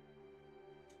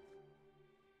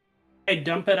 I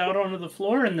dump it out onto the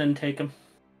floor and then take them.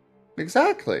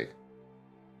 Exactly.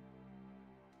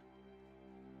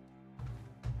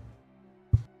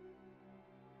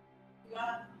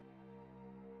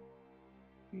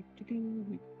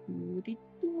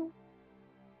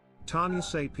 Tanya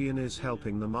Sapien is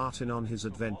helping the Marten on his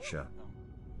adventure.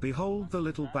 Behold the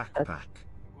little backpack.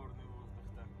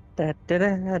 I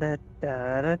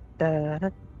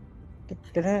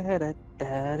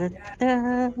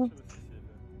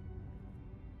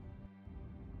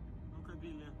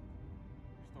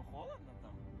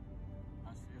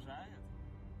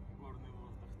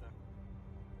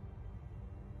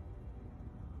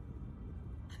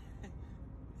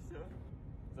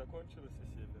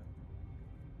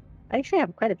actually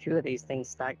have quite a few of these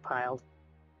things stockpiled.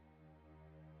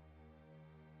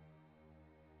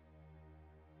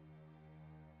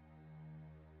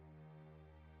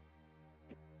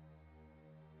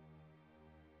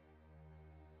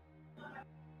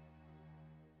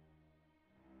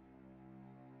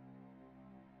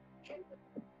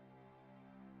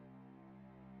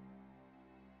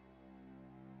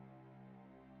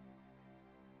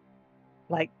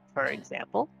 Like, for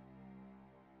example,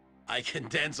 I can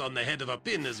dance on the head of a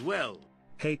pin as well.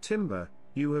 Hey Timber,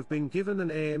 you have been given an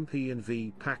AMP and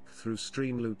V pack through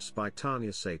Streamloots by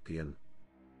Tanya Sapien.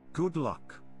 Good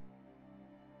luck.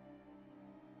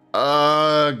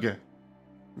 Ugh.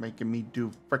 Making me do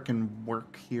frickin'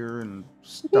 work here and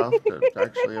stuff to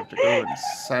actually have to go and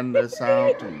send this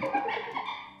out and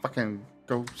fucking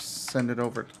go send it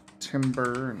over to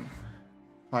Timber and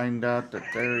find out that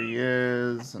there he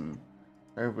is, and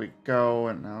there we go,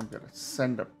 and now I'm gonna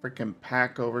send a frickin'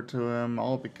 pack over to him,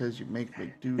 all because you make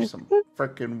me do some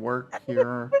frickin' work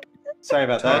here. Sorry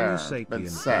about Tanya that. There, been Sapien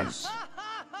sent. is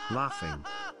laughing.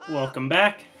 Welcome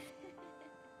back.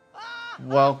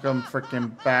 Welcome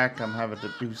frickin' back. I'm having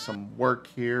to do some work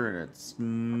here, and it's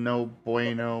no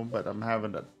bueno, but I'm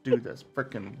having to do this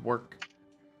frickin' work.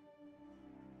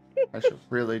 I should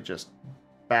really just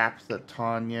bap the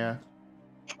Tanya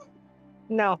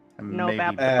no, and no maybe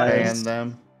bap the ban buttons.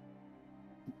 them.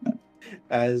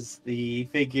 As the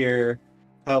figure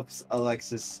helps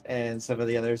Alexis and some of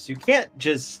the others who can't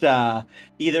just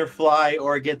either fly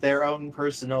or get their own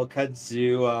personal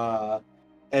kudzu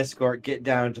escort get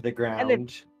down to the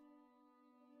ground.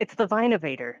 It's the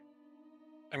Vinovator.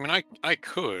 I mean, I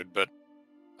could, but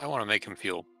I want to make him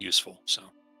feel useful, so.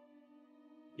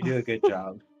 You do a good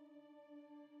job.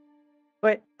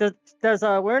 But does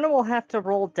Werenimal have to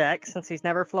roll deck since he's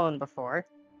never flown before?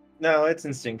 No, it's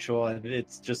instinctual, and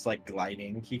it's just like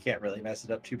gliding. He can't really mess it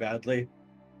up too badly.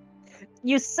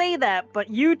 You say that,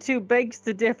 but YouTube begs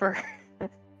to differ.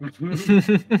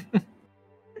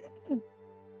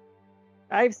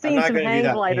 I've seen not some gonna do hang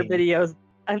that glider pain. videos.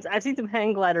 I've seen some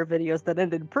hang glider videos that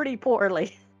ended pretty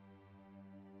poorly.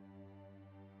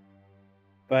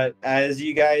 But as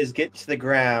you guys get to the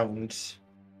ground,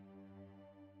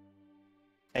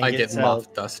 and I get to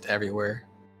moth dust everywhere.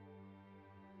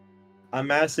 a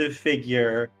massive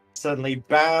figure suddenly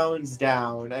bounds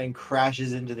down and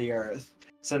crashes into the earth,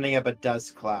 sending up a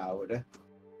dust cloud.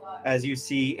 As you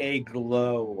see a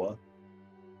glow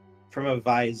from a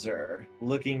visor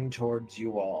looking towards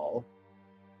you all.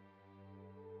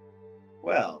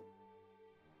 Well,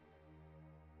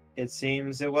 it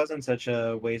seems it wasn't such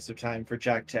a waste of time for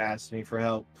Jack to ask me for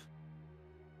help.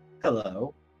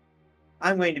 Hello.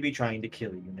 I'm going to be trying to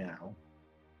kill you now.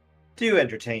 Do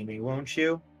entertain me, won't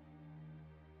you?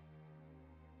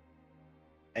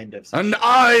 End of session. And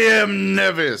I am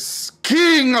Nevis,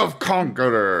 King of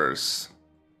Conquerors.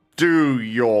 Do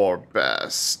your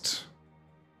best.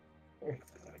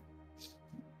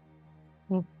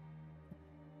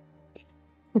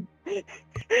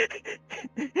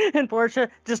 And Portia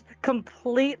just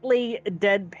completely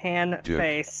deadpan Dick.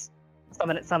 face.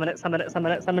 Summon it, trying to summon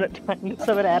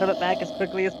Adamant back as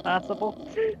quickly as possible.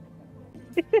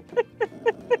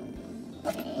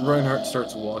 Reinhardt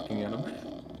starts walking at him.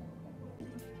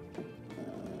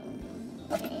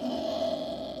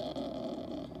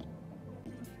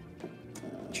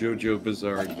 JoJo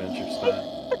Bizarre Adventure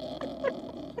style.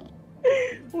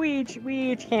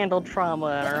 We each handle trauma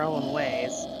in our own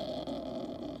ways.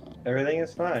 Everything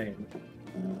is fine.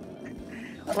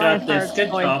 Got this.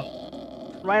 Good job.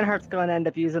 Reinhardt's going to end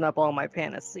up using up all my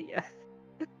panacea.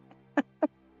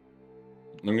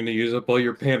 I'm gonna use up all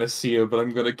your panacea, but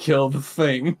I'm gonna kill the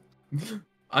thing.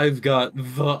 I've got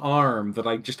the arm that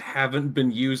I just haven't been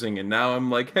using, and now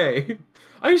I'm like, hey,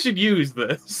 I should use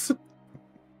this.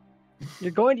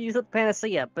 You're going to use the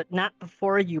panacea, but not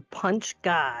before you punch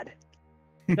God.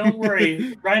 Don't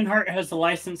worry, Reinhardt has the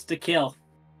license to kill.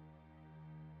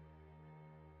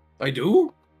 I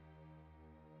do?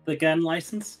 The gun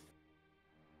license?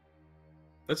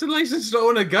 That's a license to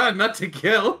own a gun, not to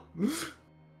kill.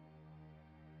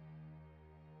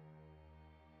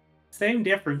 Same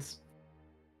difference.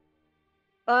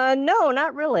 No,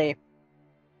 not really.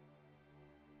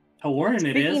 To Warren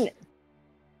it is.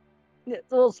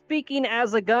 Well, speaking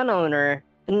as a gun owner,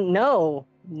 no,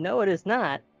 it is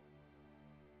not.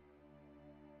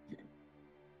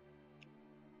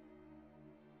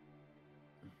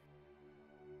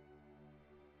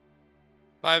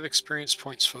 Five experience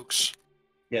points, folks.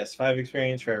 Yes, 5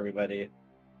 experience for everybody.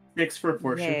 6 for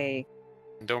Portia. Yay.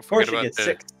 And don't forget Portia about gets the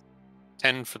 6.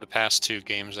 10 for the past 2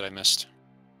 games that I missed.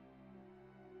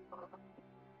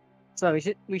 So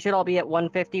we should all be at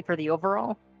 150 for the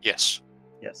overall. Yes.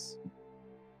 Yes.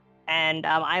 And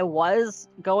I was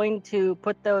going to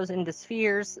put those into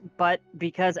spheres, but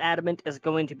because Adamant is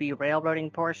going to be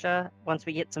railroading Portia once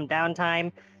we get some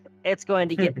downtime, it's going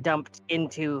to get dumped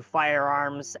into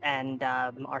firearms and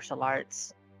martial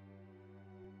arts.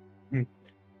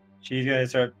 She's gonna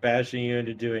start bashing you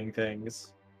into doing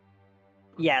things.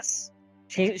 Yes.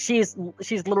 She's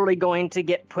literally going to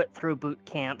get put through boot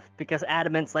camp because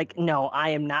Adamant's like, no, I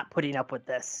am not putting up with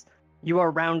this. You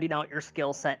are rounding out your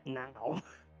skill set now.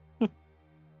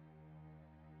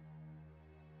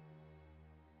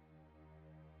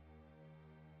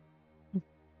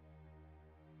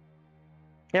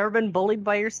 Ever been bullied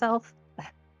by yourself?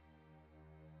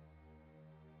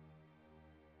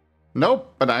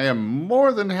 Nope, but I am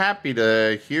more than happy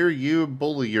to hear you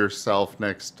bully yourself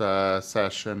next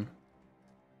session.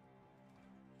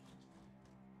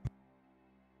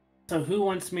 So who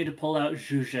wants me to pull out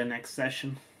Zhuzha next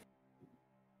session?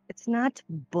 It's not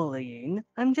bullying.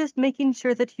 I'm just making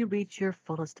sure that you reach your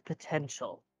fullest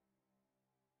potential.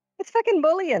 It's fucking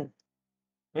bullying.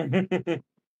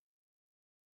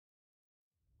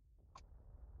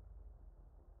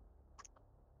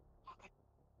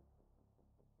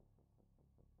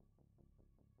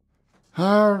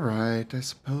 All right, I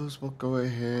suppose we'll go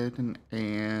ahead and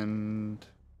end.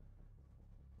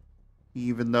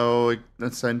 Even though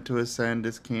Ascend to Ascend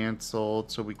is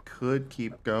canceled, so we could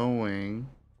keep going.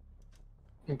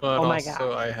 But Oh my also,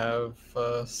 God. I have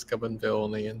Scum and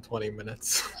Villainy in 20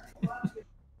 minutes.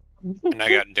 And I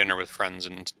got dinner with friends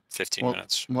in 15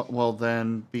 minutes. Well,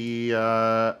 then be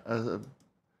a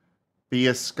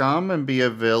scum and be a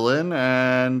villain,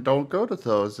 and don't go to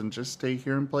those, and just stay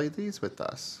here and play these with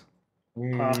us.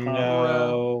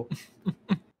 No.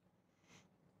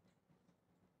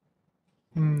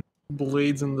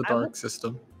 Blades in the Dark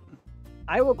system.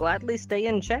 I will gladly stay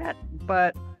in chat,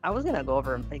 but I was gonna go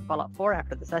over and play Fallout 4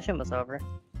 after the session was over.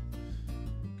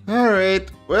 All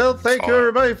right. Well, thank you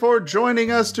everybody for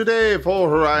joining us today for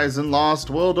Horizon Lost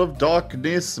World of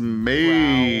Darkness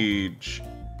Mage.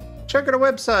 Check out our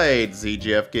website,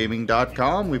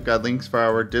 zgfgaming.com. We've got links for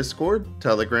our Discord,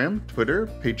 Telegram, Twitter,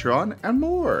 Patreon, and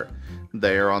more.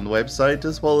 They are on the website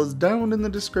as well as down in the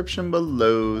description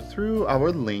below through our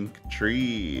link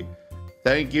tree.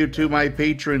 Thank you to my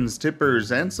patrons,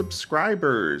 tippers, and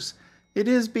subscribers. It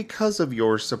is because of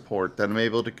your support that I'm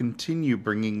able to continue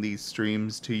bringing these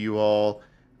streams to you all.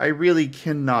 I really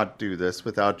cannot do this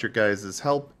without your guys'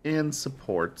 help and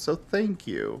support, so thank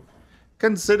you.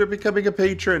 Consider becoming a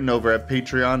patron over at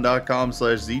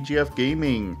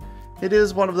patreon.com/zgfgaming. It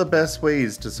is one of the best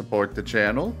ways to support the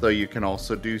channel, though you can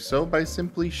also do so by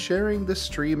simply sharing the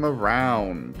stream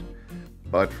around.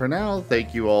 But for now,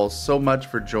 thank you all so much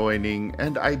for joining,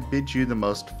 and I bid you the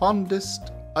most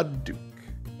fondest adieu.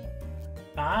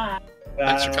 Bye.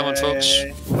 Thanks for coming, folks.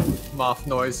 Moth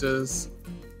noises.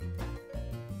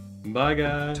 Bye,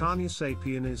 guys. Tanya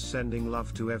Sapien is sending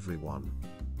love to everyone.